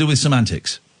was not to do with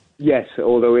semantics. Yes,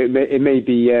 although it may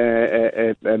be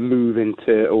a move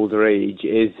into older age,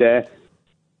 is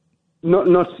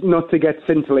not to get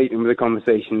scintillating with the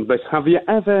conversation, but have you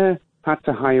ever had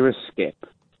to hire a skip?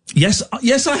 Yes,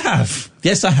 I have.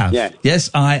 Yes, I have. Yeah.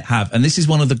 Yes, I have. And this is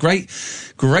one of the great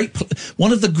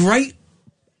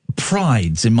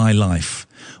prides in my life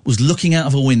was looking out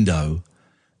of a window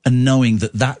and knowing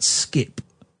that skip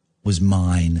was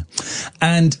mine.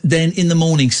 And then in the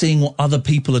morning, seeing what other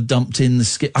people had dumped in the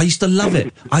skip. I used to love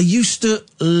it. I used to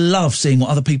love seeing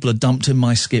what other people had dumped in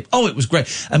my skip. Oh, it was great.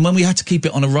 And when we had to keep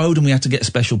it on a road and we had to get a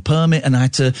special permit and I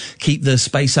had to keep the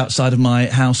space outside of my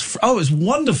house. Oh, it was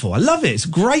wonderful. I love it. It's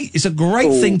great. It's a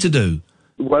great thing to do.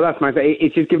 Well, that's nice.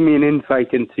 It's just given me an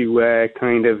insight into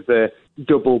kind of the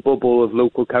double bubble of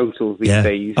local councils these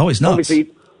days. Oh, it's nuts.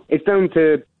 Obviously, it's down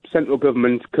to central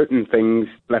government cutting things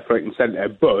left, right and centre,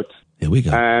 but... Here we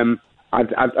go. As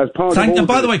part and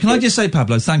by the way, can I just say,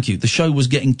 Pablo, thank you. The show was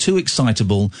getting too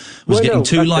excitable, getting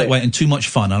too lightweight and too much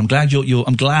fun. And I'm glad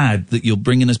I'm glad that you're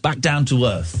bringing us back down to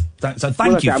earth. So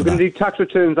thank you for I'm going to do tax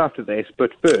returns after this,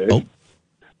 but first...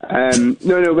 I paid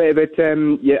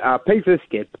for the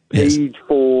skip, paid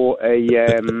for a,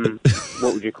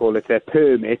 what would you call it, a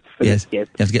permit for the skip.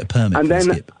 You have to get a permit and for then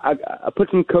the skip. I put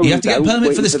some cones. You have to get a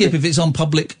permit for the skip if it's on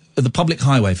the public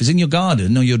highway. If it's in your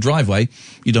garden or your driveway,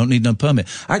 you don't need no permit.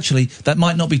 Actually, that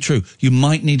might not be true. You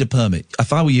might need a permit.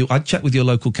 If I were you, I'd check with your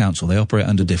local council. They operate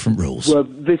under different rules. Well,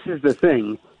 this is the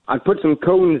thing. I put some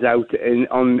cones out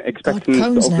on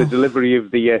expectance of the delivery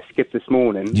of the skip this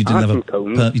morning. You didn't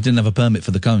have a permit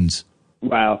for the cones.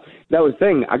 Well, that was the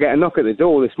thing. I get a knock at the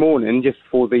door this morning just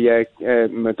before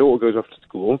my daughter goes off to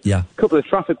school. Yeah. A couple of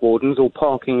traffic wardens or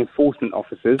parking enforcement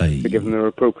officers to give them their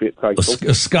appropriate title.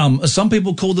 A scum. As some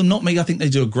people call them, not me. I think they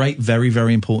do a great, very,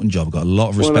 very important job. I've got a lot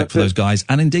of respect for those guys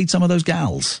and indeed some of those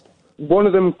gals. One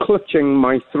of them clutching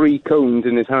my 3 cones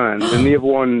in his hand and the other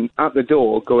one at the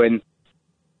door going...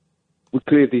 We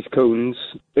cleared these cones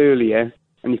earlier,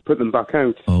 and you've put them back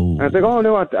out. Oh. And I was like, oh,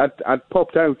 no, I'd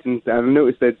popped out, and I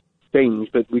noticed they'd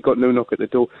changed, but we got no knock at the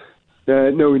door.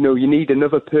 No, you need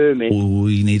another permit. Oh,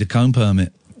 you need a cone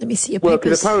permit. Let me see your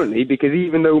papers. Well, because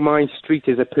even though my street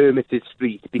is a permitted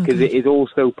street, because it is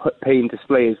also pay and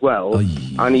display as well,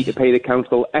 I need to pay the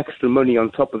council extra money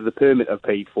on top of the permit I've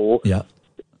paid for. Yeah.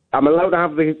 I'm allowed to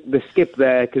have the skip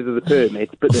there because of the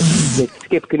permit, but the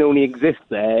skip can only exist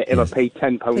there if I pay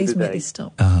 £10 Please a make day. this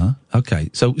stop. Okay.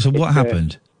 So what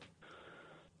happened?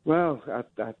 Well,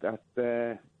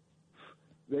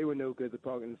 they were no good, the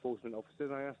parking enforcement officers.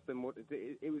 I asked them what it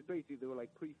was. Basically, they were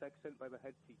like prefects sent by the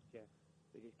head teacher.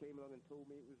 They just came along and told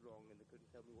me it was wrong, and they couldn't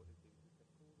tell me what to do.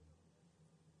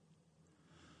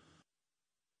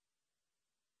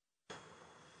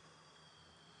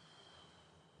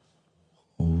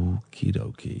 Okie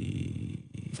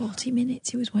dokie. 40 minutes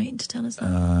he was waiting to tell us that.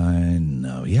 I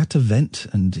know. He had to vent,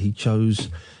 and he chose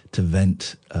to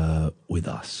vent with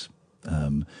us.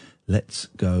 Let's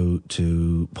go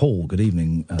to Paul. Good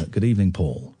evening. Good evening,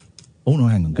 Paul. Oh, no,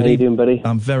 hang on. How you doing, buddy?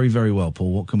 I'm very, very well,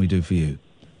 Paul. What can we do for you?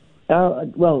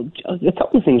 Well, a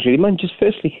couple of things, really, man. Just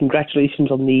firstly,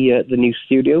 congratulations on the new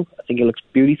studio. I think it looks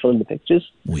beautiful in the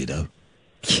pictures. Weirdo.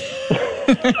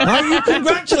 Why are you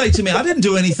congratulating me? I didn't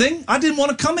do anything. I didn't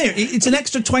want to come here. It's an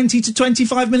extra 20 to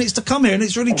 25 minutes to come here, and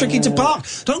it's really tricky to park.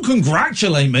 Don't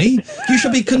congratulate me. You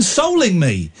should be consoling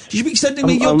me. You should be sending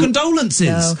me your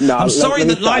condolences. No, I'm sorry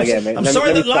that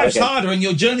life's life's harder and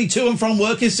your journey to and from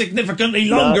work is significantly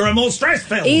longer and more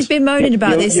stress-filled. He's been moaning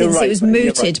about this since it was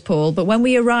mooted, Paul, but when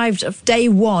we arrived of day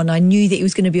one, I knew that he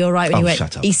was going to be all right when he went.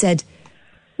 Shut up. He said,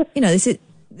 you know,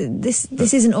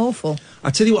 this isn't awful. I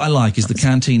tell you what I like is the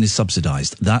canteen is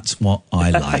subsidised. That's what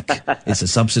I like. It's a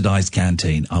subsidised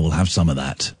canteen. I will have some of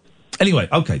that. Anyway,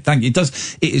 okay, thank you.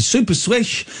 It is super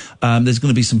swish. There's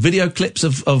going to be some video clips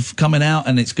of coming out,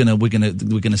 and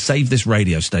we're gonna save this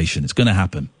radio station. It's going to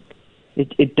happen.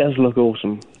 It does look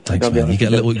awesome. Thanks, man. You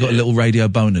got a little radio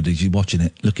boner. Did you watching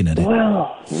it, looking at it?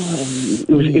 Well,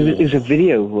 it was a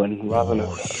video one rather than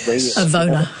a radio. A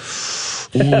boner.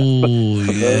 Oh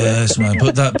yes, man.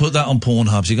 Put that on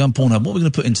Pornhub. So you go on Pornhub. What are we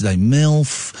going to put in today?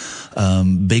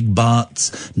 MILF, big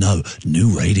butts. No,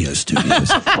 new radio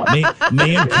studios.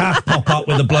 me and Kath pop up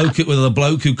with a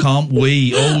bloke who can't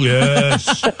wee. Oh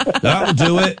yes, that'll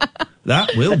do it.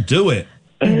 That will do it.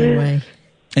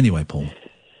 Anyway, Paul.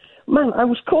 Man, I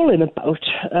was calling about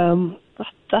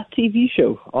that TV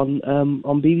show on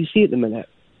BBC at the minute.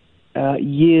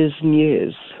 Years and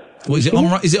years. Well, is it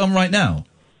on? Is it on right now?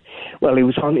 Well, it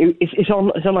was on. It's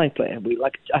on iPlayer.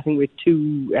 I think we're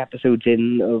 2 episodes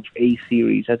in of a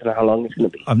series. I don't know how long it's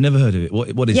going to be. I've never heard of it.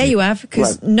 What is it? Yeah, you have,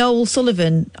 because Noel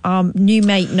Sullivan, our new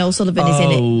mate Noel Sullivan, is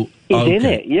in it. He's in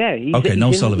it. Yeah.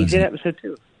 Noel Sullivan's he's in episode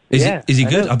 2. Is he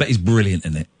good? I bet he's brilliant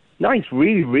in it. No, he's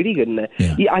really, really good in it.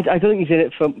 Yeah. I don't think he's in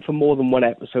it for more than 1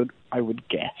 episode, I would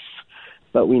guess.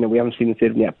 But we haven't seen the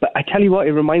third one yet. But I tell you what,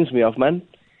 it reminds me of, man.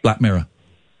 Black Mirror.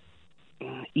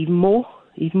 Even more.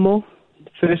 The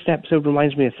first episode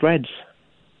reminds me of Threads.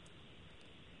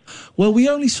 Well, we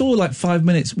only saw like 5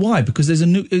 minutes. Why? Because is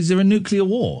there a nuclear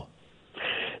war?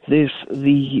 There's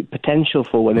the potential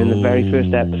for one in the very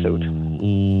first episode.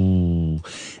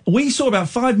 We saw about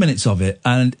 5 minutes of it,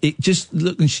 and it just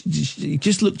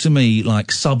looked to me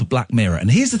like sub Black Mirror.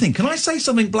 And here's the thing: can I say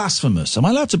something blasphemous? Am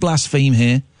I allowed to blaspheme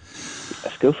here?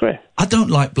 Let's go for it. I don't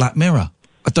like Black Mirror.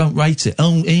 I don't rate it.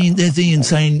 Oh, there's Ian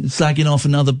slagging off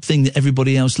another thing that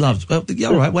everybody else loves. Well, yeah,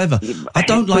 all right, whatever. I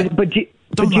don't like. But do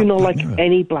you not like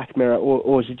any Black Mirror,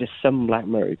 or is it just some Black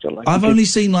Mirror you don't like? I've only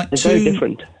sin like 2. Very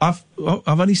different. I've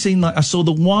only seen I saw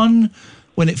the one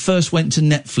when it first went to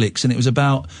Netflix, and it was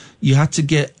about you had to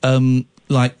get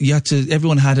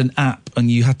everyone had an app, and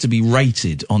you had to be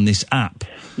rated on this app.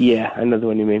 Yeah, I know the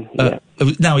one you mean. Yeah.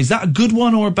 Now, is that a good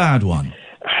one or a bad one?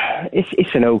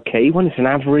 It's an okay one. It's an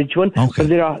average one. Okay.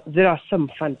 But there are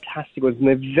some fantastic ones, and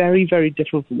they're very, very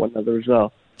different from one another as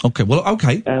well. Okay. Well,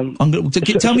 okay.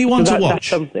 Tell me one to watch. That's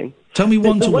something. Tell me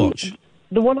one to watch.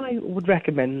 The one I would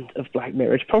recommend of Black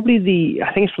Mirror is probably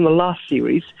I think it's from the last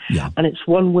series. Yeah. And it's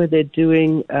one where they're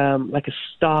doing like a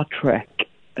Star Trek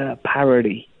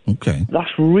parody. Okay.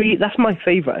 That's my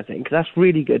favourite. I think that's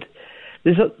really good.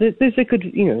 There's a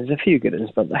good, there's a few good ones,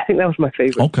 but I think that was my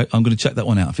favourite. Okay, I'm going to check that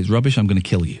one out. If it's rubbish, I'm going to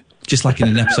kill you. Just like in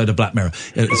an episode of Black Mirror.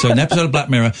 So in an episode of Black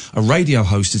Mirror, a radio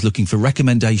host is looking for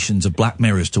recommendations of Black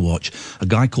Mirrors to watch. A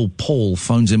guy called Paul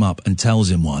phones him up and tells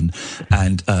him one,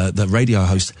 and the radio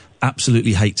host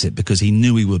absolutely hates it because he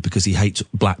knew he would, because he hates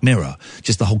Black Mirror.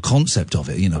 Just the whole concept of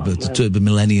it, the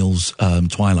millennials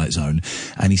Twilight Zone.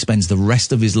 And he spends the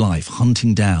rest of his life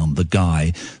hunting down the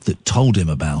guy that told him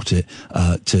about it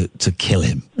to kill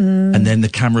him. And then the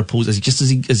camera pulls, as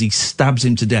he stabs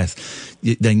him to death,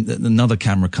 then another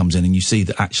camera comes in and you see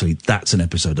that actually that's an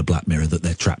episode of Black Mirror that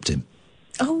they're trapped in.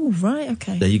 Oh, right,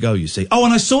 okay. There you go, you see. Oh,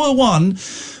 and I saw the one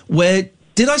where...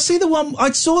 Did I see the one?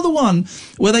 I saw the one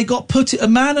where they got a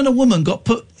man and a woman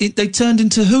they turned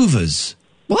into Hoovers.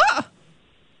 What?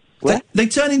 They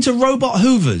turned into robot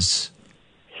Hoovers.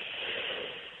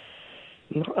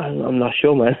 I'm not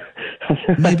sure, man.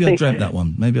 Maybe I dreamt that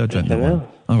one.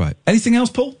 All right. Anything else,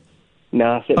 Paul?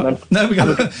 No, that's it, man. There we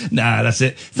go. Nah, that's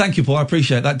it. Thank you, Paul. I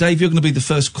appreciate that. Dave, you're going to be the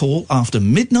first call after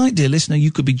midnight. Dear listener,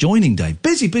 you could be joining Dave.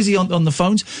 Busy on the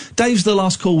phones. Dave's the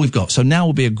last call we've got. So now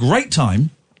will be a great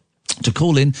time to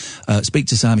call in, speak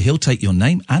to Sam. He'll take your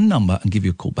name and number and give you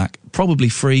a call back. Probably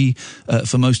free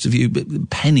for most of you, but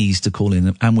pennies to call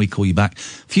in, and we call you back. A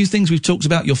few things we've talked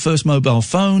about: your first mobile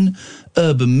phone,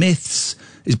 urban myths.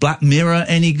 Is Black Mirror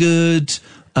any good?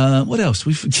 What else?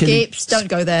 Skips. Don't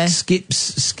go there. Skips.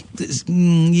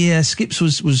 Skips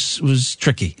was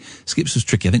tricky. Skips was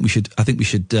tricky. I think we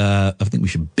should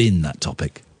bin that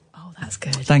topic. That's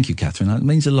good. Thank you, Catherine. That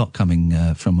means a lot coming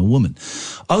from a woman.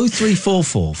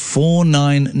 0344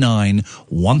 499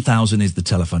 1000 is the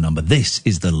telephone number. This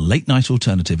is the Late Night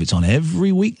Alternative. It's on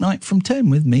every weeknight from 10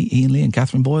 with me, Iain Lee and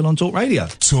Catherine Boyle on Talk Radio.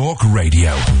 Talk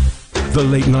Radio. The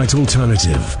Late Night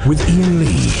Alternative with Iain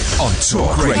Lee on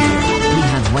Talk Radio. We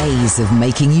have ways of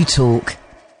making you talk.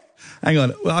 Hang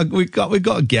on, we've got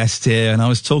a guest here, and I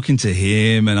was talking to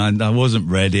him, and I wasn't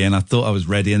ready, and I thought I was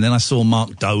ready, and then I saw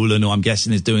Mark Dolan, who I'm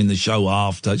guessing is doing the show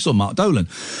after. I saw Mark Dolan.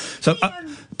 So,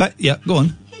 but yeah, go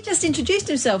on. He just introduced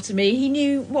himself to me. He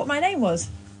knew what my name was.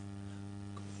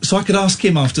 So I could ask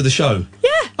him after the show?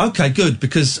 Yeah. Okay, good,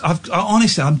 because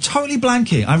honestly, I'm totally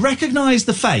blanking. I recognise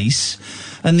the face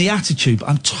and the attitude, but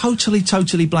I'm totally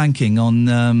blanking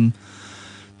on...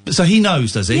 So he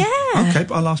knows, does he? Yeah. Okay,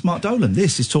 but I'll ask Mark Dolan.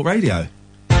 This is Talk Radio.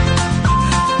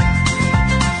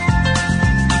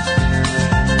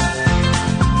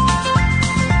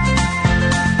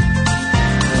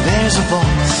 There's a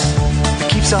voice that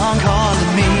keeps on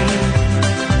calling me.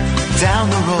 Down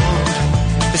the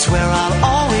road, it's where I'll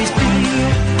always be.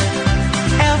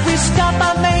 Every stop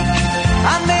I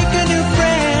make a new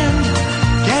friend.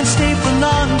 Can't stay for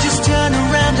long, just turn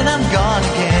around and I'm gone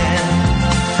again.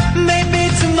 Maybe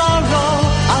tomorrow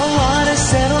I'll wanna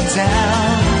settle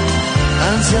down.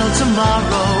 Until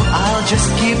tomorrow I'll just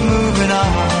keep moving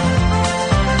on.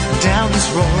 Down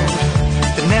this road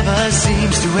that never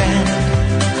seems to end.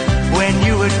 When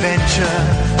new adventure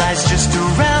lies just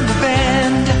around the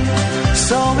bend.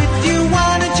 So if you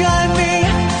wanna join me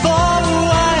for a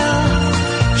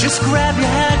while, just grab your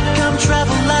hat, come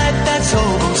travel light, that's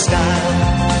old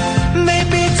style.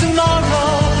 Maybe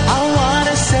tomorrow I'll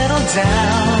wanna settle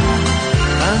down.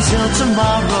 Until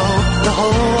tomorrow, the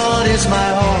whole world is my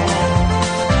home.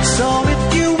 So if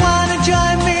you wanna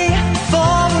join me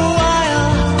for a while,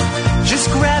 just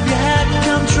grab your hat,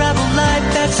 come travel light,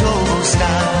 that's old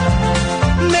style.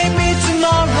 Maybe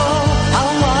tomorrow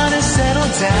I'll wanna settle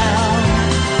down.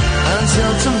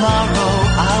 Until tomorrow,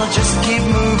 I'll just keep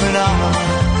moving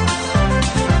on.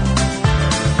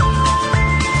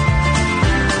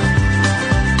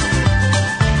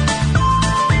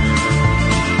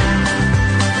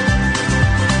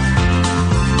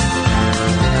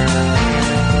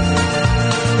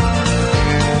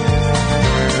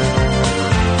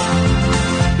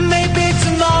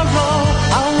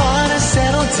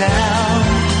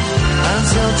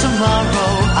 Until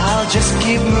tomorrow, I'll just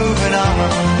keep moving on.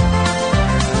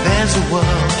 There's a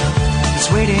world that's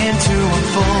waiting to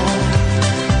unfold.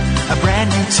 A brand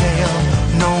new tale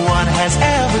no one has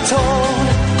ever told.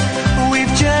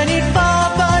 We've journeyed far,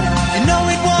 but you know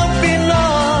it won't be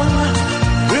long.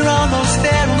 We're almost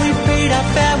there and we paid our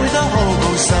fare with a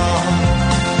hobo song.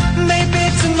 Maybe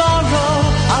tomorrow,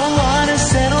 I'll wanna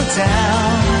settle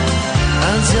down.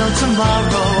 Until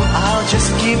tomorrow, I'll just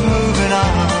keep moving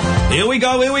on. Here we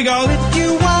go. If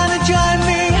you wanna join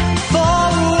me for a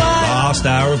while. Last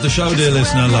hour of the show, dear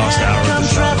listener. Last hour of the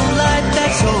show. Travel light,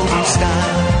 that's old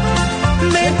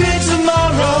style. Maybe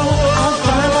tomorrow, I'll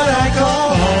find what I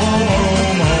call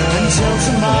home. Until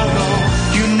tomorrow,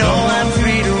 you know I'm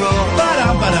free to roll.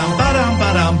 Ba-dum, ba-dum, ba-dum,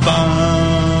 ba-dum, ba-dum.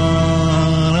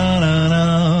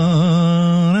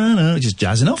 Just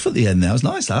jazzing off at the end there. It was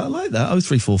nice, that. I like that.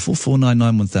 0344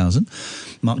 499 1000.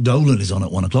 Mark Dolan is on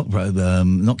at 1 o'clock.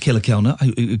 Not Killer Kellner.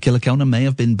 Killer Kellner may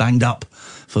have been banged up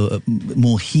for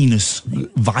more heinous,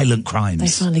 violent crimes. They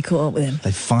finally caught up with him.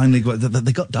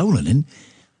 They got Dolan in.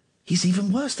 He's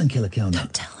even worse than Killer Kellner.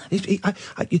 Don't tell him.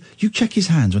 You check his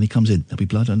hands when he comes in. There'll be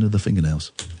blood under the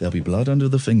fingernails.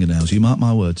 You mark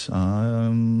my words. Yeah,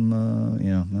 a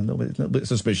little bit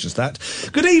suspicious, that.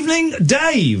 Good evening,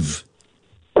 Dave.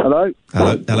 Hello.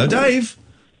 Hello, Dave.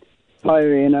 Hi,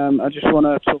 Ian. I just want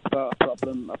to talk about a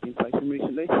problem I've been facing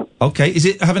recently. Okay, is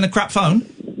it having a crap phone?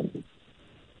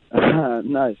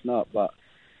 No, it's not, but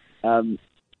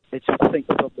it's, I think,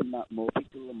 a problem that more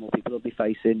people will be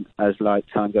facing as,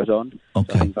 time goes on.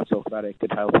 Okay. So I think if I talk about it, it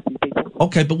could help a few people.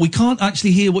 Okay, but we can't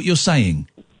actually hear what you're saying.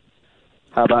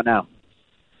 How about now?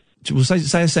 Well, say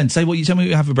a sentence. Tell me what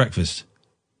you have for breakfast.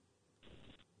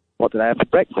 What did I have for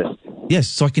breakfast? Yes,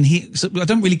 so I can hear. So I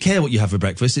don't really care what you have for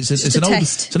breakfast.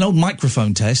 It's an old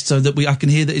microphone test, so that I can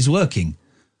hear that it's working.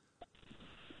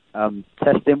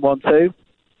 Testing 1 2.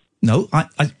 No, I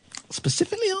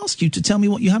specifically asked you to tell me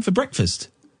what you have for breakfast.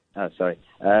 Oh, sorry.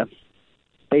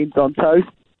 Beans on toast.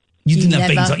 You didn't have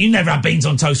beans on. You never had beans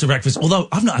on toast for breakfast. Although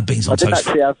I've not had beans on toast. I didn't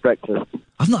actually have breakfast.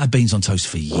 I've not had beans on toast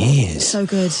for years. So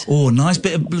good. Oh, nice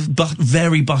bit of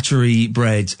very buttery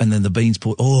bread, and then the beans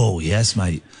poured. Oh, yes,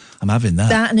 mate. I'm having that.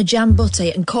 That and a jam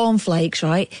butty and cornflakes,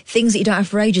 right? Things that you don't have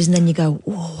for ages, and then you go,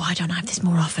 oh, why don't I have this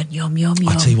more often? Yum, yum, yum.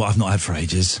 I'll tell you what I've not had for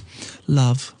ages.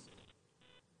 Love.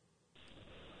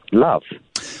 Love.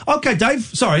 Okay, Dave,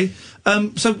 sorry.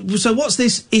 So what's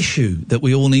this issue that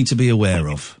we all need to be aware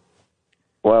of?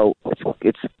 Well,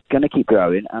 it's going to keep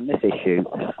growing, and this issue,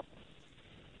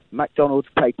 McDonald's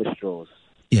paper straws.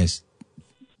 Yes.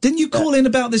 Didn't you call in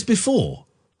about this before?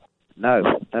 No,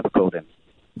 never called in.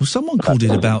 Well, someone called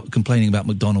in about complaining about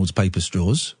McDonald's paper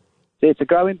straws. It's a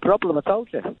growing problem, I told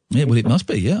you. Yeah, well, it must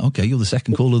be, yeah. Okay, you're the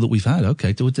second caller that we've had.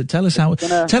 Okay, tell us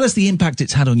tell us the impact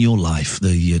it's had on your life,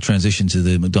 the transition to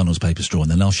the McDonald's paper straw,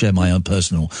 and then I'll share my own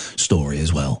personal story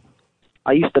as well.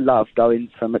 I used to love going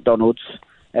to McDonald's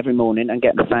every morning and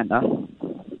getting a Fanta.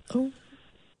 Oh.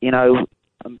 You know,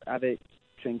 have it,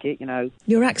 drink it, you know.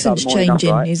 Your accent's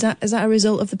changing. Right. Is that a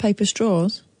result of the paper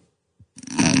straws?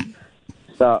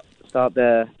 Start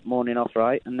the morning off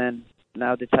right, and then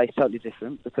now they taste totally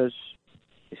different because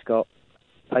it's got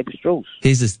paper straws.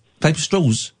 Here's this. Paper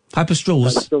straws. Paper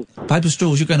straws. Paper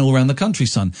straws. You're going all around the country,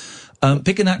 son.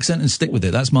 Pick an accent and stick with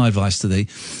it. That's my advice to thee.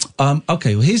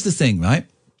 Okay, well, here's the thing, right?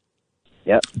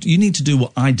 Yeah. You need to do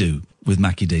what I do with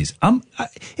Mackie D's.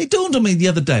 It dawned on me the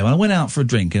other day when I went out for a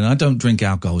drink, and I don't drink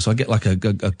alcohol, so I get like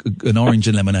an orange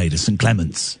and lemonade, a St.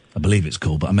 Clement's, I believe it's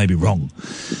called, but I may be wrong.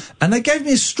 And they gave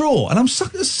me a straw, and I'm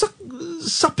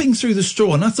supping through the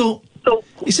straw, and I thought,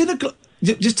 it's in a...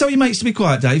 Just tell your mates to be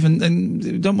quiet, Dave,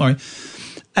 and don't worry.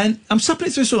 And I'm supping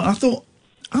it through a straw, and I thought,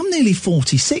 I'm nearly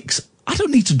 46. I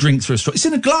don't need to drink through a straw. It's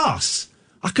in a glass.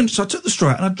 So I took the straw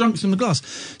out and I drank from the glass.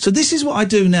 So this is what I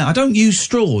do now. I don't use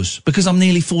straws because I'm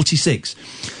nearly 46.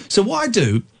 So what I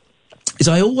do is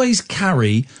I always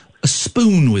carry a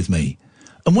spoon with me.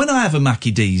 And when I have a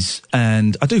Mackie D's,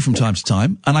 and I do from time to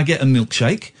time, and I get a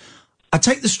milkshake, I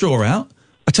take the straw out,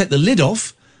 I take the lid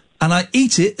off, and I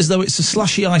eat it as though it's a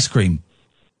slushy ice cream.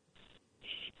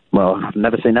 Well, I've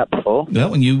never seen that before.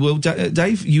 Well, and you will,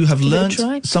 Dave, you have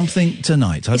learnt something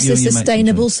tonight. It's a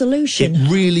sustainable solution. It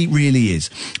really, really is.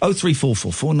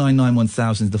 0344 499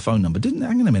 1000 is the phone number.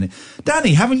 Hang on a minute.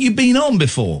 Danny, haven't you been on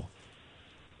before?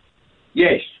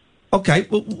 Yes. Okay,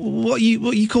 well, what are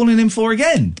you calling in for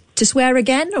again? To swear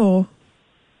again, or...?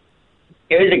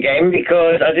 It was again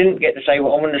because I didn't get to say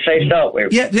what I wanted to say to start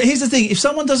with. Yeah, here's the thing. If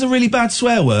someone does a really bad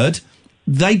swear word...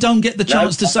 They don't get the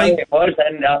chance to say... it was,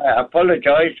 and I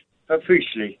apologise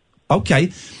profusely.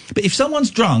 Okay, but if someone's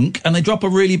drunk and they drop a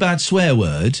really bad swear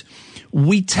word,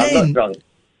 we tend... I'm not drunk.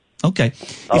 Okay.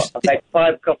 I've had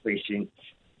 5 coffees since.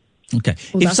 Okay.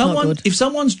 Well, if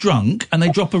someone's drunk and they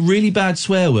drop a really bad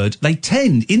swear word, they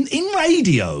tend... In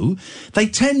radio, they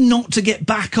tend not to get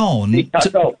back on...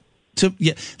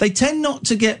 they tend not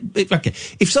to get... Okay,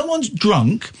 if someone's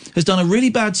drunk, has done a really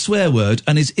bad swear word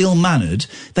and is ill-mannered,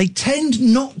 they tend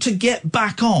not to get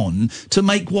back on to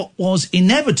make what was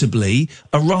inevitably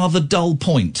a rather dull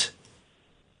point.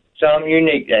 So I'm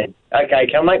unique then. Okay,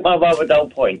 can I make my rather dull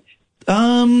point?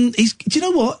 Do you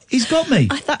know what? He's got me.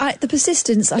 The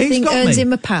persistence, I think, earns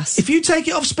him a pass. If you take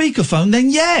it off speakerphone, then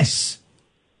yes.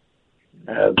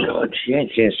 Oh, God, she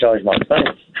ain't seen the size of my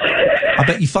face. I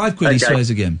bet you £5 he swears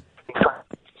again.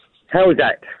 How is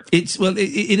that? It's, well,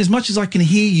 in as much as I can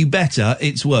hear you better,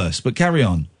 it's worse, but carry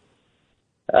on.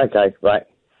 Okay, right.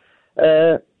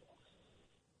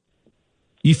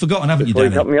 You've forgotten, haven't you, Danny?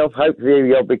 Before you cut me off, hopefully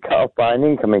you'll be cut off by an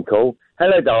incoming call.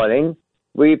 Hello, darling.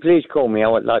 Will you please call me? I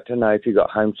would like to know if you got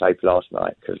home safe last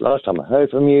night, because last time I heard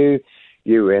from you,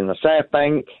 you were in the South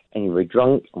Bank, and you were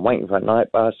drunk and waiting for a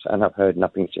night bus, and I've heard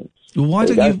nothing since. Well, why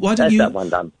don't you, that one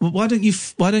done. Why don't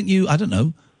you, I don't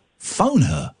know, phone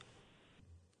her?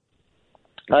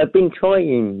 I've been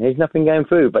trying. There's nothing going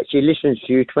through, but she listens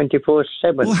to you 24/7.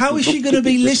 Well, how is she going to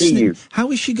be listening? How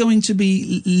is she going to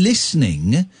be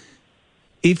listening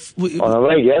if on the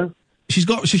radio?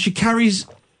 So she carries.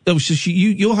 Oh, so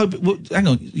you're hoping. Well, hang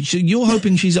on. You're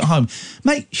hoping she's at home,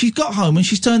 mate. She's got home and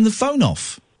she's turned the phone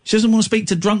off. She doesn't want to speak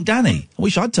to drunk Danny. I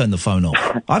wish I'd turned the phone off.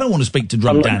 I don't want to speak to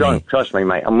drunk Danny. I'm not drunk. Trust me,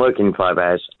 mate. I'm working 5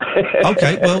 hours.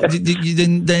 Okay. Well,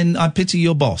 then I pity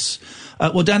your boss.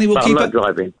 Well, Danny, we'll keep. I'm not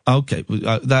driving. Okay,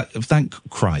 thank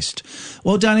Christ.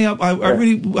 Well, Danny, I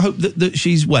really hope that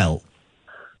she's well.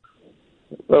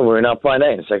 Well, we're not find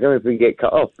out in a second if we get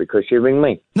cut off because she ring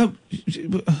me. No,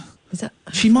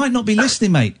 she might not be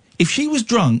listening, mate. If she was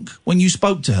drunk when you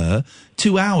spoke to her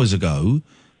 2 hours ago,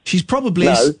 she's probably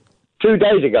 2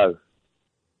 days ago.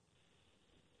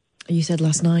 You said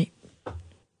last night.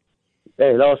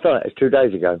 Yeah, last night. It's 2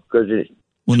 days ago because it's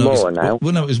tomorrow now.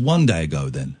 Well, no, it was 1 day ago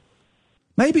then.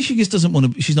 Maybe she just doesn't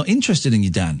want to. She's not interested in you,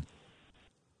 Dan.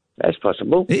 That's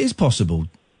possible. It is possible.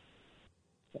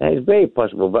 It's very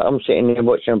possible, but I'm sitting here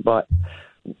watching, but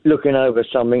looking over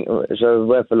something that's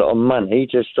worth a lot of money.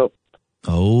 Just stop.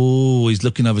 Oh, he's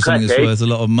looking over something that's worth a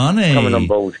lot of money. Coming on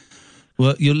board.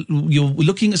 Well, you're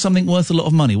looking at something worth a lot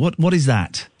of money. What is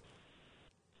that?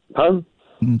 Home.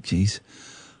 Jeez.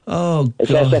 Oh,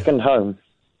 it's God. our second home.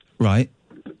 Right.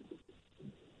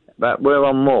 But we're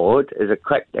on moored. There's a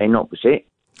crack den opposite.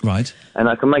 Right. And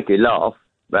I can make you laugh,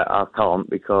 but I can't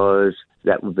because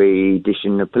that would be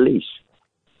dishing the police.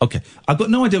 Okay. I've got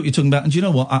no idea what you're talking about, and do you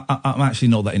know what? I'm actually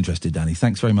not that interested, Danny.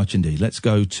 Thanks very much indeed. Let's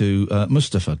go to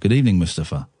Mustafa. Good evening,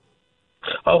 Mustafa.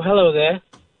 Oh, hello there.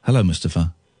 Hello,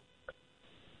 Mustafa.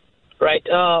 Right,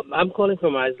 I'm calling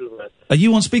from Isleworth. Are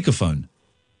you on speakerphone?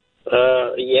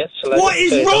 Yes. What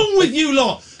is wrong with you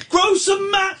lot? Grow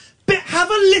some have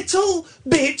a little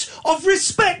bit of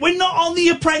respect. We're not on The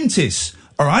Apprentice,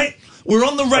 all right? We're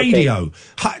on the radio.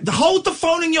 Okay. Hold the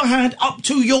phone in your hand up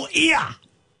to your ear.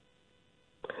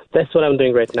 That's what I'm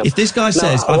doing right now. If this guy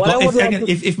says,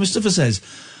 if Mustafa says,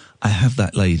 I have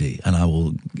that lady and I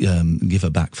will give her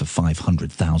back for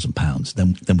 £500,000,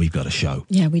 then we've got a show.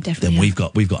 Yeah, we definitely.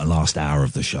 Then we've got a last hour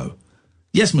of the show.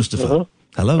 Yes, Mustafa.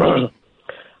 Hello.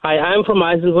 Hi, I'm from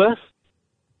Isleworth,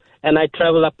 and I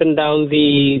travel up and down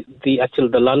the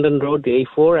London Road, the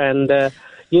A4, and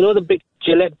you know the big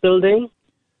Gillette building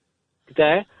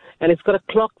there, and it's got a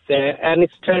clock there, and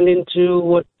it's turned into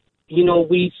what. You know,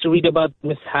 we used to read about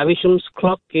Miss Havisham's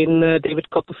clock in David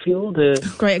Copperfield.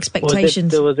 Great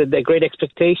Expectations. Was it the Great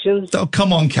Expectations? Oh,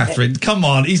 come on, Catherine. Come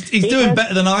on. He's doing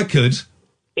better than I could.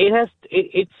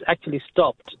 It's actually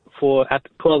stopped at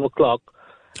 12 o'clock.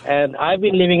 And I've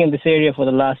been living in this area for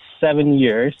the last 7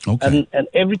 years. Okay. And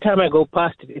every time I go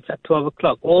past it, it's at 12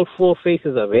 o'clock. All four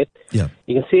faces of it. Yeah.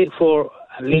 You can see it for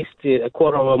at least a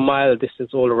quarter of a mile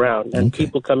distance all around. And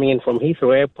people coming in from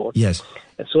Heathrow Airport. Yes.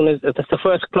 As soon as that's the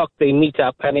first clock they meet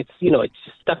up, and it's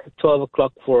stuck at 12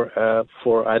 o'clock for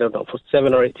I don't know, for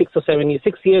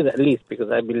 6 years at least,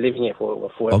 because I've been living here for over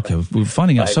 4 Okay, we're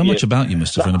finding out so much about you,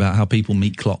 Mustafa, and about how people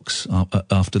meet clocks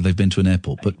after they've been to an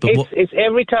airport. But it's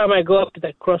every time I go up to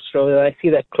that crossroad and I see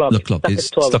that clock. The clock is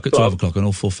stuck at 12 o'clock on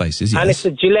all four faces. Yes. And it's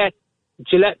a Gillette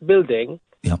building.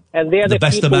 Yeah. And they're the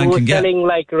best people a man who are can get. selling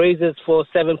like razors for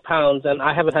 £7, and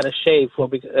I haven't had a shave for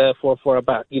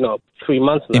about 3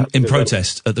 months now. In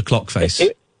protest at the clock face.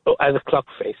 As a clock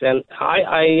face, and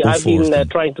I've been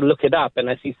trying to look it up, and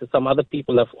I see some other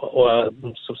people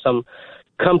some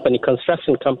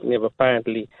construction company have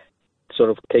apparently sort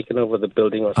of taken over the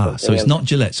building or something. So it's not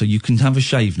Gillette, so you can have a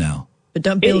shave now. But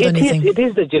don't build anything. It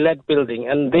is the Gillette building,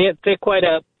 and they're quite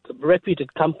a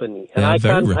reputed company, and I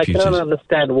can't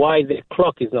understand why the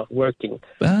clock is not working.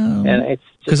 Well,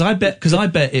 because I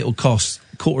bet it'll cost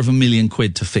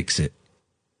 £250,000 to fix it.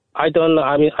 I don't know.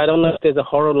 I mean, I don't know if there's a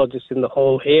horologist in the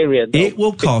whole area. Though. It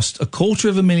will cost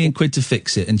 £250,000 to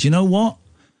fix it, and do you know what?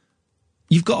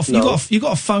 You've got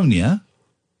a phone, yeah?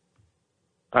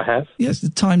 I have. Yes, the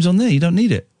time's on there. You don't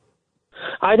need it.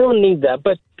 I don't need that,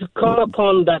 but to call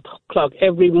upon that clock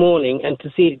every morning and to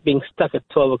see it being stuck at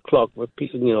 12 o'clock, where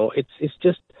people, it's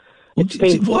just.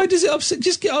 Why does it upset?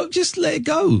 Just let it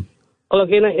go. Look,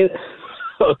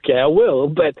 okay, I will,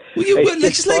 but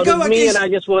just let it go. Me, and I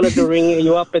just wanted to ring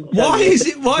you up and tell why is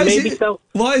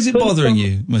it bothering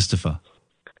you, Mustafa?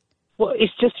 Well,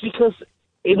 it's just because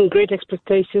in Great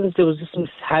Expectations there was this Miss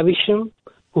Havisham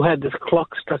who had this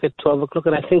clock struck at 12 o'clock,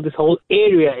 and I think this whole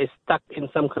area is stuck in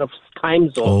some kind of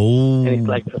time zone. Oh, and it's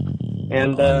like,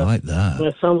 I like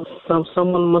that.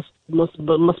 Someone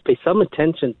must pay some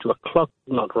attention to a clock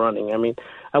not running. I mean,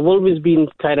 I've always been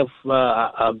kind of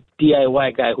a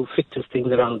DIY guy who fixes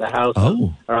things around the house,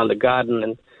 around the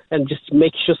garden, and just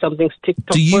make sure something's ticked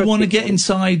up. Do you want to get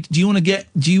inside? Do you want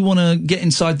to get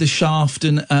inside the shaft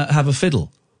and have a fiddle?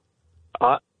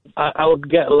 I would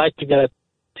like to get a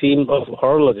team of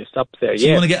horologists up there. So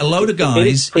you want to get a load of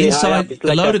guys inside,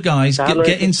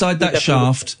 get inside that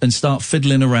shaft and start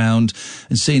fiddling around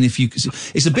and seeing if you.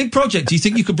 It's a big project. Do you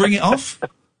think you could bring it off?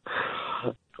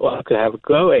 Well, I could have a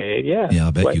go at it. Yeah. Yeah,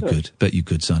 I bet you could. Bet you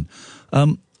could, son.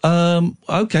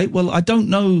 Okay. Well, I don't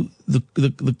know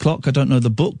the clock. I don't know the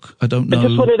book. I don't know. I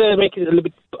just wanted to make it a little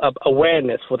bit of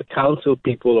awareness for the council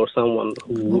people or someone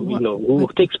who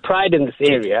takes pride in this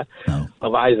area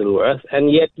of Isleworth,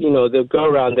 and yet they'll go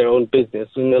around their own business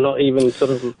and they're not even sort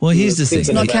of. Well, here's the thing: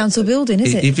 it's not a council building,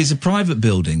 is it? If it's a private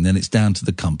building, then it's down to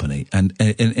the company, and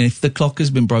if the clock has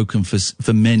been broken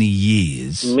for many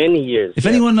years. Many years. If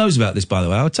anyone knows about this, by the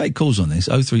way, I'll take calls on this.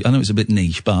 03. I know it's a bit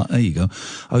niche, but there you go.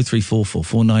 0344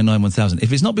 499 1000.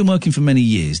 If it's not been working for many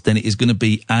years, then it is going to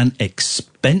be an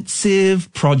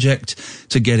expensive project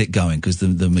to get it going, because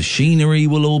the machinery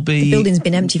will all be... The building's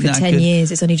been empty for 10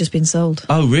 years. It's only just been sold.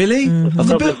 Oh, really? Mm-hmm. Oh,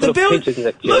 the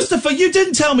building... Mustafa, you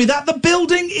didn't tell me that. The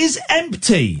building is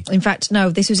empty. In fact, no,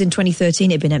 this was in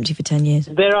 2013. It had been empty for 10 years.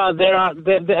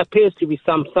 There appears to be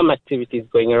some activities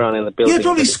going around in the building. Yeah,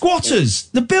 probably squatters.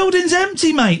 The building's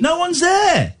empty, mate. No one's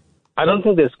there. I don't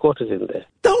think there's squatters in there.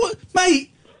 No,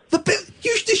 mate.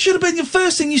 This should have been the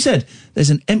first thing you said. There's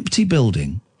an empty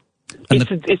building.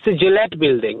 It's a Gillette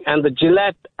building, and the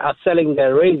Gillette are selling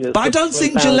their razors. But I don't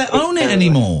think Gillette own it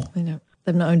anymore. I know.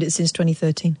 They've not owned it since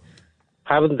 2013.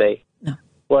 Haven't they? No.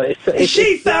 Well,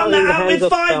 she found that out in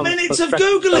 5 minutes of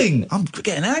Googling. I'm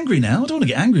getting angry now. I don't want to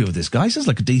get angry with this guy. He sounds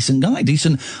like a decent guy,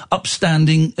 decent,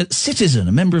 upstanding citizen,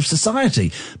 a member of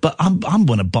society. But I'm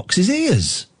going to box his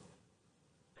ears.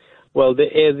 Well, the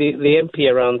MP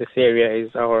around this area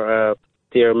is our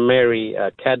dear Mary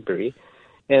Cadbury,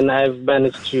 and I've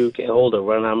managed to get hold of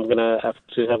her, and I'm going to have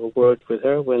a word with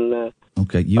her when I'll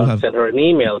send her an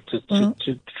email to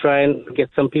try and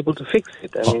get some people to fix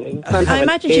it. I mean, I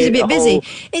imagine she's a bit busy.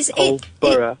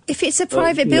 If it's a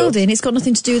private building, it's got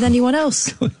nothing to do with anyone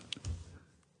else.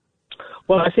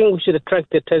 Well, I think we should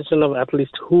attract the attention of at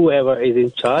least whoever is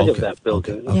in charge of that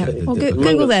building. Well,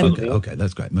 Google them. Okay,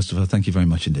 that's great. Mustafa, thank you very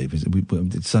much indeed.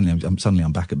 Suddenly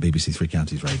I'm back at BBC Three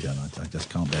Counties Radio, and I just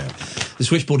can't bear it. The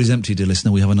switchboard is empty, dear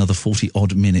listener. We have another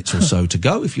 40-odd minutes or so to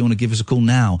go. If you want to give us a call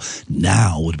now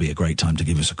would be a great time to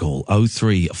give us a call.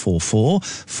 0344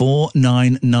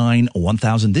 499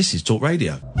 1000. This is Talk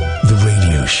Radio. The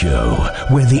radio show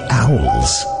where the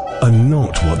owls are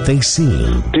not what they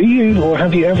seem. Do you or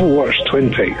have you ever watched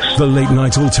Twin Peaks? The Late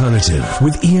Night Alternative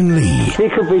with Iain Lee. We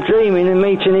could be dreaming and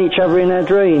meeting each other in our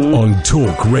dreams. On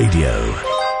Talk Radio.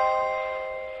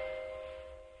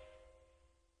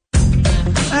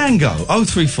 And go.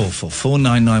 0344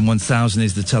 499 1000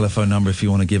 is the telephone number if you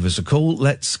want to give us a call.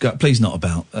 Let's go. Please not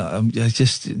about.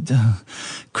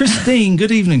 Christine.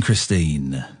 Good evening,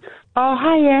 Christine. Oh,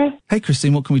 hiya. Hey,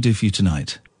 Christine. What can we do for you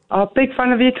tonight? Oh, big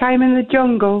fan of your time in the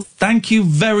jungle. Thank you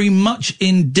very much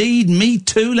indeed. Me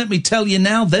too. Let me tell you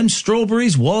now, them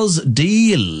strawberries was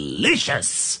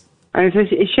delicious. And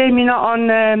it's a shame you're not on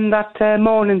that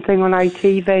morning thing on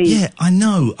ITV. Yeah, I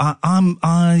know.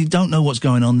 I don't know what's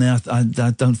going on there. I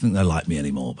don't think they like me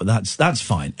anymore, but that's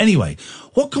fine. Anyway,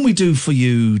 what can we do for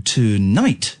you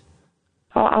tonight?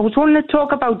 Oh, I was wanting to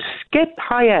talk about skip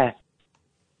hire.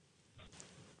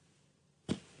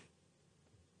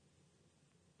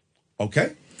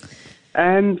 Okay.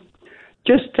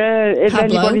 Just if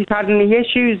anybody's had any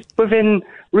issues within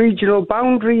regional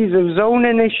boundaries of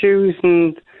zoning issues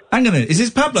and... Hang on a minute. Is this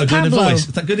Pablo doing a voice?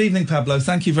 Good evening, Pablo.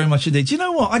 Thank you very much indeed. Do you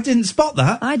know what? I didn't spot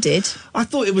that. I did. I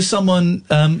thought it was someone...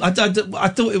 I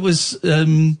thought it was...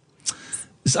 I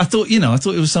thought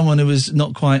it was someone who was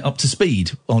not quite up to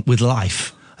speed with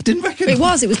life. I didn't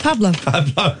recognise. It was Pablo.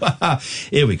 Pablo.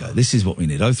 Here we go. This is what we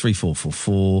need.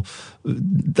 03444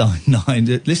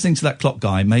 99. Listening to that clock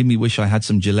guy made me wish I had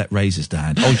some Gillette razors to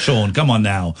hand. Oh, Sean, come on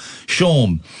now.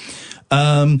 Sean.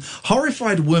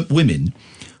 Horrified women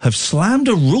have slammed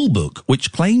a rule book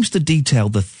which claims to detail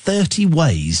the 30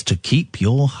 ways to keep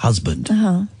your husband.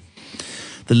 Uh-huh.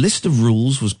 The list of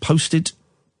rules was posted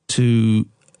to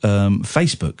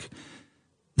Facebook.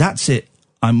 That's it.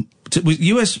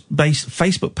 US-based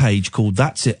Facebook page called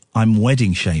That's It, I'm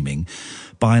Wedding Shaming,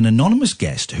 by an anonymous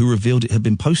guest who revealed it had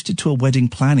been posted to a wedding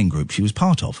planning group she was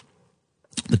part of.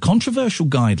 The controversial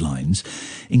guidelines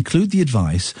include the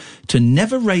advice to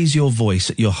never raise your voice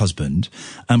at your husband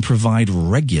and provide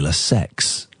regular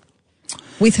sex.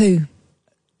 With who?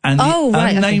 And the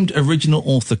unnamed original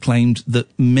author claimed that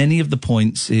many of the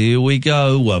points, here we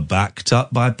go, were backed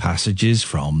up by passages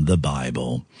from the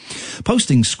Bible.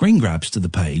 Posting screen grabs to the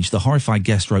page, the horrified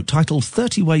guest wrote, titled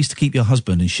 30 Ways to Keep Your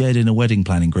Husband, and shared in a wedding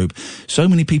planning group. So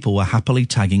many people were happily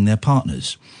tagging their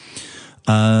partners.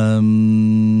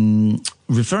 Referring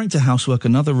to housework,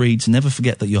 another reads, never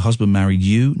forget that your husband married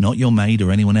you, not your maid or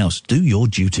anyone else. Do your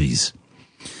duties.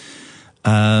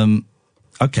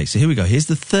 Okay, so here we go. Here's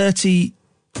the 30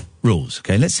 rules.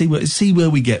 Okay, let's see where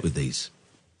we get with these.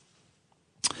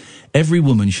 Every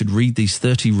woman should read these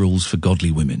 30 rules for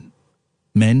godly women.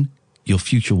 Men, your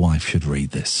future wife should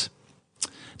read this.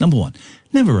 Number 1,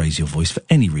 never raise your voice for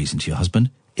any reason to your husband.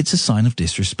 It's a sign of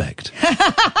disrespect.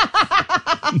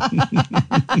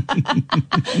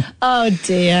 Oh,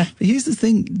 dear. But here's the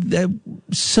thing.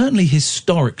 Certainly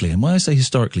historically, and when I say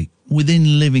historically,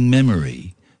 within living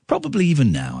memory, probably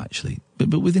even now, actually,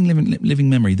 but within living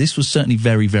memory, this was certainly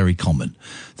very, very common,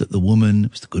 that the woman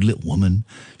was the good little woman.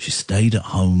 She stayed at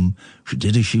home. She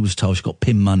did as she was told. She got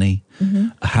pin money,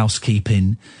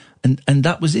 housekeeping, And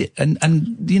that was it.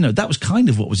 And, you know, that was kind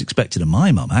of what was expected of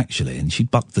my mum, actually. And she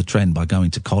bucked the trend by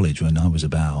going to college when I was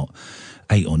about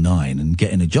 8 or 9 and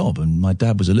getting a job. And my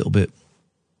dad was a little bit,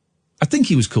 I think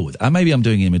he was cool with it. Maybe I'm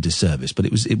doing him a disservice, but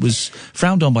it was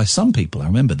frowned on by some people. I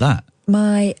remember that.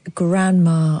 My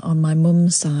grandma on my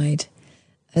mum's side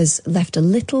has left a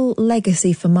little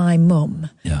legacy for my mum.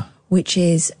 Yeah. Which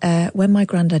is, when my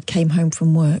granddad came home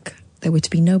from work, there were to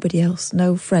be nobody else,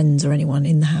 no friends or anyone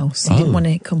in the house. He didn't want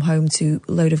to come home to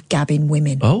a load of gabbing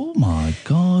women. Oh, my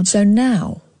God. So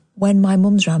now, when my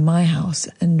mum's around my house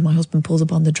and my husband pulls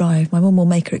up on the drive, my mum will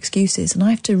make her excuses, and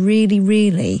I have to really,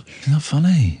 really... Isn't that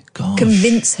funny? Gosh.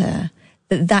 Convince her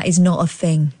that that is not a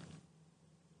thing.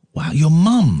 Wow, your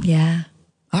mum? Yeah.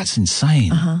 That's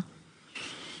insane. Uh-huh.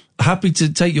 Happy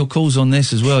to take your calls on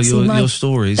this as well, your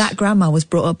stories. That grandma was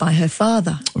brought up by her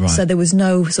father. Right. So there was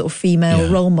no sort of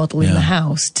female role model in the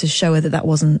house to show her that that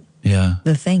wasn't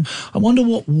the thing. I wonder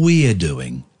what we're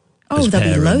doing. Oh,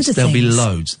 there'll be loads of things. There'll be things.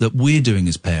 loads that we're doing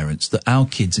as parents that our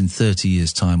kids in 30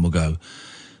 years' time will go,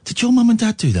 did your mum and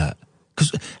dad do that?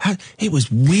 Because it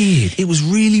was weird. It was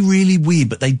really, really weird,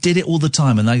 but they did it all the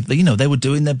time, and they, you know, they were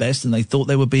doing their best and they thought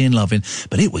they were being loving,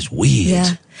 but it was weird.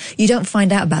 Yeah. You don't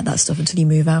find out about that stuff until you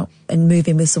move out and move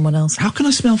in with someone else. How can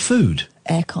I smell food?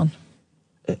 Aircon.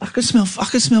 I could smell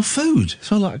food. It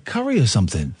smell like a curry or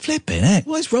something. Flipping heck.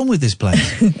 What is wrong with this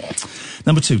place?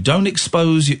 Number 2, don't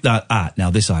expose now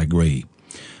this I agree.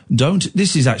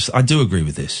 I do agree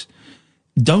with this.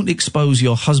 Don't expose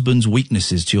your husband's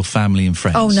weaknesses to your family and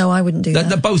friends. Oh, no, I wouldn't do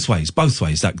that. Both ways,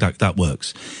 that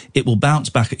works. It will bounce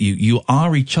back at you. You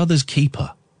are each other's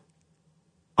keeper.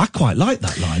 I quite like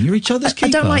that line. You're each other's keeper. I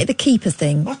don't like the keeper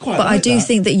thing, but I do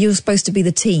think that you're supposed to be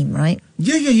the team, right?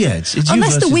 Yeah. It's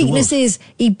unless the weakness is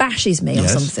he bashes me or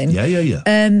something.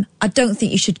 Yeah. I don't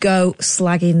think you should go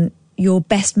slagging your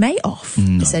best mate off,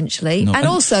 essentially. No. And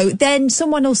also, then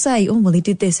someone will say, oh, well, he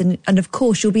did this, and of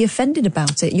course you'll be offended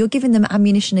about it. You're giving them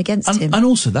ammunition against him. And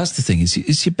also, that's the thing,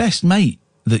 it's your best mate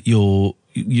that you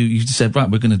said, right,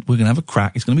 we're gonna have a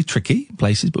crack. It's gonna be tricky in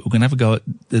places, but we're gonna have a go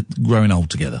at growing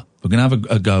old together. We're gonna have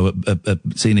a go at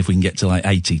seeing if we can get to like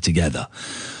 80 together.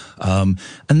 And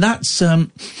that's that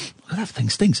thing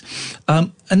stinks.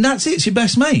 And that's it. It's your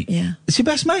best mate. Yeah, it's your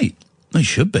best mate. It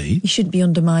should be. You shouldn't be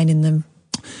undermining them.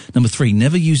 Number 3,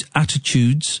 never use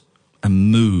attitudes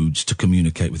and moods to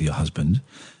communicate with your husband.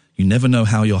 You never know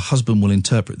how your husband will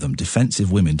interpret them.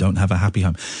 Defensive women don't have a happy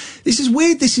home. This is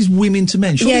weird. This is women to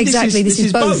men. Surely yeah, exactly. This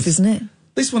is both, isn't it?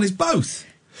 This one is both.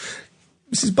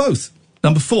 This is both.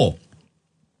 Number 4,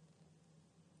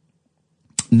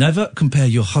 never compare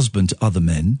your husband to other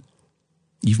men.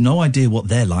 You've no idea what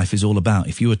their life is all about.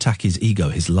 If you attack his ego,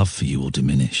 his love for you will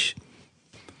diminish.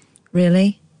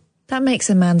 Really? That makes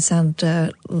a man sound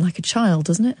like a child,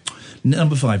 doesn't it?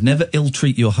 Number 5, never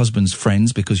ill-treat your husband's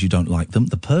friends because you don't like them.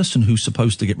 The person who's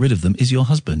supposed to get rid of them is your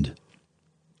husband.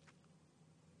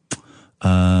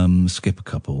 Skip a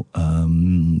couple.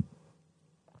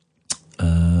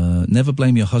 Never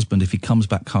blame your husband if he comes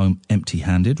back home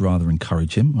empty-handed. Rather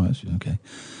encourage him. Oh, okay.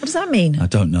 What does that mean? I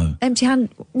don't know.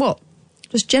 Empty-handed? What?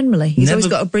 Just generally? He's always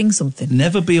got to bring something.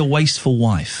 Never be a wasteful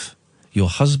wife. Your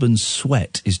husband's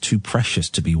sweat is too precious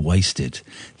to be wasted.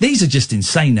 These are just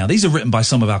insane now. These are written by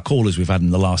some of our callers we've had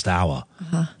in the last hour.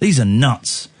 These are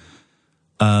nuts.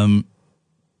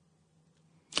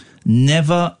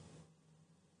 Never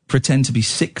pretend to be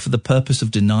sick for the purpose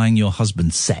of denying your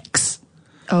husband sex.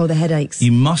 Oh, the headaches.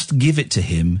 You must give it to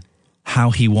him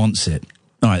how he wants it.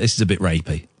 All right, this is a bit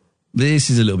rapey. This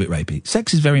is a little bit rapey.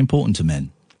 Sex is very important to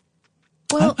men.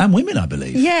 Well, and women, I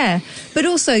believe. Yeah, but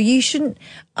also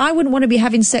I wouldn't want to be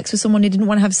having sex with someone who didn't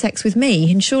want to have sex with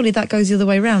me, and surely that goes the other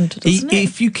way around, doesn't it?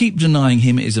 If you keep denying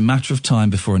him, it is a matter of time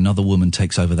before another woman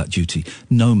takes over that duty.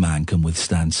 No man can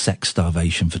withstand sex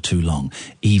starvation for too long,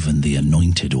 even the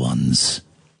anointed ones.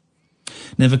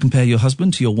 Never compare your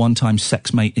husband to your one-time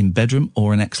sex mate in bedroom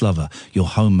or an ex-lover. Your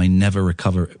home may never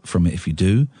recover from it if you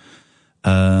do.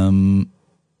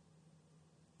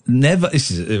 Never.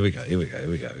 Here we go.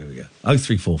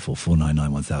 0344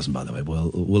 499 1000. By the way,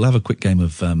 we'll have a quick game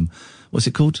of what's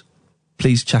it called?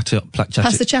 Please pass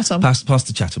the chat on. Pass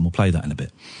the chat on. We'll play that in a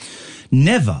bit.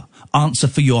 Never answer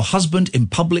for your husband in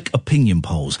public opinion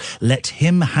polls. Let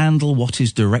him handle what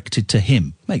is directed to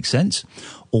him. Makes sense.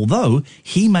 Although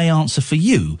he may answer for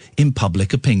you in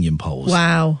public opinion polls.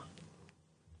 Wow.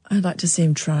 I'd like to see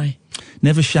him try.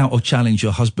 Never shout or challenge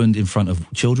your husband in front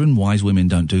of children. Wise women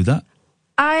don't do that.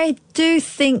 I do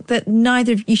think that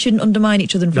you shouldn't undermine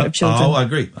each other in front of children. Oh, I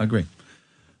agree.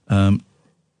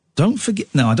 Don't forget...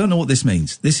 No, I don't know what this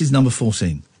means. This is number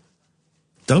 14.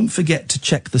 Don't forget to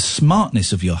check the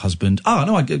smartness of your husband. Oh,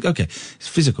 no, okay. It's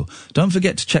physical. Don't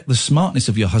forget to check the smartness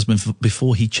of your husband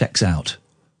before he checks out.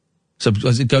 So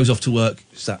as it goes off to work,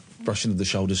 it's that brushing of the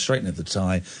shoulders, straightening of the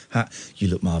tie. You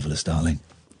look marvellous, darling.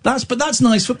 But that's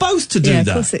nice for both to do that.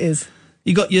 Yeah, of course it is.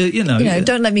 You got your,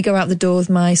 don't let me go out the door with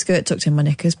my skirt tucked in my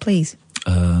knickers, please.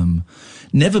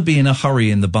 Never be in a hurry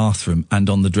in the bathroom and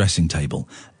on the dressing table.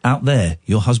 Out there,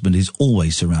 your husband is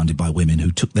always surrounded by women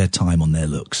who took their time on their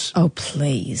looks. Oh,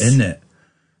 please. Isn't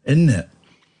it?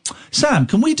 Sam,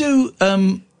 can we do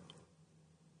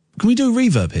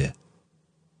reverb here?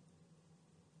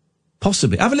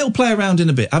 Possibly. Have a little play around in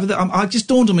a bit. I just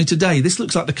dawned on me today, this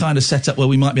looks like the kind of setup where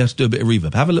we might be able to do a bit of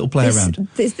reverb. Have a little play around.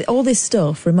 All this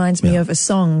stuff reminds me of a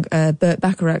song, Burt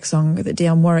Bacharach song that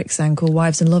Dionne Warwick sang called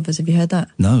Wives and Lovers. Have you heard that?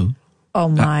 No. Oh,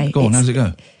 my. Go on, how's it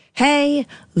go? Hey,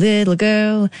 little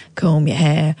girl, comb your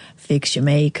hair, fix your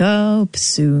makeup,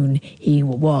 soon he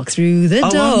will walk through the door.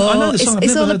 I know the song.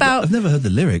 I've never heard the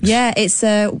lyrics. Yeah, it's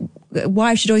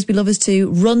wives should always be lovers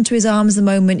too. Run to his arms the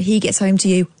moment he gets home to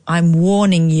you. I'm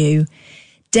warning you.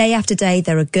 Day after day,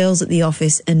 there are girls at the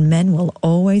office and men will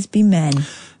always be men.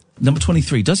 Number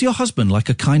 23. Does your husband like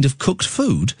a kind of cooked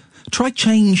food? Try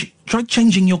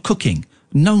changing your cooking.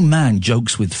 No man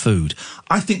jokes with food.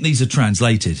 I think these are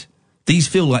translated. These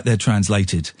feel like they're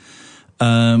translated.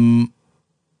 Don't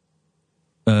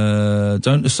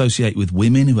associate with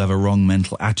women who have a wrong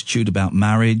mental attitude about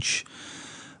marriage.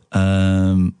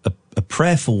 A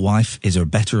prayerful wife is a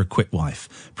better equipped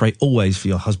wife. Pray always for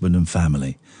your husband and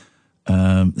family.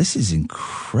 This is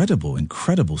incredible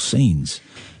scenes.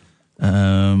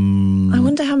 I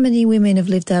wonder how many women have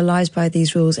lived their lives by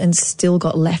these rules and still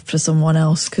got left for someone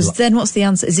else. Because then what's the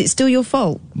answer? Is it still your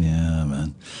fault? Yeah,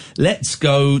 man. Let's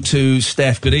go to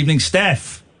Steph. Good evening,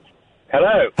 Steph.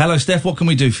 Hello. Hello, Steph. What can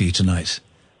we do for you tonight?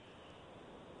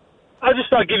 I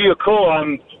just thought I'd give you a call.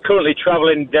 I'm currently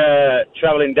travelling down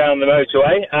the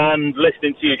motorway and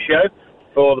listening to your show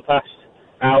for the past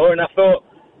hour, and I thought,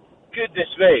 goodness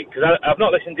me, because I've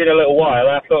not listened in a little while,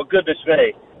 and I thought, goodness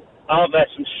me, aren't there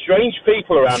some strange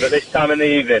people around at this time in the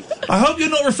evening? I hope you're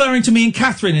not referring to me and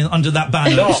Catherine under that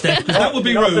banner, Steph, because that would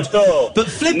be rude. But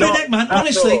flipping heck, man,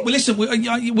 honestly, well, listen, we,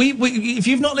 if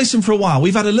you've not listened for a while,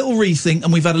 we've had a little rethink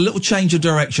and we've had a little change of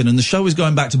direction, and the show is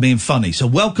going back to being funny. So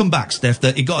welcome back, Steph.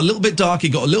 It got a little bit dark, it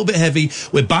got a little bit heavy.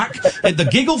 We're back. The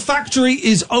Giggle Factory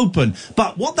is open.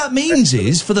 But what that means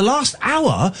is, for the last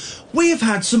hour, we have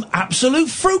had some absolute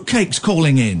fruitcakes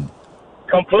calling in.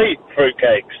 Complete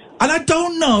fruitcakes. And I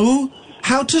don't know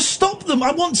how to stop them.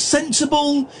 I want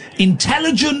sensible,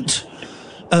 intelligent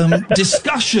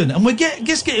discussion. And we're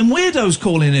just getting weirdos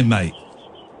calling in, mate.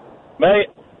 Mate,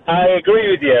 I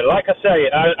agree with you. Like I say,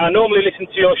 I normally listen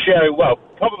to your show, well,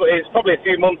 it's probably a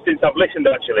few months since I've listened,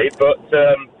 actually, but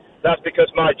that's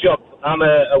because my job, I'm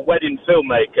a wedding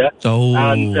filmmaker. Oh.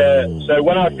 And so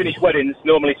when I finish weddings,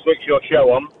 normally switch your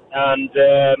show on. And...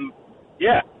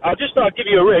 yeah, I just thought I'd give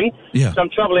you a ring. Yeah. So I'm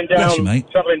travelling down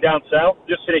south,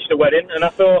 just finished a wedding, and I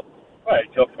thought,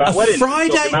 right, talk about weddings,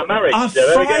 talk about marriage.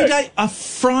 A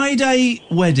Friday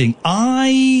wedding.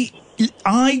 I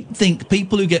think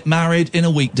people who get married in a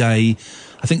weekday,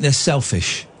 I think they're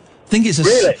selfish. I think it's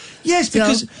really? Yes,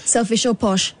 because selfish or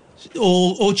posh.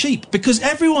 Or cheap, because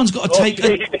everyone's got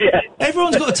to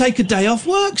everyone's got to take a day off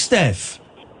work, Steph.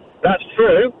 That's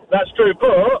true,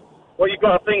 but what you've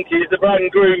got to think is the bride and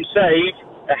groom save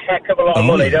a heck of a lot of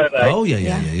money, don't they? Oh,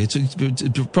 yeah. It's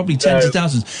probably tens of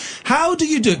thousands. How do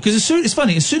you do it? Because it's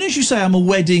funny, as soon as you say I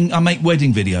make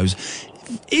wedding videos,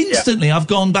 instantly I've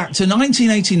gone back to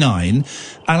 1989, and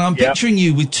I'm picturing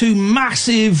you with two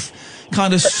massive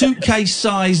kind of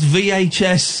suitcase-sized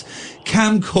VHS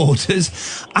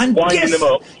camcorders and winding them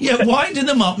up. Yeah, winding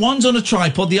them up. One's on a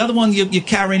tripod, the other one you're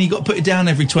carrying. You got to put it down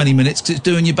every 20 minutes because it's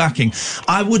doing your backing.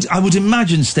 I would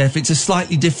imagine, Steph, it's a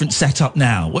slightly different setup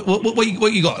now.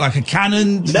 What you got? Like a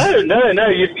Canon? No.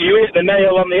 You hit the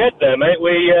nail on the head there, mate.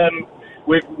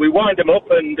 We wind them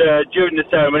up, and during the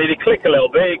ceremony they click a little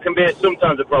bit. It can be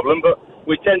sometimes a problem, but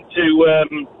we tend to.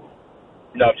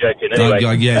 No, I'm joking.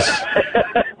 Anyway, yes.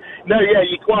 No, yeah,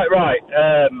 you're quite right.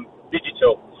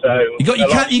 Digital. So you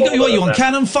on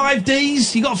Canon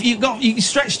 5Ds? You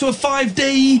stretched to a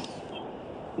 5D?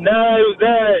 No,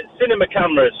 they're cinema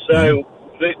cameras. So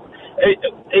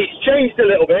it's changed a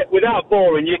little bit without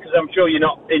boring you, because I'm sure you're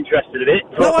not interested in it.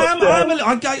 No,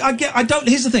 I don't.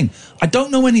 Here's the thing. I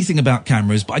don't know anything about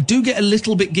cameras, but I do get a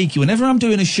little bit geeky whenever I'm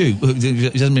doing a shoot.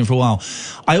 It hasn't been for a while.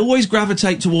 I always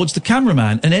gravitate towards the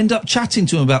cameraman and end up chatting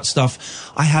to him about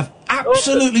stuff I have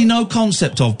absolutely no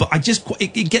concept of, but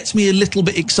it gets me a little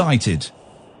bit excited.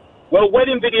 Well,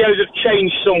 wedding videos have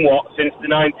changed somewhat since the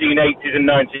 1980s and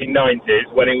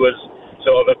 1990s, when it was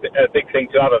sort of a big thing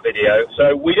to have a video.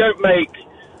 So we don't make...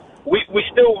 We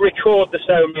still record the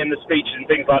ceremony and the speeches and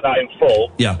things like that in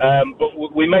full. Yeah.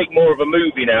 But we make more of a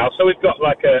movie now. So we've got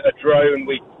like a drone.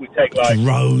 We take like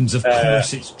drones. Of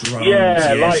course, it's drones.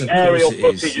 Yeah, yes, like aerial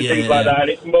footage and things like that. And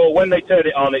it's more when they turn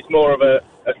it on. It's more of a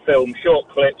film, short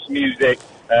clips, music.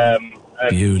 And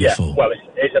Beautiful. Yeah, well,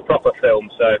 it's a proper film.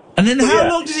 So. And then how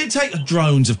long does it take?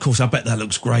 Drones, of course. I bet that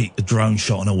looks great. A drone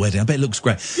shot on a wedding. I bet it looks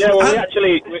great. Yeah, well,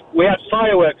 we had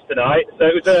fireworks tonight, so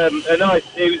it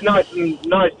was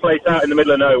nice place out in the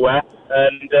middle of nowhere,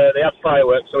 and they had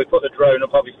fireworks, so we put the drone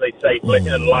up, obviously safely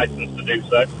and licensed to do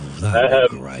so.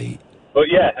 That's great. But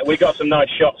yeah, we got some nice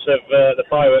shots of the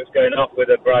fireworks going off with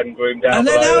the bride and groom down. And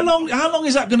then below. how long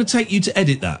is that going to take you to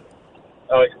edit that?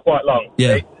 Oh, it's quite long.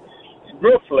 Yeah. It's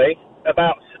roughly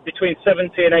about between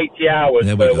 70 and 80 hours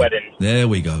per wedding. There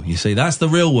we go. You see, that's the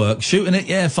real work. Shooting it,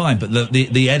 yeah, fine. But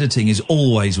the editing is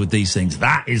always with these things.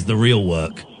 That is the real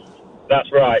work.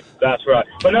 That's right.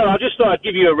 But no, I just thought I'd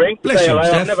give you a ring. Bless say you, hello.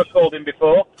 Steph. I've never called him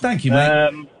before. Thank you,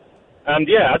 mate. And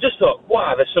yeah, I just thought,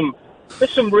 wow,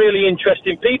 there's some really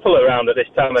interesting people around at this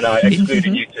time of night,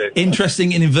 excluding you two.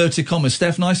 Interesting in inverted commas.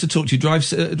 Steph, nice to talk to you.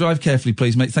 Drive carefully,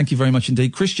 please, mate. Thank you very much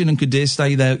indeed. Christian and Kadir,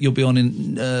 stay there. You'll be on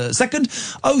in a second.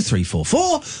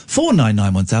 0344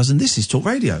 499 1000. This is Talk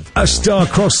Radio. A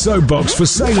star-crossed soapbox for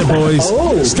sailor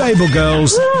boys, stable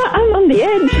girls, I'm on the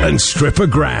edge. and stripper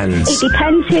grands. It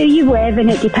depends who you're with and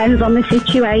it depends on the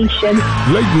situation.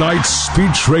 Late night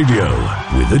speech radio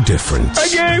with a difference.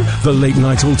 Thank you. The Late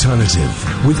Night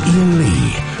Alternative with Iain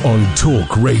Lee on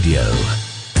Talk Radio.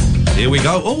 Here we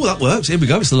go. Oh, that works. Here we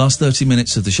go. It's the last 30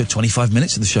 minutes of the show, 25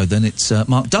 minutes of the show. Then it's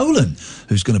Mark Dolan,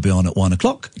 who's going to be on at 1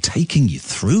 o'clock, taking you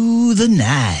through the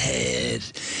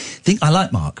night. I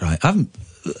like Mark, right?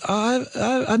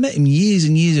 I met him years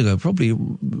and years ago, probably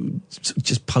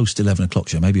just post 11 o'clock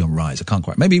show, maybe on Rise. I can't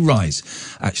quite. Maybe Rise,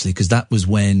 actually, because that was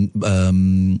when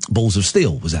Balls of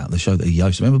Steel was out, the show that he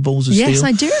hosted. Remember Balls of Steel? Yes,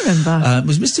 I do remember.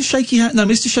 Was Mr. Shaky Hands? No,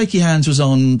 Mr. Shaky Hands was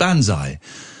on Banzai,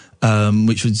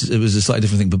 which was a slightly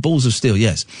different thing, but Balls of Steel,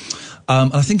 yes.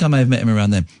 I think I may have met him around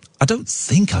then. I don't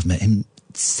think I've met him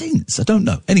since. I don't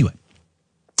know. Anyway.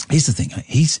 Here's the thing,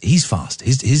 he's fast.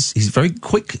 He's a very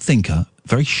quick thinker,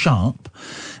 very sharp,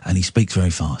 and he speaks very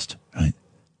fast, right?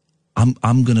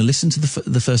 I'm going to listen to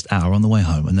the first hour on the way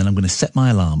home, and then I'm going to set my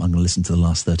alarm. I'm going to listen to the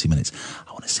last 30 minutes.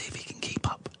 I want to see if he can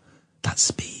keep up that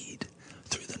speed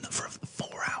for a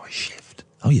 4-hour shift.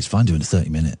 Oh, yeah, it's fine doing a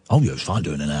 30-minute. Oh, yeah, it's fine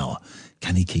doing an hour.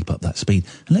 Can he keep up that speed?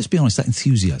 And let's be honest, that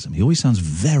enthusiasm. He always sounds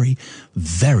very,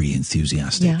 very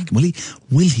enthusiastic. Yeah.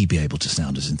 Will he be able to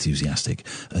sound as enthusiastic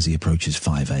as he approaches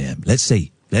 5 a.m.? Let's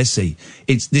see. This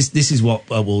is what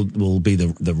will be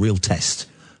the real test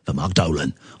for Mark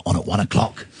Dolan on at 1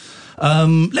 o'clock.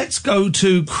 Let's go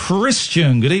to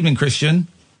Christian. Good evening, Christian.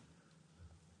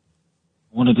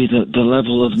 Want to be the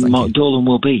level of Mark Dolan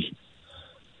will be.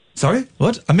 Sorry?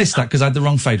 What? I missed that because I had the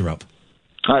wrong fader up.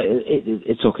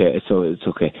 It's okay. It's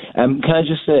okay. Can I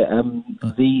just say,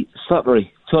 the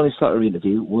Tony Slattery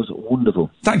interview was wonderful.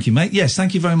 Thank you, mate. Yes,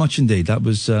 thank you very much indeed. That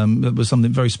was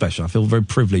something very special. I feel very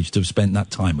privileged to have spent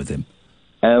that time with him.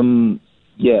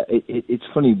 Yeah, it's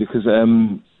funny because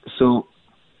so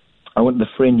I went to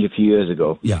the Fringe a few years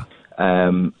ago. Yeah.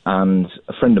 And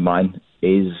a friend of mine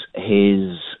is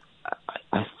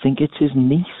I think it's his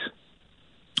niece.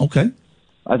 Okay.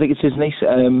 I think it's his niece,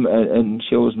 and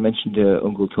she always mentioned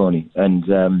Uncle Tony. And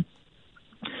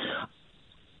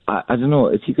I don't know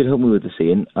if you could help me with this,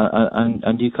 Ian,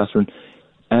 and you, Catherine.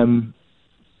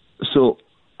 So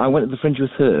I went to the Fringe with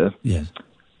her. Yes.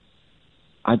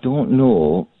 I don't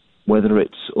know whether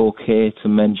it's okay to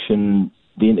mention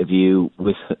the interview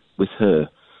with her.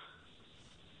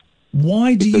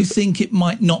 Why do you think it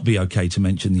might not be okay to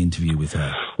mention the interview with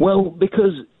her? Well,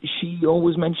 because she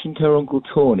always mentioned her Uncle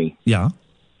Tony. Yeah.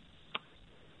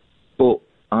 But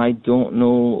I don't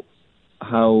know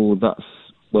how that's...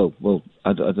 Well,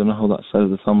 I don't know how that side of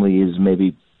the family is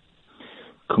maybe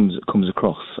comes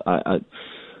across.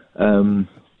 Well,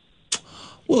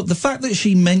 the fact that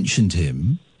she mentioned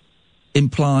him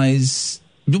implies...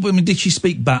 I mean, did she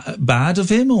speak bad of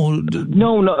him, or...?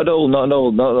 No, not at all.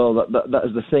 That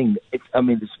is the thing. It's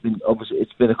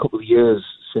been a couple of years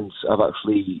since I've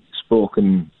actually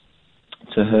spoken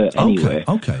to her anyway.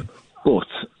 Okay. But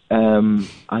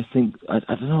I think I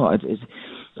don't know.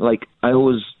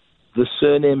 The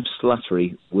surname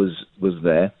Slattery was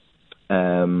there,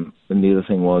 and the other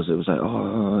thing was it was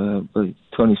like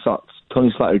Tony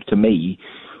Slattery to me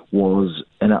was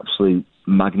an absolute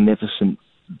magnificent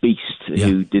Beast,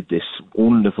 who did this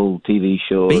wonderful TV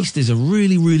show. Beast is a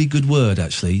really, really good word,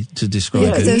 actually, to describe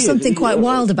him. There was something quite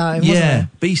wild about him, wasn't there?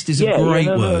 Beast is a great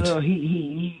word. No,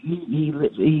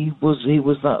 he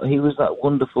was that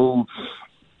wonderful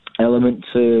element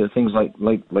to things like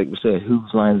we say,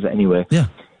 Whose Line Is It Anyway? Yeah.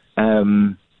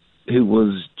 Who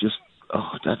was just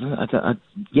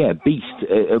Beast,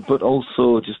 but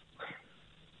also just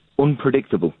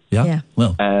unpredictable. Yeah.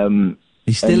 Well.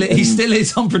 He still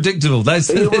is unpredictable.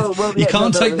 You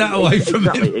can't take that away from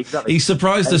him. Exactly. He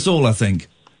surprised us all, I think.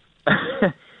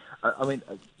 I mean,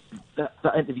 that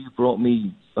interview brought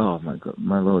me. Oh my God,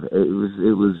 my Lord!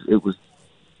 It was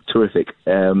terrific.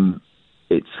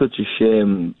 It's such a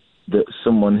shame that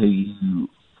someone who you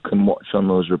can watch on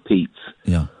those repeats,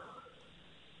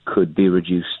 could be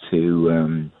reduced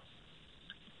to,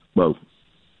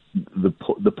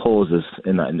 the pauses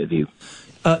in that interview.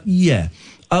 I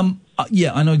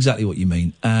know exactly what you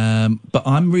mean. But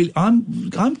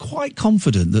I'm quite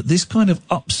confident that this kind of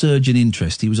upsurge in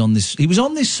interest, he was on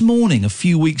this morning, a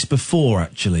few weeks before,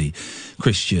 actually,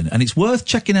 Christian, and it's worth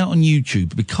checking out on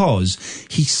YouTube because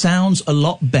he sounds a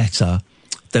lot better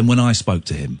than when I spoke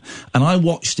to him. And I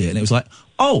watched it and it was like,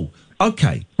 oh,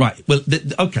 okay, right. Well,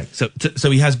 okay. So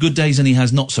he has good days and he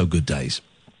has not so good days.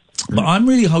 But I'm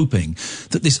really hoping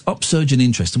that this upsurge in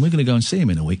interest, and we're going to go and see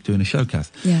him in a week doing a show,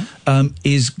 Kath,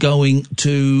 is going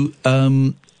to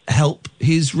help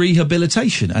his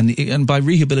rehabilitation. And by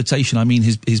rehabilitation, I mean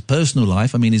his personal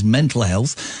life, I mean his mental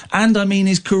health, and I mean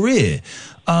his career.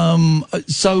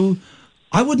 So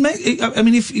I would bring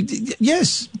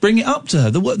it up to her.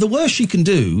 The worst she can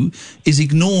do is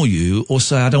ignore you or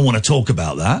say, I don't want to talk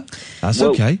about that. That's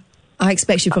okay. I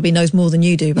expect she probably knows more than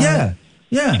you do about it.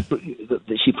 Yeah.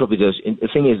 She probably does. The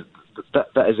thing is,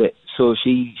 that is it. So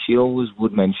she always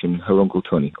would mention her Uncle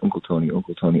Tony. But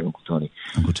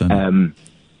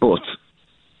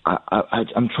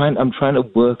I'm trying to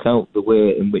work out the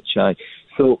way in which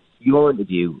so your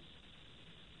interview,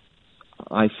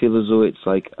 I feel as though it's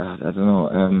like, I don't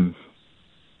know,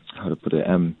 how to put it.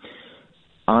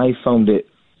 I found it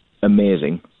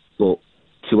amazing, but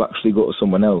to actually go to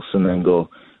someone else and then go,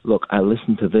 look, I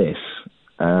listened to this.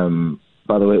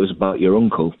 By the way, it was about your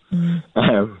uncle.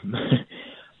 I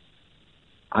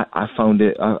found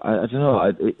it. I don't know.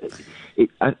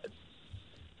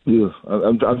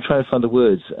 I'm trying to find the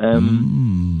words.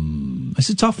 It's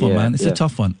a tough one, man. It's a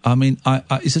tough one. I mean,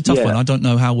 it's a tough one. I don't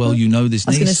know how well you know this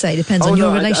niece. I was going to say, it depends on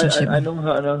your relationship. I know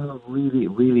her really,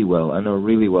 really well. I know her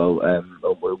really well.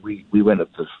 We went up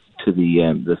to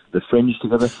the Fringe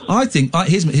together. I think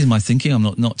here's my thinking. I'm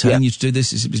not telling you to do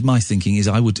this. It's my thinking is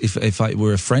I would if I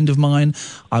were a friend of mine,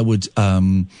 I would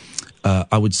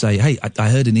say, hey, I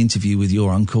heard an interview with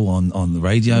your uncle on the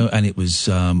radio, and it was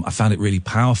I found it really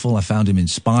powerful. I found him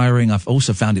inspiring. I've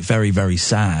also found it very, very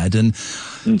sad, and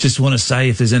just want to say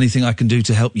if there's anything I can do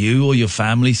to help you or your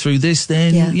family through this,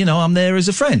 then I'm there as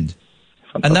a friend.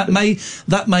 Fantastic. And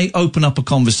that may open up a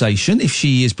conversation if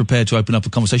she is prepared to open up a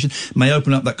conversation. It may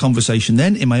open up that conversation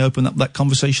then. It may open up that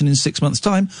conversation in 6 months'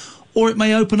 time, or it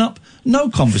may open up no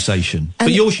conversation.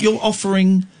 But you're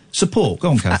offering support.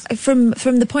 Go on, Kath. From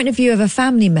the point of view of a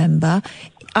family member,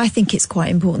 I think it's quite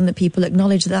important that people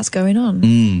acknowledge that that's going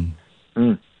on.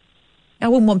 I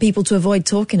wouldn't want people to avoid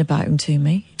talking about him to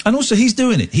me. And also, he's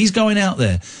doing it. He's going out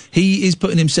there. He is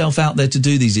putting himself out there to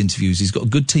do these interviews. He's got a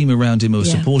good team around him who are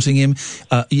supporting him.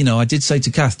 I did say to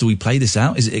Kath, do we play this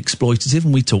out? Is it exploitative?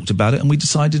 And we talked about it, and we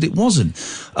decided it wasn't.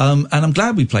 And I'm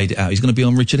glad we played it out. He's going to be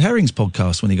on Richard Herring's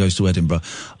podcast when he goes to Edinburgh.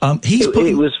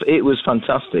 It was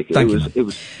fantastic. It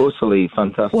was utterly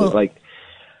fantastic. Well,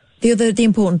 the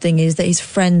important thing is that his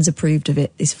friends approved of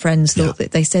it. His friends thought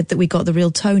that they said that we got the real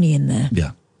Tony in there.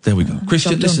 Yeah. There we go.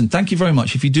 Christian, listen, thank you very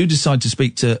much. If you do decide to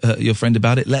speak to your friend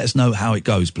about it, let us know how it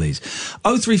goes, please.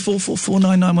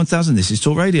 03444991000. This is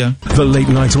Talk Radio. The Late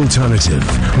Night Alternative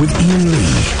with Iain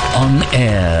Lee. On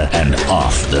air and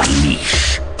off the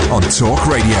leash. On Talk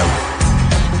Radio.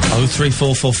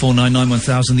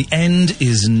 03444991000. The end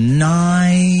is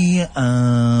nigh.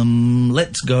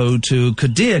 Let's go to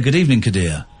Kadir. Good evening,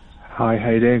 Kadir. Hi,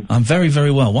 how you doing? I'm very, very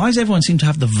well. Why does everyone seem to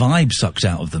have the vibe sucked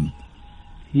out of them?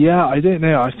 Yeah, I don't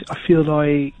know. I feel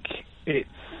like it's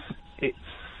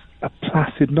a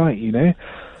placid night, you know?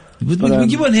 But,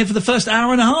 you weren't here for the first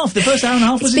hour and a half. The first hour and a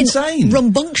half was insane.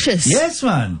 Rambunctious. Yes,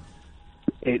 man.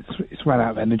 It's run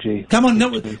out of energy. Come on,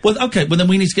 no. Well, okay, well then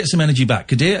we need to get some energy back.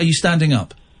 Kadir, are you standing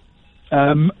up?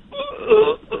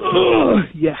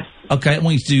 Yes. Okay, I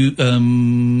want you to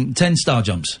do 10 star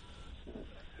jumps.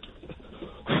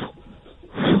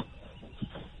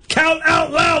 Count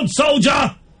out loud,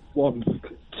 soldier! 1,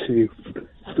 2,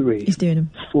 3. He's doing them.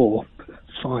 4,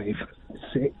 5,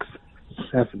 6,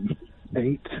 7,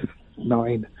 8,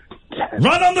 9, 10.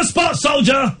 Right on the spot,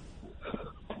 soldier!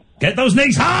 Get those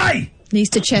knees high! Knees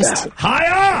to chest.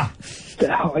 Higher!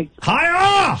 High.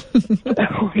 Higher!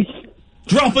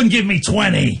 Drop and give me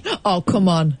 20. Oh, come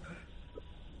on.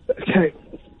 Okay.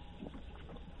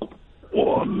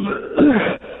 1,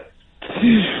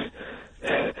 2,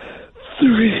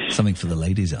 3. Something for the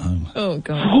ladies at home. Oh,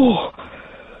 God. 4,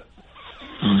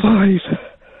 5,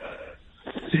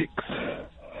 6,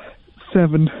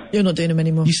 7. You're not doing them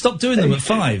anymore. You stopped doing them at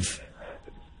 5?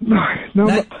 No,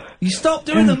 No, you stopped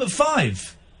doing them at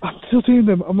 5? I'm still doing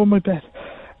them. I'm on my bed.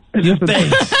 Your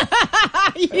bed?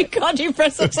 You can't do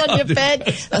press-ups on your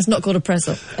bed. That's not called a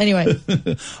press-up. Anyway.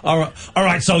 All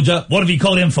right, soldier. What have you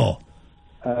called in for?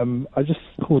 I just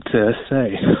called to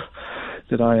say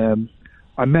that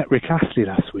I met Rick Astley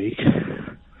last week.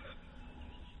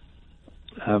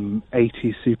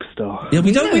 80s superstar. Yeah,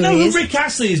 we know who Rick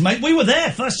Astley is, mate. We were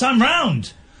there first time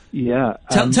round. Yeah.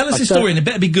 Tell us his story, and it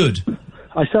better be good.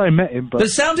 I say I met him, but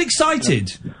sound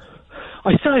excited.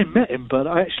 I say I met him, but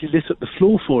I actually lit up the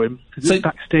floor for him because it was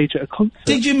backstage at a concert.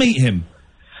 Did you meet him?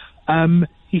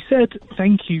 He said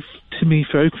thank you to me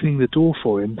for opening the door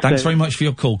for him. Thanks very much for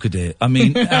your call, Kadir. I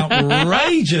mean,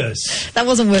 outrageous. That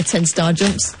wasn't worth 10 star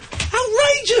jumps.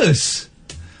 Outrageous.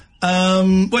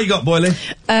 What you got, Boyley?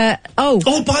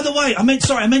 Oh, by the way, I meant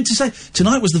to say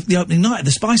tonight was the opening night of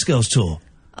the Spice Girls tour.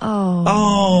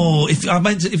 Oh.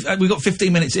 If we got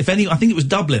 15 minutes. I think it was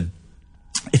Dublin.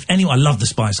 I love the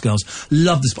Spice Girls.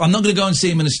 I'm not going to go and see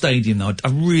them in a stadium, though. I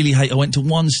really hate. I went to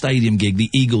one stadium gig,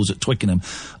 the Eagles at Twickenham.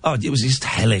 Oh, it was just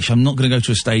hellish. I'm not going to go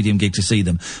to a stadium gig to see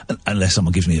them unless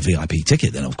someone gives me a VIP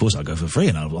ticket. Then of course I'll go for free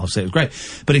and I'll say it was great.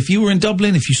 But if you were in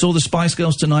Dublin, if you saw the Spice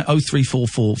Girls tonight,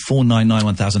 0344 499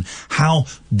 1000. How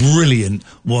brilliant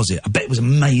was it? I bet it was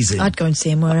amazing. I'd go and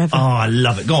see them wherever. Oh, I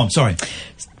love it. Go on. Sorry.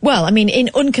 Well, I mean, in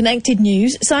unconnected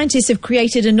news, scientists have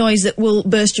created a noise that will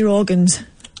burst your organs.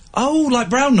 Oh, like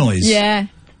brown noise? Yeah.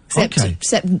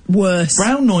 Except worse.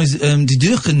 Brown noise,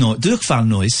 Durchfall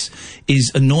noise, is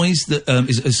a noise that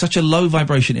is such a low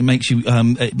vibration it makes you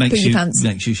makes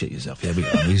you shit yourself. Yeah, we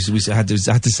had to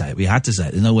say it. We had to say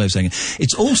it. There's no way of saying it.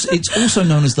 It's also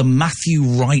known as the Matthew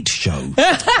Wright Show.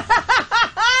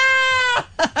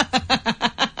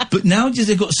 But now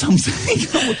they've got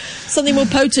something more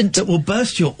potent that will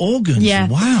burst your organs. Yeah.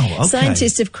 Wow. Okay.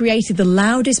 Scientists have created the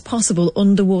loudest possible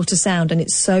underwater sound, and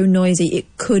it's so noisy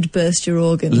it could burst your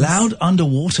organs. Loud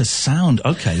underwater sound.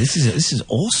 Okay, this is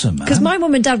awesome, man. Because my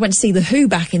mum and dad went to see The Who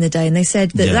back in the day, and they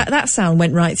said that sound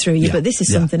went right through you. But this is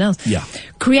something else. Yeah.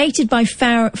 Created by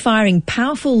firing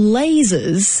powerful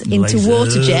lasers into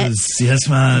water jets. Yes,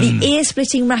 man. The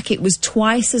ear-splitting racket was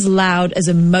twice as loud as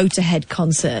a Motorhead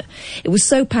concert. It was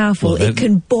so powerful it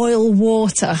can boil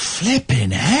water.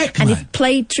 Flipping heck, and man. if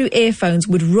played through earphones,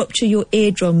 would rupture your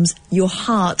eardrums, your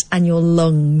heart, and your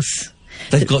lungs.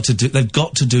 They've got to do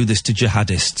this to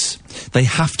jihadists. They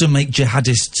have to make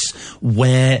jihadists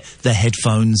wear their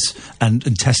headphones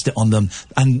and test it on them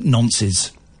and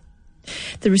nonsense.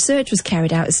 The research was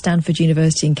carried out at Stanford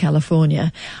University in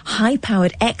California.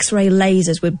 High-powered X-ray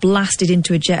lasers were blasted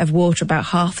into a jet of water about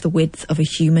half the width of a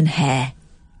human hair.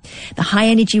 The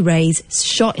high-energy rays,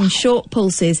 shot in short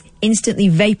pulses, instantly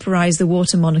vaporised the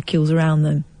water molecules around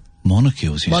them.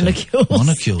 Molecules, you Molecules. say?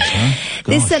 Molecules, huh?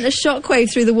 This sent a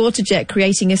shockwave through the water jet,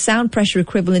 creating a sound pressure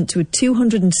equivalent to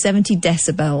 270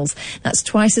 decibels. That's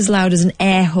twice as loud as an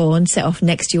air horn set off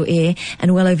next to your ear,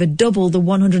 and well over double the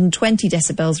 120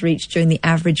 decibels reached during the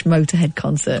average Motorhead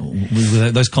concert.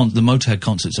 The Motorhead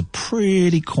concerts are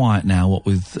pretty quiet now, what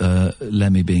with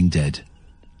Lemmy being dead.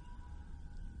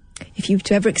 If you were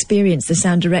to ever experience the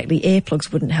sound directly,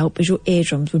 earplugs wouldn't help, as your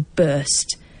eardrums would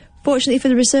burst. Fortunately for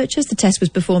the researchers, the test was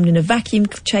performed in a vacuum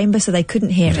chamber, so they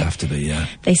couldn't hear it. It'd have to be, yeah.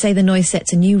 They say the noise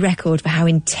sets a new record for how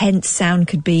intense sound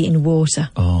could be in water.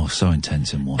 Oh, so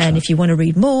intense in water. And if you want to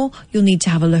read more, you'll need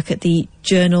to have a look at the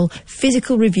journal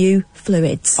Physical Review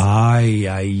Fluids. I'm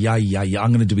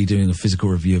going to be doing a physical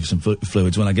review of some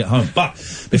fluids when I get home. But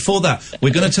before that,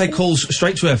 we're going to take calls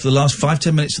straight to air for the last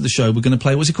 5-10 minutes of the show. We're going to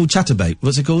play, what's it called? Chatterbait.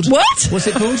 What's it called? What? What's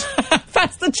it called?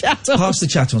 Pass the chat on. Pass the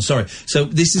chat on, sorry. So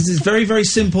this is very, very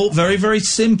simple, very, very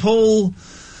simple.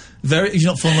 You've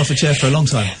not fallen off a chair for a long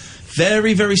time.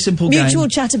 Very, very simple game. Mutual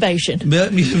chatterbation.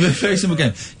 Very simple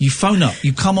game. You phone up,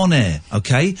 you come on air,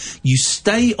 okay? You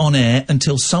stay on air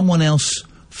until someone else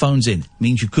phones in.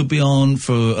 Means you could be on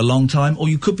for a long time or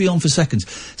you could be on for seconds.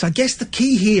 So I guess the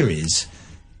key here is,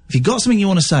 If you've got something you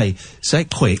want to say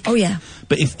it quick. Oh, yeah.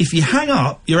 But if you hang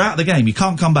up, you're out of the game. You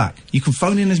can't come back. You can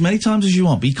phone in as many times as you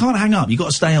want, but you can't hang up. You've got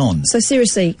to stay on. So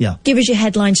seriously, give us your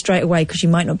headline straight away, because you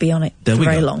might not be on it for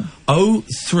very long.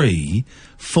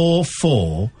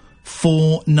 0344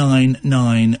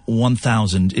 499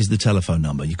 1000 is the telephone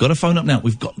number. You've got to phone up now.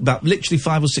 We've got about literally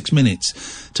 5 or 6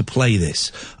 minutes to play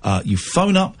this. You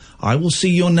phone up, I will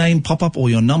see your name pop up, or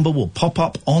your number will pop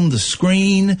up on the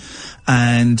screen,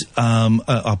 and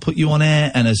I'll put you on air,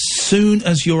 and as soon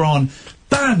as you're on,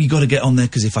 bam, you got to get on there,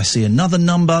 because if I see another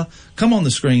number come on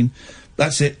the screen,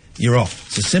 that's it. You're off.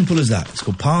 It's as simple as that. It's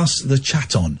called Pass the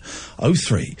Chat On.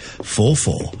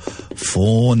 0344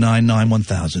 499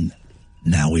 1000.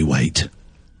 Now we wait.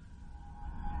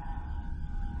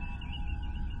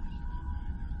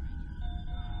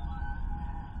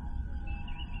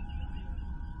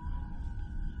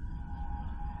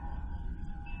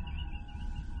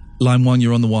 Line 1,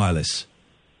 you're on the wireless.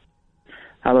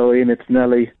 Hello, Ian. It's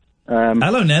Nelly.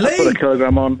 Hello, Nelly. I put a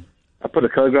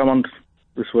kilogram on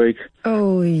this week.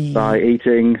 Oh, by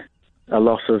eating a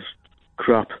lot of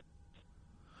crap.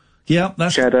 Yeah,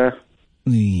 that's cheddar.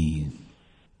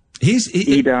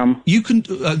 Edam. You can.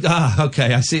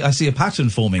 Okay. I see a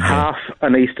pattern forming here. Half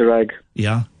an Easter egg.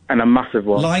 Yeah. And a massive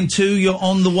one. Line 2, you're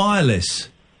on the wireless.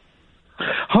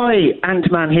 Hi,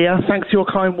 Ant-Man here. Thanks for your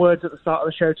kind words at the start of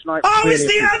the show tonight. Oh, really it's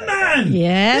the Ant-Man!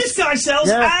 Yes. This guy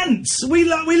sells ants. We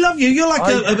love you. You're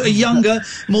like a younger,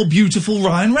 more beautiful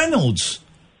Ryan Reynolds.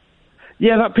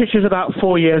 Yeah, that picture's about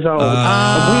 4 years old.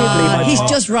 He's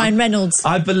just Ryan Reynolds.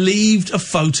 I believed a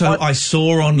photo I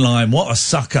saw online. What a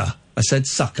sucker. I said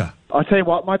sucker. I'll tell you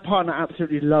what, my partner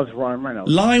absolutely loves Ryan Reynolds.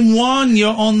 Line 1,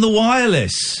 you're on the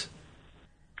wireless.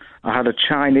 I had a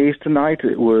Chinese tonight.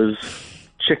 It was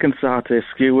chicken satay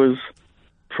skewers,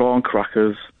 prawn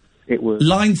crackers. It was...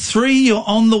 Line 3, you're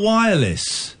on the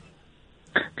wireless.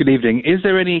 Good evening. Is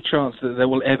there any chance that there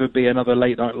will ever be another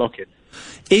late night lock-in?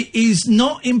 It is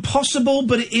not impossible,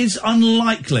 but it is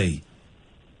unlikely.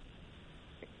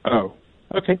 Oh,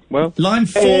 okay, well... Line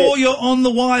 4, you're on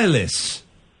the wireless.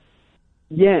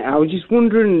 Yeah, I was just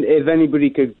wondering if anybody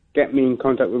could get me in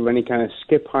contact with any kind of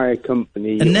skip hire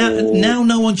company. And now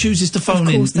no one chooses to phone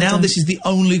in. Now this is the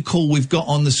only call we've got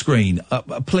on the screen.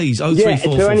 Please,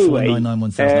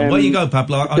 03444991000. Where you go,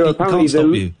 Pablo? I can't stop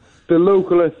you. The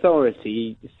local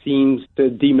authority seems to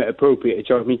deem it appropriate to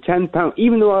charge me £10,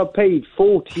 even though I paid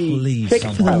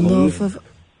 £46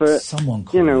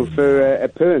 for a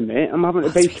permit. I'm having to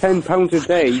pay £10 a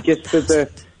day just for the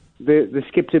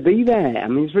skip to be there. I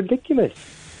mean, it's ridiculous.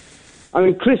 I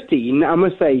mean, Christine, I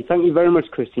must say, thank you very much,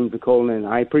 Christine, for calling in.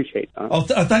 I appreciate that. Oh,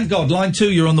 thank God. Line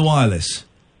 2, you're on the wireless.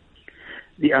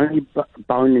 The only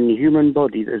bone in the human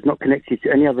body that is not connected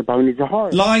to any other bone is the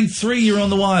heart. Line 3, you're on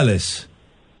the wireless.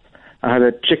 I had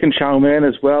a chicken chow mein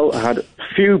as well. I had a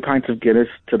few pints of Guinness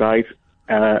tonight.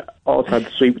 Also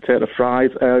had sweet potato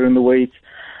fries earlier in the week.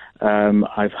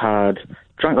 I've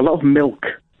drank a lot of milk.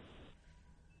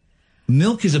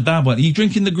 Milk is a bad one. Are you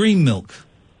drinking the green milk?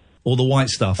 Or the white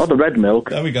stuff? Oh, the red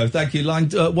milk. There we go. Thank you. Line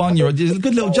 1, you're... There's a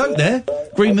good little joke there.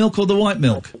 Green milk or the white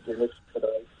milk?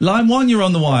 Line 1, you're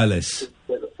on the wireless.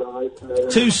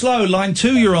 Too slow. Line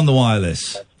 2, you're on the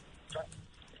wireless.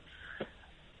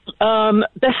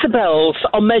 Decibels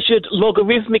are measured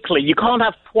logarithmically. You can't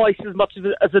have twice as much as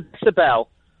a decibel.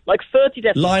 Like 30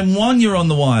 decibels. Line 1, you're on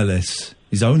the wireless.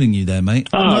 He's owning you there, mate.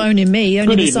 Not owning me,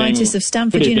 owning the scientists of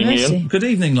Stanford University. Ian. Good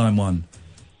evening, Line 1.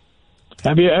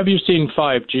 Have you seen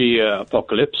 5G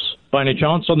Apocalypse, by any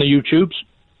chance, on the YouTubes?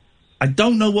 I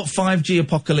don't know what 5G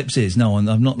Apocalypse is. No,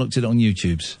 I've not looked at it on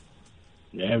YouTubes.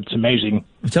 Yeah, it's amazing.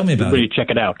 Tell me about really it.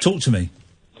 Check it out. Talk to me.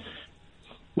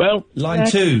 Well... Line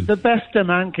 2. The best a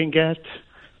man can get.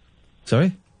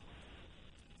 Sorry?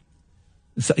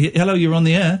 Hello, you're on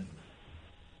the air.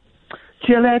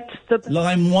 Gillette.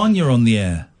 Line 1, you're on the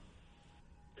air.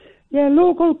 Yeah,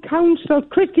 local council.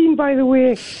 Christine, by the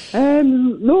way.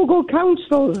 Local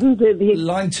council.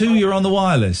 Line 2, you're on the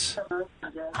wireless.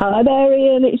 Hi there,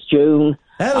 Ian. It's June.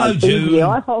 Hello, I've June. been to the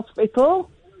eye hospital.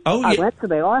 Oh, I yeah. went to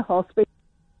the eye hospital.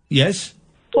 Yes.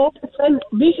 4%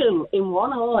 vision in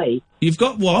one eye. You've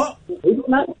got what?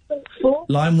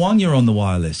 Line 1, you're on the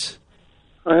wireless.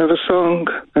 I have a song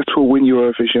that will win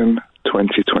Eurovision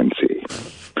 2020.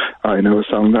 I know a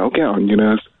song that'll get on your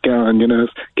nerves, get on your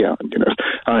nerves, get on your nerves.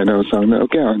 I know a song that'll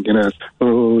get on your nerves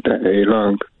all day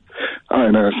long.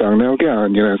 I know a song that'll get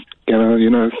on your nerves, get on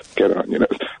your nerves, get on your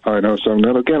nerves. I know a song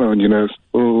that'll get on your nerves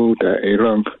all day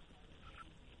long.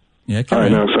 Yeah, I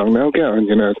know a song that'll get on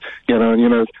your nerves, get on your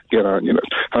nerves, get on your nerves.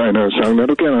 I know a song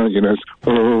that'll get on your nerves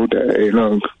all day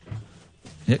long.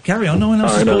 Yeah, carry on. No one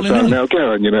else is I know a calling song in. that'll get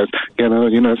on your nerves, get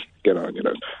on your nerves, get on your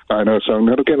nerves. I know a song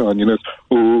that'll get on your nerves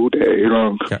all day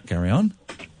long. Carry on.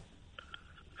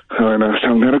 I know a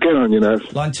song that'll get on your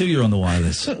nerves. Line 2, you're on the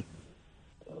wireless.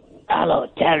 Hello,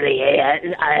 Terry.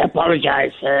 I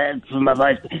apologise for my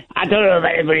voice. I don't know if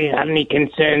anybody's had any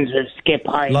concerns with Skip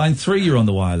High. Line 3, you're on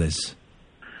the wireless.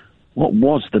 What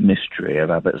was the mystery of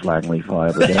Abbott's Langley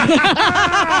Fire Brigade? And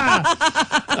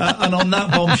on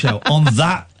that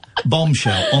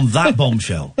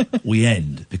bombshell, we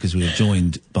end, because we are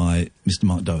joined by Mr.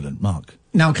 Mark Dolan. Mark.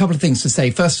 Now, a couple of things to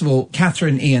say. First of all,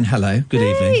 Catherine, Ian, hello. Good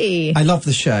evening. I love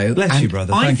the show. Bless you,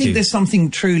 brother. I Thank think you. there's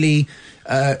something truly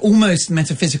almost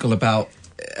metaphysical about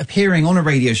appearing on a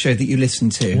radio show that you listen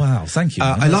to. Wow, thank you.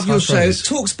 I love your show. Praise.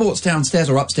 Talk Sports downstairs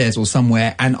or upstairs or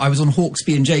somewhere, and I was on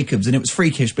Hawksby and Jacobs, and it was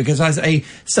freakish because as a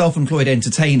self-employed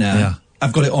entertainer,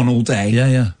 I've got it on all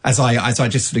day. As I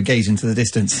just sort of gaze into the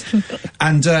distance.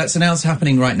 And so now it's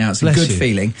happening right now. It's a good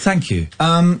feeling. Thank you.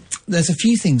 There's a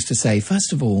few things to say.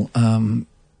 First of all,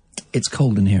 it's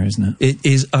cold in here, isn't it? It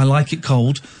is. I like it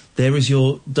cold. There is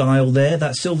your dial there.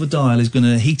 That silver dial is going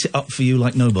to heat it up for you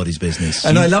like nobody's business.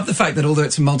 And I love the fact that although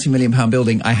it's a multi-million-pound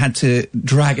building, I had to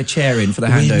drag a chair in for the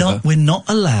handover. We're not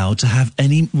allowed to have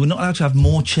We're not allowed to have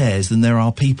more chairs than there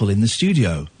are people in the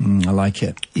studio. I like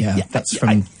it. Yeah, that's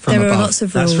from there above. are lots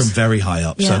of rules. That's from very high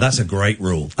up. So that's a great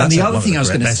rule. And That's the one other of thing the I was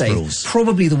going to best say, rules.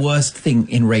 probably the worst thing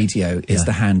in radio is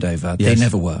the handover. They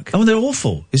never work. Oh, they're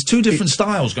awful. It's two different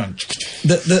styles going.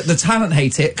 The talent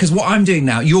hate it, because what I'm doing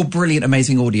now, your brilliant,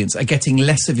 amazing audience are getting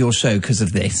less of your show because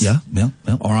of this. Yeah.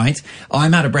 All right.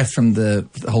 I'm out of breath from the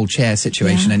whole chair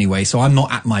situation anyway, so I'm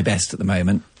not at my best at the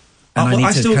moment. And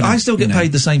I still get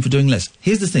paid the same for doing less.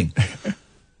 Here's the thing.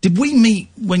 Did we meet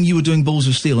when you were doing Balls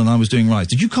of Steel and I was doing Rise?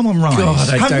 Did you come on Rise?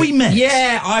 God, Have we met?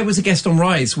 Yeah, I was a guest on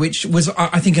Rise, which was,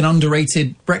 I think, an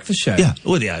underrated breakfast show. Yeah,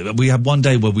 well, yeah. We had one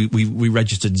day where we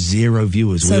registered 0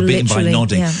 viewers. So we were beaten by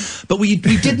nodding. yeah. But we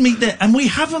did meet there, and we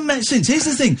haven't met since. Here's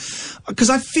the thing,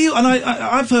 because I feel, and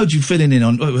I've heard you filling in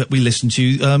on, we listened to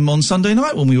you on Sunday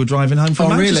night when we were driving home from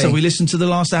Manchester. Really? We listened to the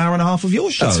last hour and a half of your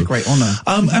show. That's a great honour.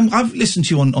 And I've listened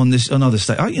to you on other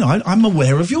stations. I'm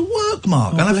aware of your work,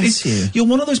 Mark. Oh, bless you. You're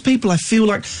one of those people I feel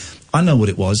like, I know what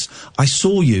it was. I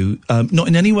saw you, not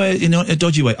in any way, in a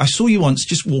dodgy way. I saw you once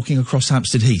just walking across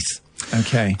Hampstead Heath.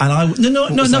 Okay. And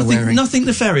nothing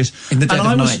nefarious. In the dead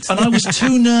of night. And I was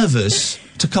too nervous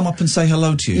to come up and say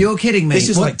hello to you. You're kidding me. This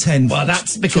is like 10. Well,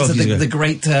 that's because of the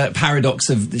great paradox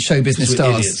of the show business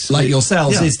stars idiots. like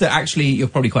yourselves, Yeah. is that actually you're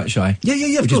probably quite shy. Yeah, of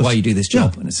Which is course. why you do this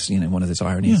job, and it's, one of those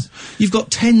ironies. Yeah. You've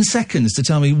got 10 seconds to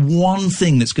tell me one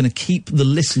thing that's going to keep the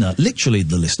listener, literally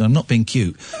the listener, I'm not being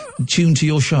cute, tuned to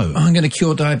your show. I'm going to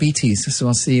cure diabetes, so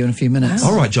I'll see you in a few minutes.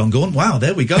 All right, John Gorn. Wow,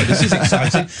 there we go. This is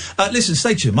exciting. Listen,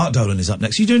 stay tuned. Mark Dolan is up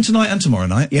next. Are you doing tonight and tomorrow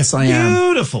night? Yes, I am.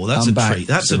 Beautiful. That's I'm a back. treat.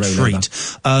 That's It's a a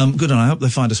rollover. treat. Good, and I hope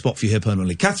they find a spot for you here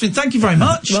permanently. Catherine, thank you very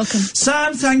much. Welcome.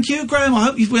 Sam, thank you. Graham, I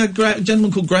hope we had a gentleman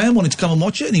called Graham wanted to come and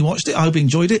watch it, and he watched it. I hope he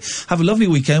enjoyed it. Have a lovely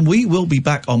weekend. We will be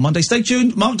back on Monday. Stay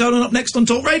tuned. Mark Dolan up next on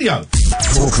Talk Radio.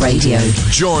 Talk Radio.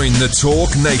 Join the Talk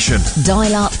Nation.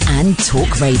 Dial up and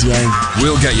talk radio.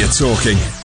 We'll get you talking.